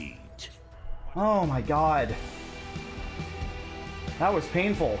it. Oh my god. That was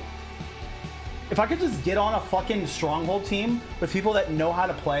painful. If I could just get on a fucking stronghold team with people that know how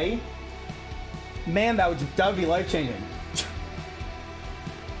to play, man, that would be life-changing.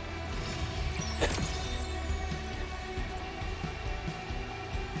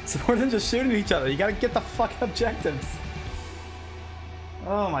 It's more than just shooting each other. You gotta get the fucking objectives.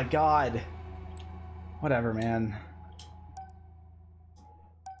 Oh my god. Whatever, man.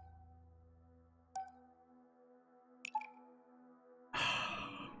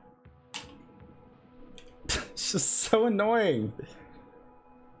 It's just so annoying.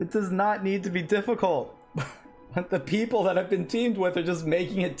 It does not need to be difficult. But the people that I've been teamed with are just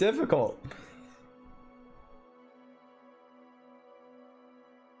making it difficult.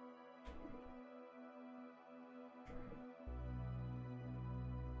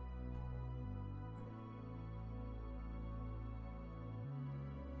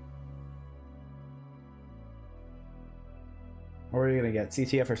 What are you gonna get?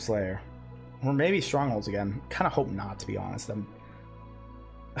 CTF or Slayer? Or maybe Strongholds again. Kind of hope not, to be honest.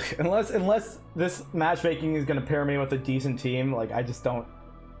 Unless this matchmaking is gonna pair me with a decent team, like I just don't.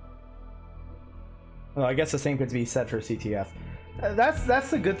 Well, I guess the same could be said for CTF. That's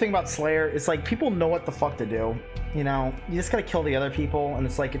the good thing about Slayer. It's like people know what the fuck to do. You know, you just gotta kill the other people, and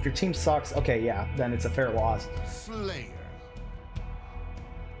it's like if your team sucks, okay, yeah, then it's a fair loss. Slayer.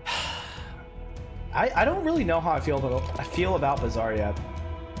 I don't really know how I feel about Bazaar yet.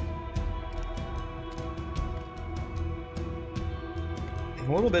 I'm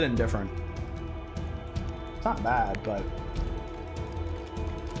a little bit indifferent. It's not bad, but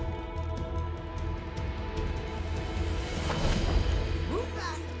Move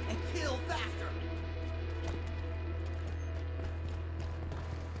fast and kill faster.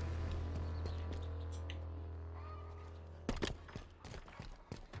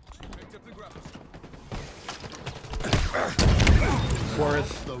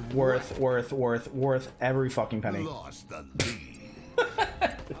 worth every fucking penny. Lost the lead.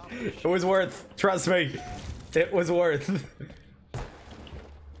 It was worth. Trust me. It was worth.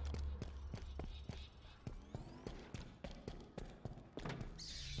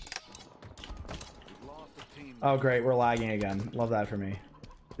 Oh great, we're lagging again. Love that for me.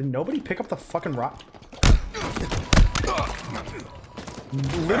 Did nobody pick up the fucking rock?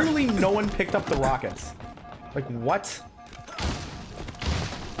 Literally no one picked up the rockets. Like what?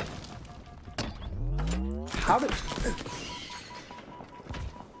 How did...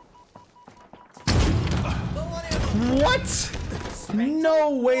 What?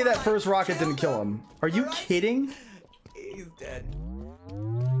 No way that first rocket didn't kill him. Are you kidding? He's dead.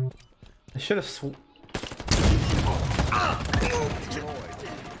 I should have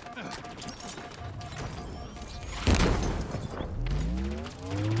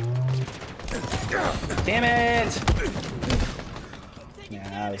Damn it! Yeah,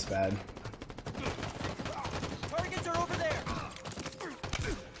 that was bad. Targets are over there.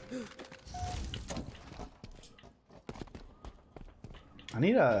 I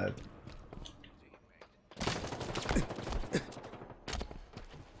need a...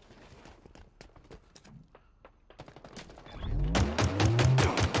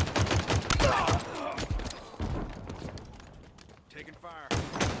 Taking fire.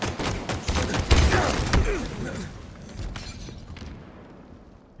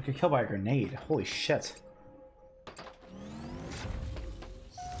 I could kill by a grenade. Holy shit.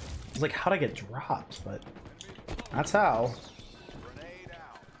 It's like, how'd I get dropped? But that's how.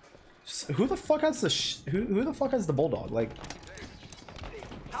 Who the fuck has the who the fuck has the bulldog? Like,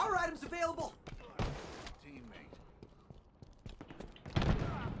 Power items available.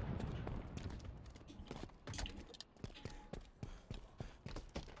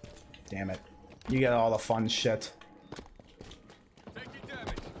 damn it. You get all the fun shit. Taking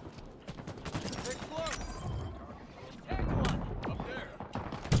damage. Up there.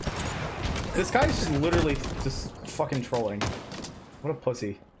 This guy's just literally just fucking trolling. What a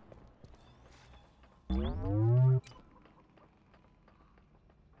pussy.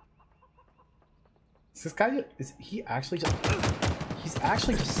 Is this guy, is he actually just, he's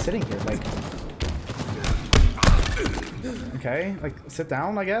actually just sitting here, like, okay, like, sit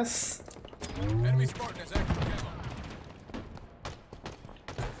down, I guess. Enemy Spartan has active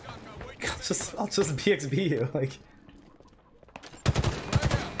camo. I'll just BXB you, like.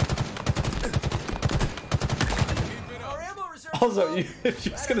 Also, if you're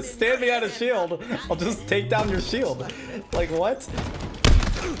just gonna stand behind a shield, I'll just take down your shield. Like, what?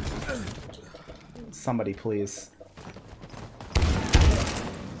 Somebody, please.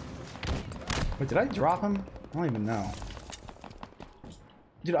 Wait, did I drop him? I don't even know.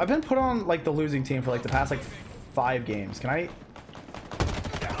 Dude, I've been put on, like, the losing team for, like, the past, like, 5 games. Can I...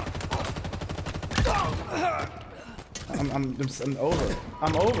 I'm over it.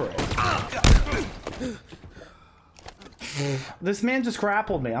 I'm over it. This man just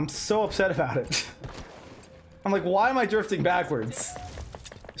grappled me. I'm so upset about it. I'm like, why am I drifting backwards?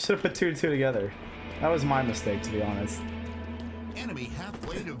 Should have put 2 and 2 together. That was my mistake, to be honest. Enemy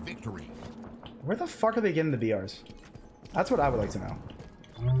halfway to victory. Where the fuck are they getting the BRs? That's what I would like to know.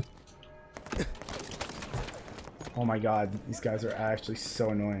 Oh my god, these guys are actually so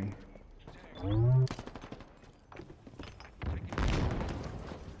annoying.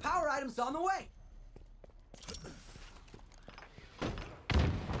 Power items on the way.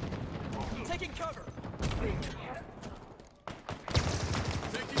 Taking cover.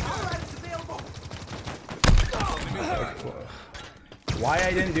 Power items available. Why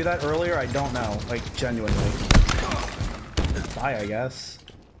I didn't do that earlier, I don't know. Like, genuinely. Die, I guess.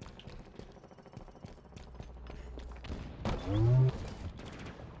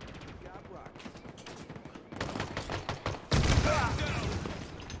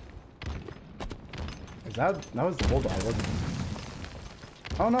 That was the bulldog, wasn't it?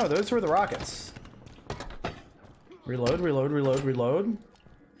 Oh no, those were the rockets. Reload, reload, reload, reload.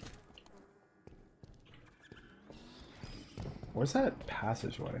 Where's that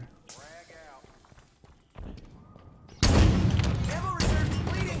passageway?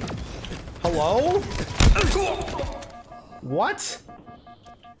 Hello? What?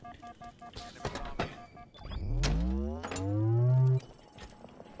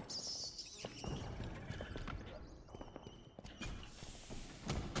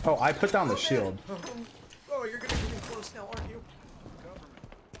 Oh, I put down the shield. Oh, you're gonna get close now, aren't you?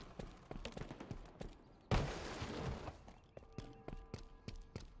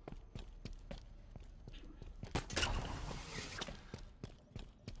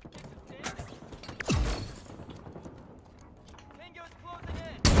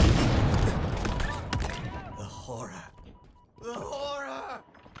 The horror. The horror.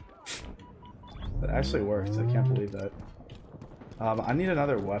 That actually worked. I can't believe that. I need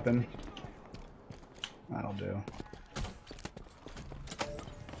another weapon. That'll do.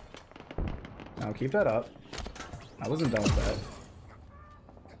 Now keep that up. I wasn't done with that.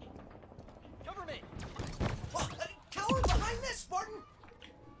 Cover me. Oh, cower behind this, Spartan.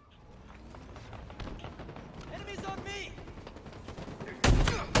 Enemies on me.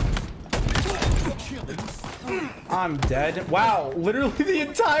 I'm dead. Wow, literally the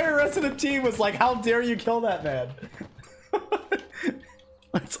entire rest of the team was like, how dare you kill that man?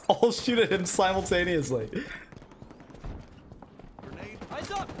 Let's all shoot at him simultaneously. Eyes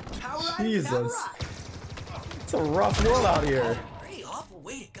up. Jesus. It's a rough world out here. Pretty awful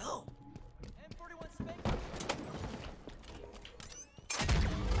way to go.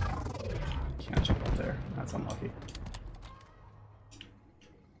 Can't jump up there. That's unlucky.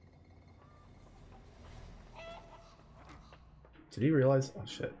 Did he realize? Oh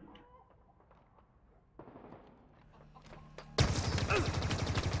shit.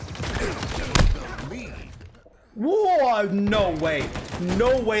 Whoa! No way.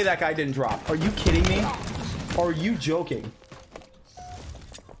 No way that guy didn't drop. Are you kidding me? Are you joking?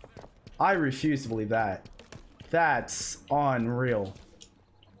 I refuse to believe that. That's unreal.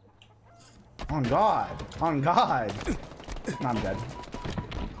 On God. On God. I'm dead.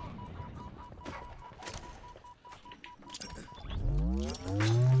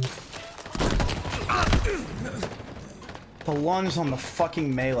 The lunge on the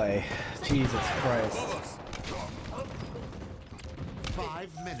fucking melee. Jesus Christ. 5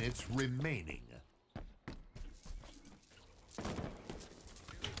 minutes remaining.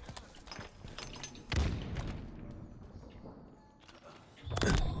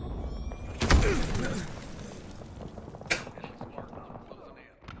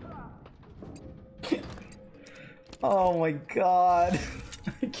 Oh my God.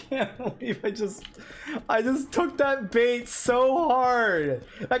 I can't believe I just took that bait so hard.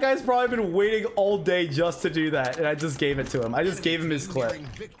 That guy's probably been waiting all day just to do that, and I just gave it to him. I just gave him his clip.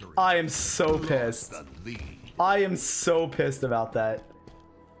 I am so pissed. I am so pissed about that.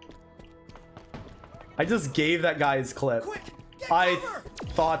 I just gave that guy his clip. I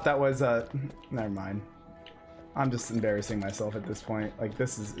thought that was a... Never mind. I'm just embarrassing myself at this point. Like,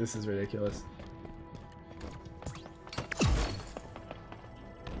 this is ridiculous.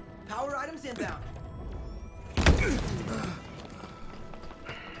 Power items inbound.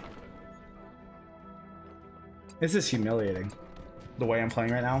 This is humiliating. The way I'm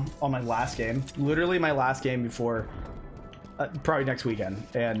playing right now on my last game, literally my last game before, probably next weekend,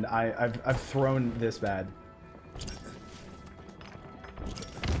 and I've thrown this bad.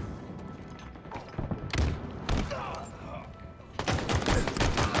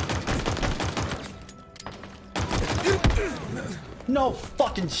 No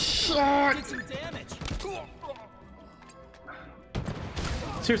fucking shot!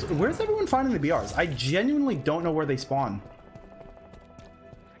 Seriously, where's everyone finding the BRs? I genuinely don't know where they spawn.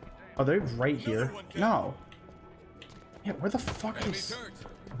 Are they right here? No. Yeah, where the fuck are they?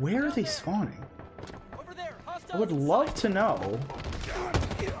 Where are they spawning? I would love to know.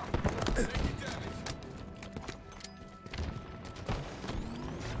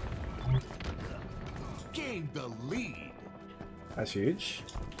 Gain the lead. That's huge.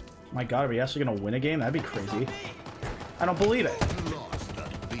 My God, are we actually gonna win a game? That'd be crazy. I don't believe it. Lost the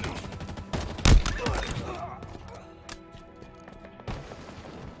lead.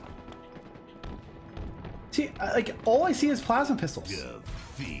 See, like, all I see is plasma pistols.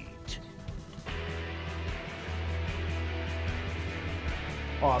 Defeat.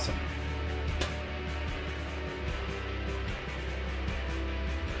 Awesome.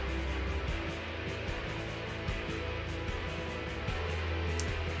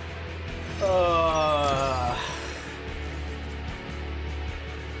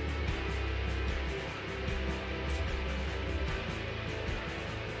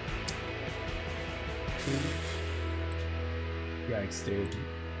 Yikes, dude.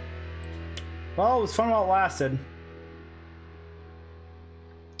 Well, it was fun while it lasted.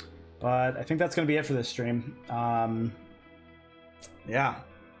 But I think that's going to be it for this stream. Yeah.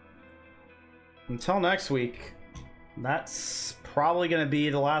 Until next week, that's probably going to be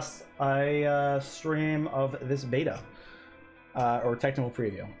the last stream of this beta. Or technical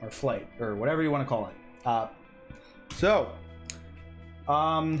preview, or flight, or whatever you want to call it.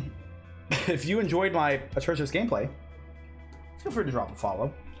 If you enjoyed my atrocious gameplay, feel free to drop a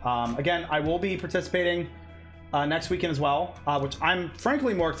follow. Again, I will be participating next weekend as well, which I'm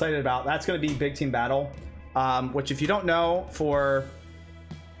frankly more excited about. That's going to be Big Team Battle, which, if you don't know, for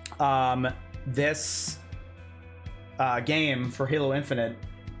this game for Halo Infinite,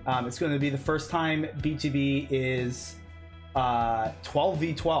 it's going to be the first time BTB is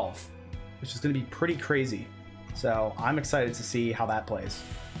 12v12, which is going to be pretty crazy. So I'm excited to see how that plays.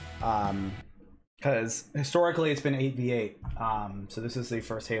 Because historically it's been 8v8, so this is the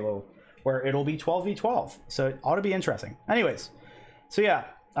first Halo where it'll be 12v12, so it ought to be interesting. Anyways, so yeah,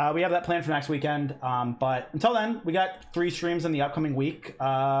 we have that planned for next weekend, but until then, we got 3 streams in the upcoming week,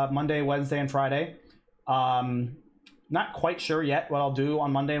 Monday, Wednesday, and Friday. Not quite sure yet what I'll do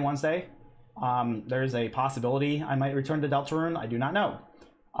on Monday and Wednesday. There's a possibility I might return to Deltarune. I do not know.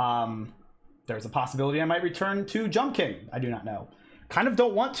 There's a possibility I might return to Jump King. I do not know. kind of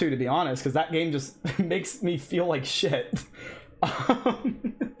don't want to be honest, because that game just makes me feel like shit.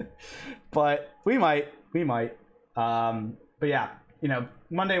 But we might. But yeah, you know,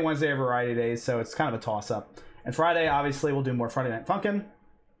 Monday, Wednesday are variety days, so it's kind of a toss-up. And Friday, obviously, we'll do more Friday Night Funkin'.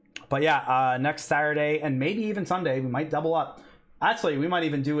 But yeah, next Saturday and maybe even Sunday, we might double up. Actually, we might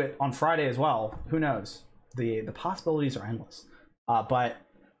even do it on Friday as well. Who knows? The possibilities are endless. But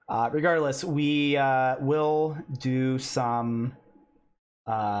regardless, we will do some...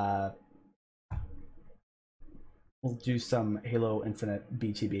 we'll do some Halo Infinite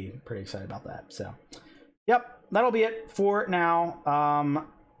BTB. Pretty excited about that. So, yep, that'll be it for now.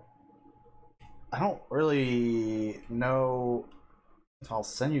 I don't really know if I'll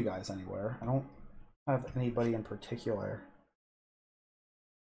send you guys anywhere. I don't have anybody in particular.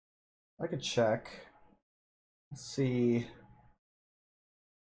 I could check. Let's see.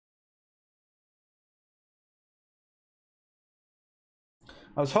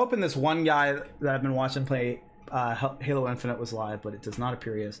 I was hoping this one guy that I've been watching play Halo Infinite was live, but it does not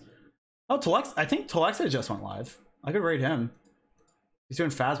appear he is. Oh, Telex. I think Telexa just went live. I could raid him. He's doing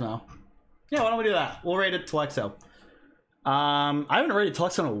Phasmo. Yeah, why don't we do that? We'll raid it Telexo. I haven't raided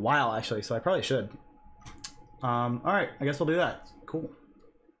Telexo in a while, actually, so I probably should. Alright, I guess we'll do that. Cool.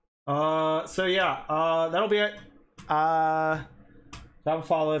 So yeah, that'll be it. Have a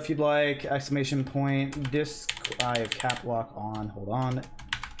follow if you'd like. Exclamation point disc. I have cap lock on. Hold on.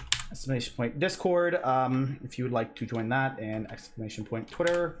 Exclamation point Discord. If you would like to join that, and exclamation point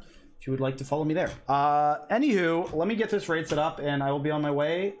Twitter. If you would like to follow me there. Anywho, let me get this raid set up, and I will be on my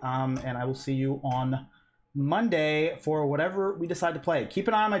way. And I will see you on Monday for whatever we decide to play. Keep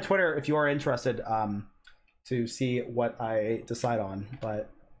an eye on my Twitter if you are interested to see what I decide on.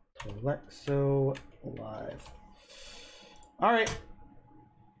 But Telexo live. All right.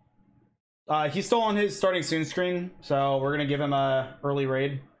 He's still on his starting soon screen, so we're gonna give him a early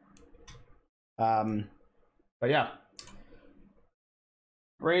raid. But yeah.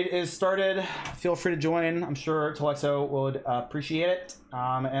 Raid is started. Feel free to join. I'm sure Telexo would appreciate it.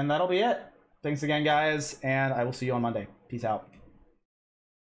 And that'll be it. Thanks again, guys, and I will see you on Monday. Peace out.